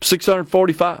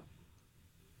 $645.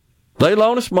 They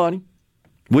loan us money.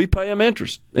 We pay them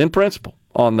interest in principal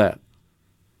on that.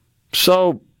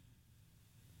 So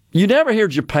you never hear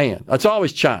Japan. It's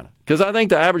always China. Because I think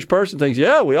the average person thinks,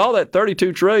 yeah, we owe that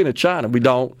 $32 trillion to China. We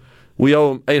don't. We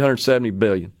owe them $870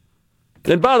 billion.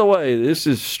 And by the way, this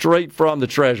is straight from the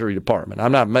Treasury Department.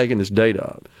 I'm not making this data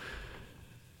up.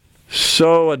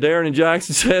 So Darren in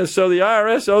Jackson says, so the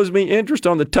IRS owes me interest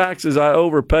on the taxes I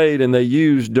overpaid and they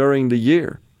used during the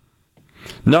year.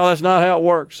 No, that's not how it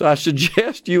works. I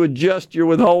suggest you adjust your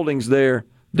withholdings there,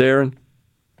 Darren,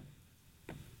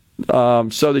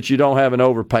 so that you don't have an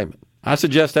overpayment. I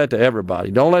suggest that to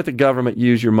everybody. Don't let the government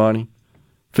use your money.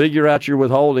 Figure out your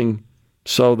withholding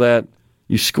so that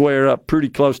you square up pretty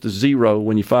close to zero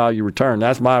when you file your return.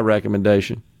 That's my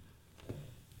recommendation.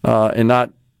 And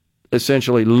not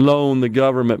essentially loan the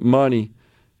government money,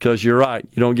 because you're right,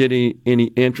 you don't get any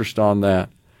interest on that.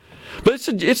 But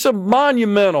it's a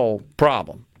monumental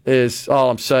problem, is all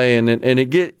I'm saying.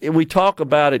 And we talk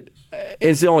about it.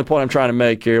 It's the only point I'm trying to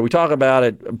make here. We talk about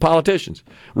it, politicians,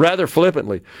 rather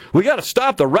flippantly. We got to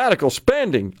stop the radical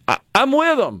spending. I'm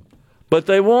with them. But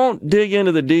they won't dig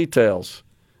into the details.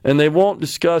 And they won't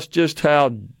discuss just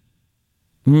how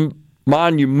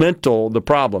monumental the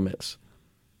problem is,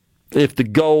 if the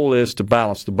goal is to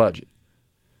balance the budget.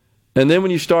 And then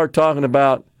when you start talking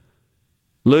about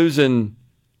losing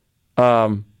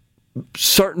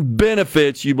certain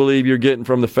benefits you believe you're getting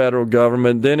from the federal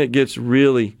government, then it gets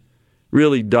really,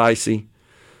 really dicey.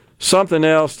 Something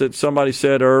else that somebody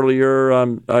said earlier,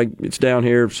 it's down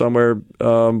here somewhere,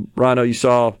 Rhino, you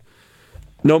saw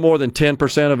no more than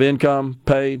 10% of income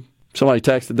paid. Somebody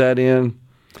texted that in.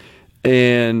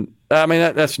 And, I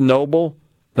mean, that's noble.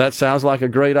 That sounds like a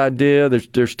great idea.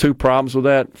 There's two problems with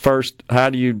that. First, how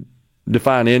do you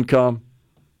define income?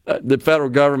 The federal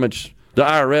government's, the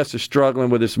IRS is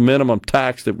struggling with this minimum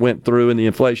tax that went through in the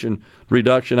Inflation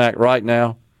Reduction Act right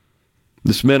now.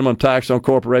 This minimum tax on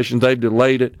corporations, they've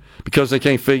delayed it because they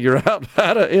can't figure out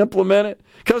how to implement it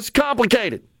because it's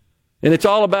complicated. And it's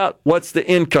all about what's the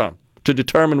income to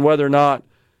determine whether or not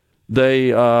they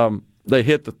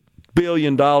hit the $1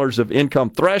 billion of income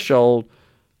threshold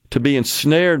to be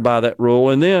ensnared by that rule,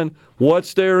 and then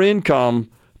what's their income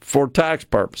for tax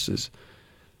purposes.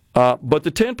 But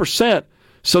the 10%,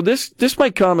 so this may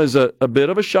come as a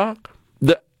bit of a shock.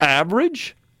 The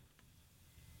average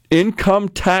income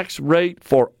tax rate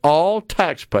for all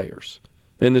taxpayers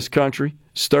in this country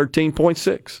is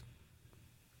 13.6.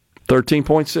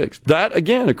 13.6. That,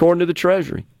 again, according to the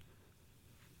Treasury.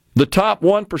 The top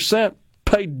 1%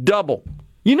 pay double.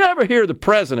 You never hear the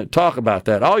president talk about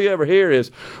that. All you ever hear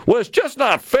is, well, it's just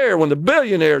not fair when the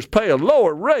billionaires pay a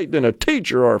lower rate than a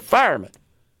teacher or a fireman.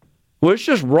 Well, it's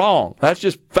just wrong. That's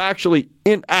just factually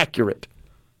inaccurate.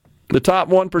 The top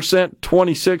 1%,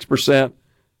 26%.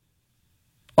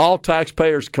 All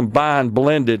taxpayers combined,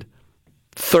 blended,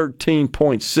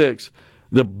 13.6.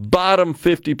 The bottom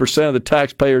 50% of the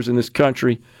taxpayers in this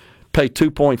country pay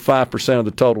 2.5% of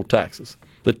the total taxes.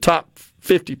 The top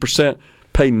 50%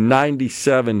 pay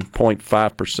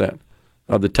 97.5%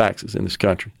 of the taxes in this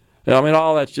country. I mean,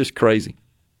 all that's just crazy.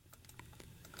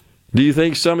 Do you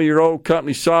think some of your old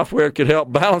company software could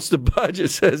help balance the budget,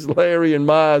 says Larry and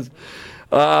Mize?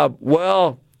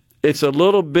 Well, it's a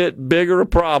little bit bigger a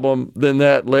problem than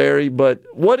that, Larry, but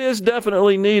what is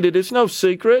definitely needed, it's no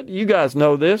secret, you guys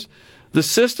know this, the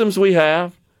systems we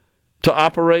have to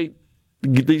operate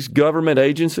these government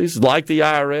agencies, like the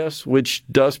IRS, which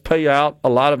does pay out a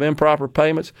lot of improper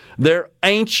payments, they're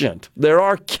ancient. They're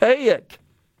archaic.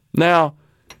 Now,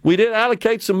 we did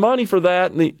allocate some money for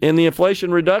that in the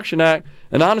Inflation Reduction Act,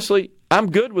 and honestly, I'm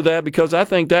good with that because I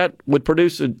think that would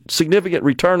produce a significant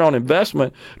return on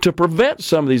investment to prevent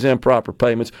some of these improper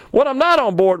payments. What I'm not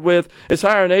on board with is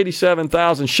hiring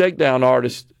 87,000 shakedown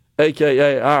artists,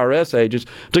 a.k.a. IRS agents,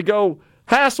 to go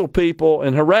hassle people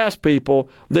and harass people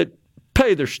that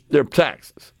pay their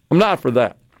taxes. I'm not for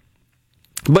that.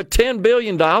 But $10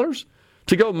 billion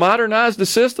to go modernize the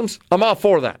systems, I'm all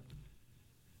for that.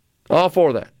 All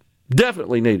for that.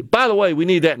 Definitely need it. By the way, we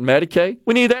need that in Medicaid.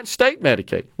 We need that in state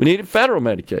Medicaid. We need it in federal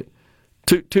Medicaid.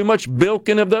 Too much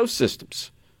bilking of those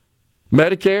systems.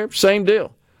 Medicare, same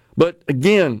deal. But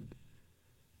again,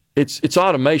 it's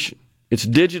automation. It's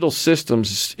digital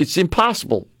systems. It's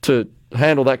impossible to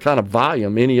handle that kind of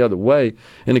volume any other way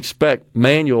and expect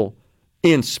manual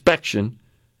inspection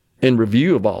in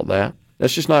review of all that.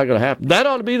 That's just not going to happen. That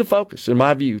ought to be the focus, in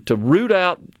my view, to root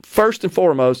out, first and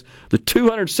foremost, the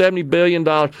 $270 billion.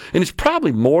 And it's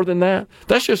probably more than that.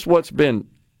 That's just what's been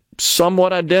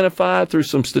somewhat identified through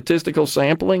some statistical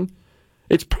sampling.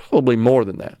 It's probably more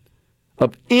than that,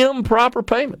 of improper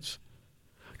payments.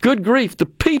 Good grief, the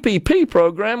PPP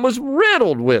program was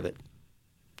riddled with it.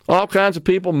 All kinds of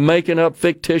people making up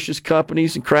fictitious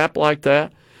companies and crap like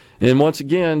that. And once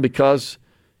again, because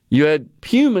you had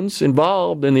humans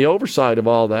involved in the oversight of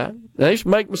all that, they just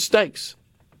make mistakes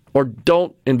or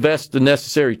don't invest the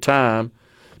necessary time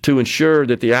to ensure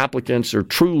that the applicants are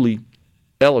truly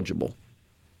eligible.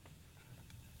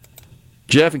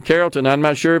 Jeff in Carrollton, I'm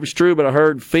not sure if it's true, but I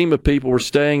heard FEMA people were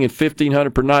staying in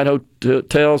 $1,500 per night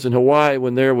hotels in Hawaii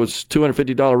when there was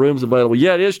 $250 rooms available.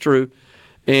 Yeah, it is true.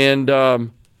 And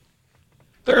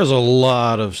there's a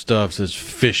lot of stuff that's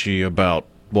fishy about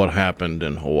what happened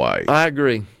in Hawaii. I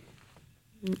agree.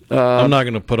 I'm not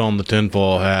going to put on the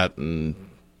tinfoil hat and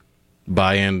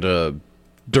buy into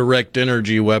direct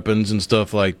energy weapons and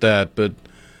stuff like that, but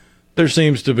there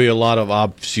seems to be a lot of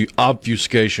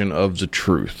obfuscation of the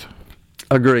truth.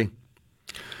 Agree.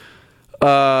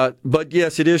 But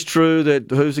yes, it is true that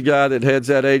who's the guy that heads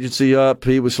that agency up?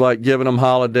 He was like giving them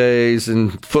holidays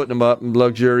and putting them up in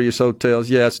luxurious hotels.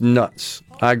 Yeah, it's nuts.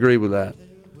 I agree with that.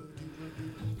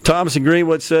 Thomas in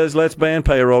Greenwood says, let's ban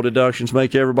payroll deductions,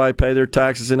 make everybody pay their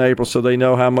taxes in April so they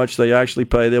know how much they actually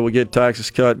pay. They will get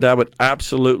taxes cut. That would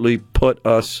absolutely put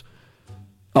us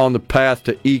on the path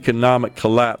to economic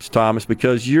collapse, Thomas,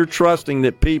 because you're trusting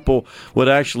that people would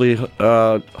actually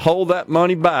hold that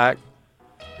money back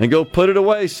and go put it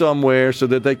away somewhere so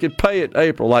that they could pay it in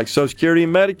April, like Social Security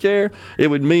and Medicare.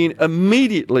 It would mean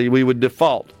immediately we would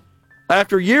default.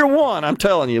 After year one, I'm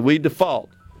telling you, we default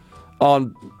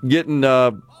on getting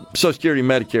Social Security and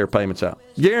Medicare payments out.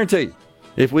 Guarantee you.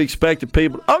 If we expected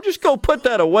people, just go put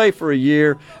that away for a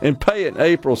year and pay it in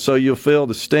April so you'll feel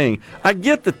the sting. I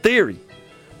get the theory,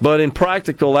 but in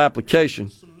practical application,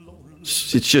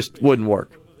 it just wouldn't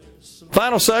work.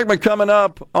 Final segment coming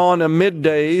up on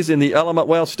Middays in the Element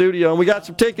Well studio, and we got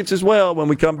some tickets as well when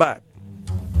we come back.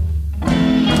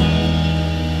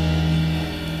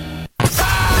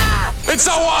 It's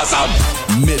so awesome!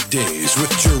 Middays with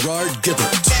Gerard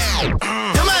Gibert.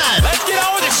 Come on, let's get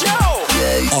on with the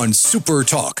show! On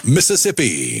SuperTalk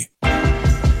Mississippi.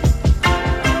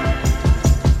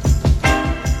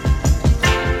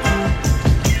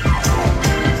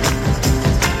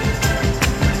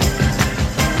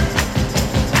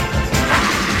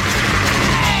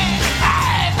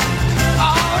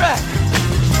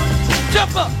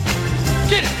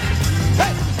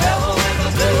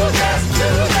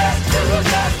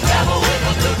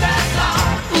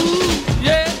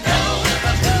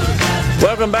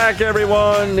 Welcome back,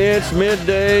 everyone. It's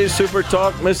Middays,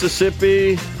 SuperTalk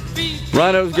Mississippi.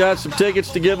 Rhino's got some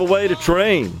tickets to give away to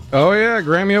Train. Oh, yeah.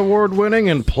 Grammy Award-winning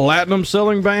and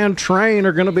platinum-selling band Train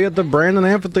are going to be at the Brandon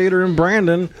Amphitheater in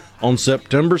Brandon on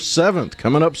September 7th,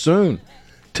 coming up soon.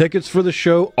 Tickets for the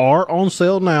show are on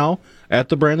sale now at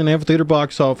the Brandon Amphitheater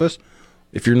box office.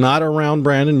 If you're not around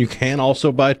Brandon, you can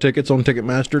also buy tickets on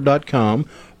Ticketmaster.com.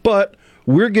 But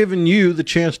we're giving you the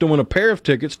chance to win a pair of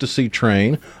tickets to see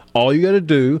Train. All you got to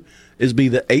do is be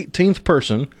the 18th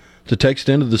person to text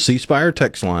into the C Spire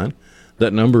text line.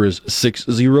 That number is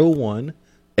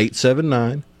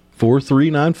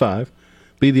 601-879-4395.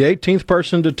 Be the 18th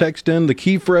person to text in the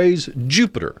key phrase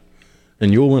Jupiter,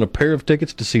 and you'll win a pair of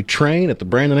tickets to see Train at the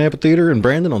Brandon Amphitheater in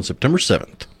Brandon on September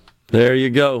 7th. There you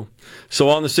go. So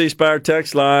on the C Spire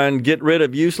text line, get rid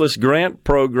of useless grant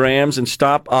programs and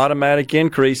stop automatic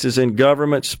increases in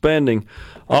government spending.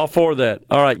 All for that.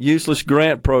 All right, useless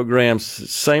grant programs,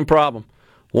 same problem.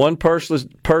 One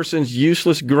person's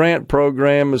useless grant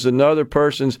program is another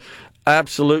person's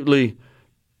absolutely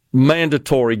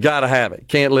mandatory, got to have it,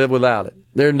 can't live without it.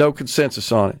 There's no consensus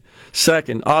on it.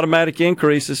 Second, automatic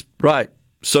increases, right,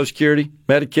 Social Security,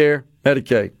 Medicare,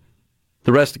 Medicaid.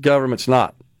 The rest of the government's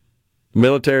not. The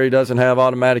military doesn't have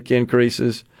automatic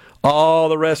increases. All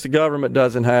the rest of the government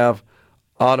doesn't have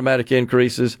automatic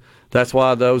increases. That's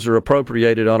why those are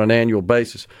appropriated on an annual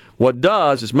basis. What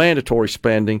does is mandatory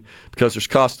spending, because there's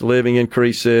cost of living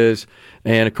increases,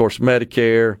 and of course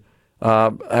Medicare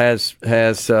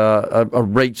has a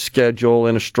rate schedule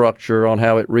and a structure on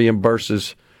how it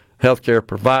reimburses healthcare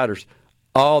providers.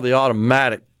 All the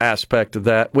automatic aspect of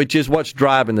that, which is what's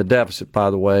driving the deficit, by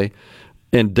the way,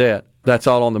 in debt. That's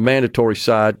all on the mandatory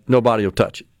side. Nobody will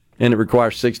touch it. And it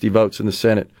requires 60 votes in the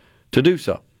Senate to do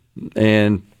so.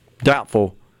 And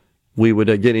doubtful we would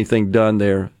get anything done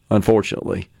there,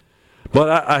 unfortunately.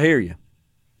 But I hear you.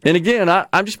 And again,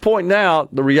 I'm just pointing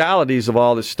out the realities of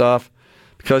all this stuff,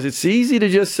 because it's easy to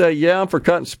just say, yeah, I'm for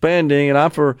cutting spending, and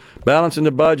I'm for balancing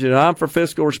the budget, and I'm for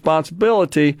fiscal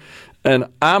responsibility, and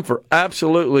I'm for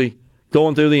absolutely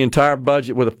going through the entire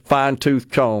budget with a fine-tooth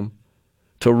comb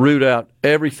to root out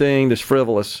everything that's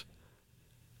frivolous.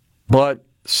 But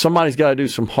somebody's got to do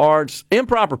some hard,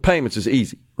 improper payments is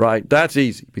easy, right? That's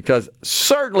easy, because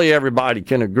certainly everybody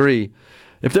can agree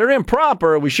if they're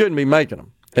improper, we shouldn't be making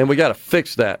them, and we got to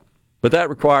fix that. But that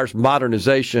requires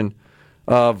modernization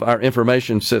of our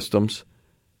information systems.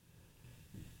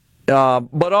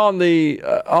 But on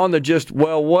the just,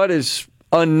 well, what is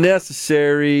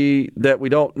unnecessary that we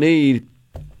don't need,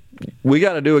 we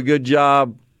got to do a good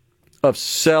job of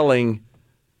selling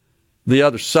the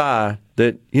other side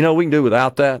that, we can do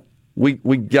without that. We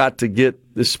got to get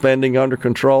the spending under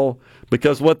control,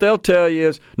 because what they'll tell you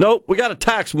is, nope, we got to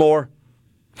tax more.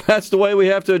 That's the way we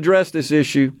have to address this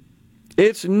issue.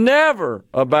 It's never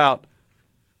about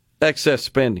excess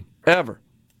spending, ever.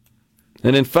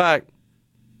 And in fact,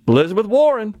 Elizabeth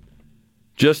Warren,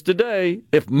 just today,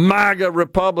 if MAGA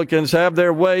Republicans have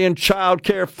their way and child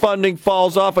care funding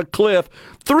falls off a cliff,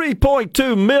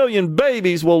 3.2 million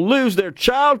babies will lose their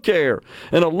child care,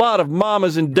 and a lot of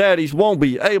mamas and daddies won't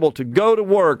be able to go to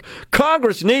work.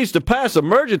 Congress needs to pass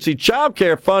emergency child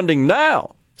care funding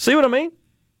now. See what I mean?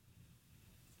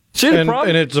 See the problem?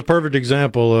 And it's a perfect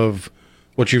example of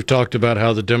what you've talked about,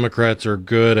 how the Democrats are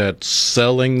good at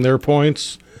selling their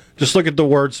points. Just look at the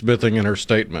wordsmithing in her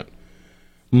statement.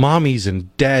 Mommies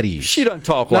and daddies. She doesn't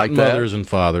talk like that. Not mothers and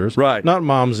fathers. Right. Not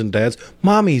moms and dads.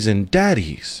 Mommies and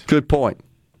daddies. Good point.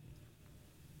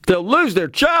 They'll lose their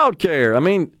child care. I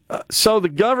mean, so the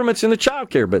government's in the child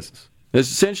care business. This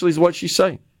essentially is what she's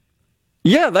saying.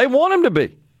 Yeah, they want them to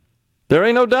be. There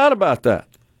ain't no doubt about that.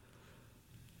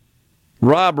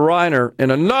 Rob Reiner,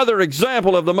 in another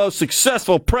example of the most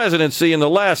successful presidency in the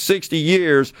last 60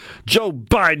 years, Joe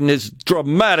Biden has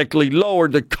dramatically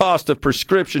lowered the cost of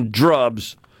prescription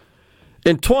drugs.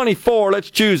 In 24, let's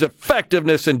choose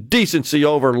effectiveness and decency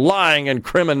over lying and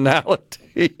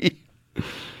criminality.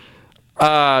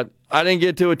 I didn't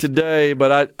get to it today,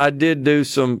 but I did do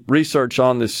some research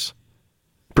on this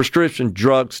prescription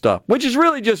drug stuff, which is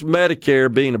really just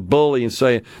Medicare being a bully and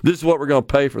saying, this is what we're going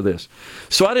to pay for this.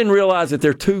 So I didn't realize that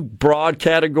there are two broad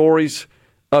categories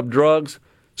of drugs,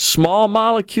 small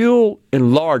molecule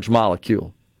and large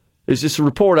molecule. It's just a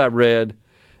report I read,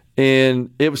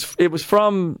 and it was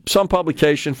from some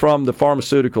publication from the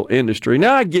pharmaceutical industry.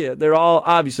 Now I get they're all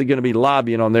obviously going to be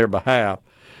lobbying on their behalf,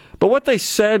 but what they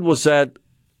said was that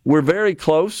we're very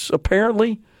close,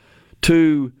 apparently,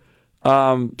 to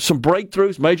some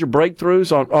breakthroughs, major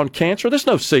breakthroughs on cancer. There's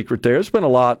no secret there. There's been a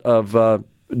lot of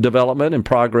development and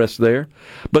progress there.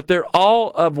 But they're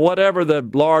all of whatever the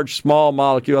large, small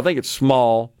molecule, I think it's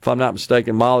small, if I'm not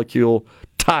mistaken, molecule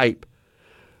type,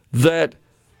 that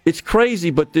it's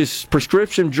crazy, but this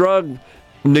prescription drug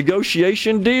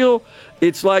negotiation deal,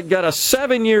 it's like got a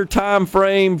 7-year time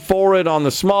frame for it on the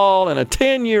small and a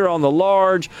 10-year on the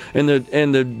large, and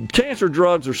the cancer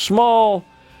drugs are small,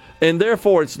 and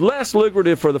therefore it's less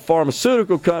lucrative for the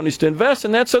pharmaceutical companies to invest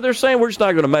in that, so they're saying we're just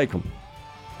not going to make them.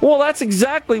 Well, that's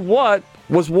exactly what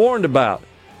was warned about.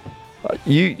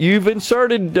 You've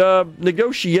inserted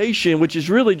negotiation, which is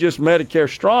really just Medicare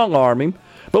strong-arming,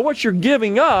 but what you're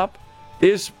giving up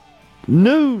is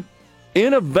new,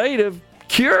 innovative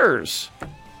cures,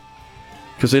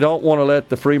 because they don't want to let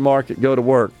the free market go to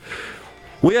work.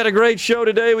 We had a great show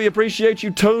today. We appreciate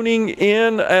you tuning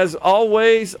in as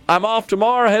always. I'm off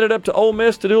tomorrow, headed up to Ole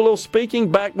Miss to do a little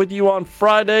speaking. Back with you on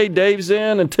Friday. Dave's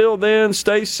in. Until then,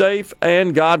 stay safe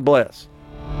and God bless.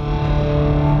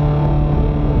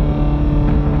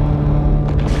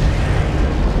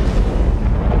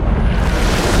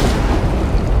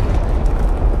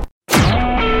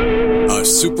 A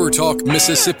SuperTalk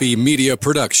Mississippi Media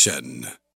production.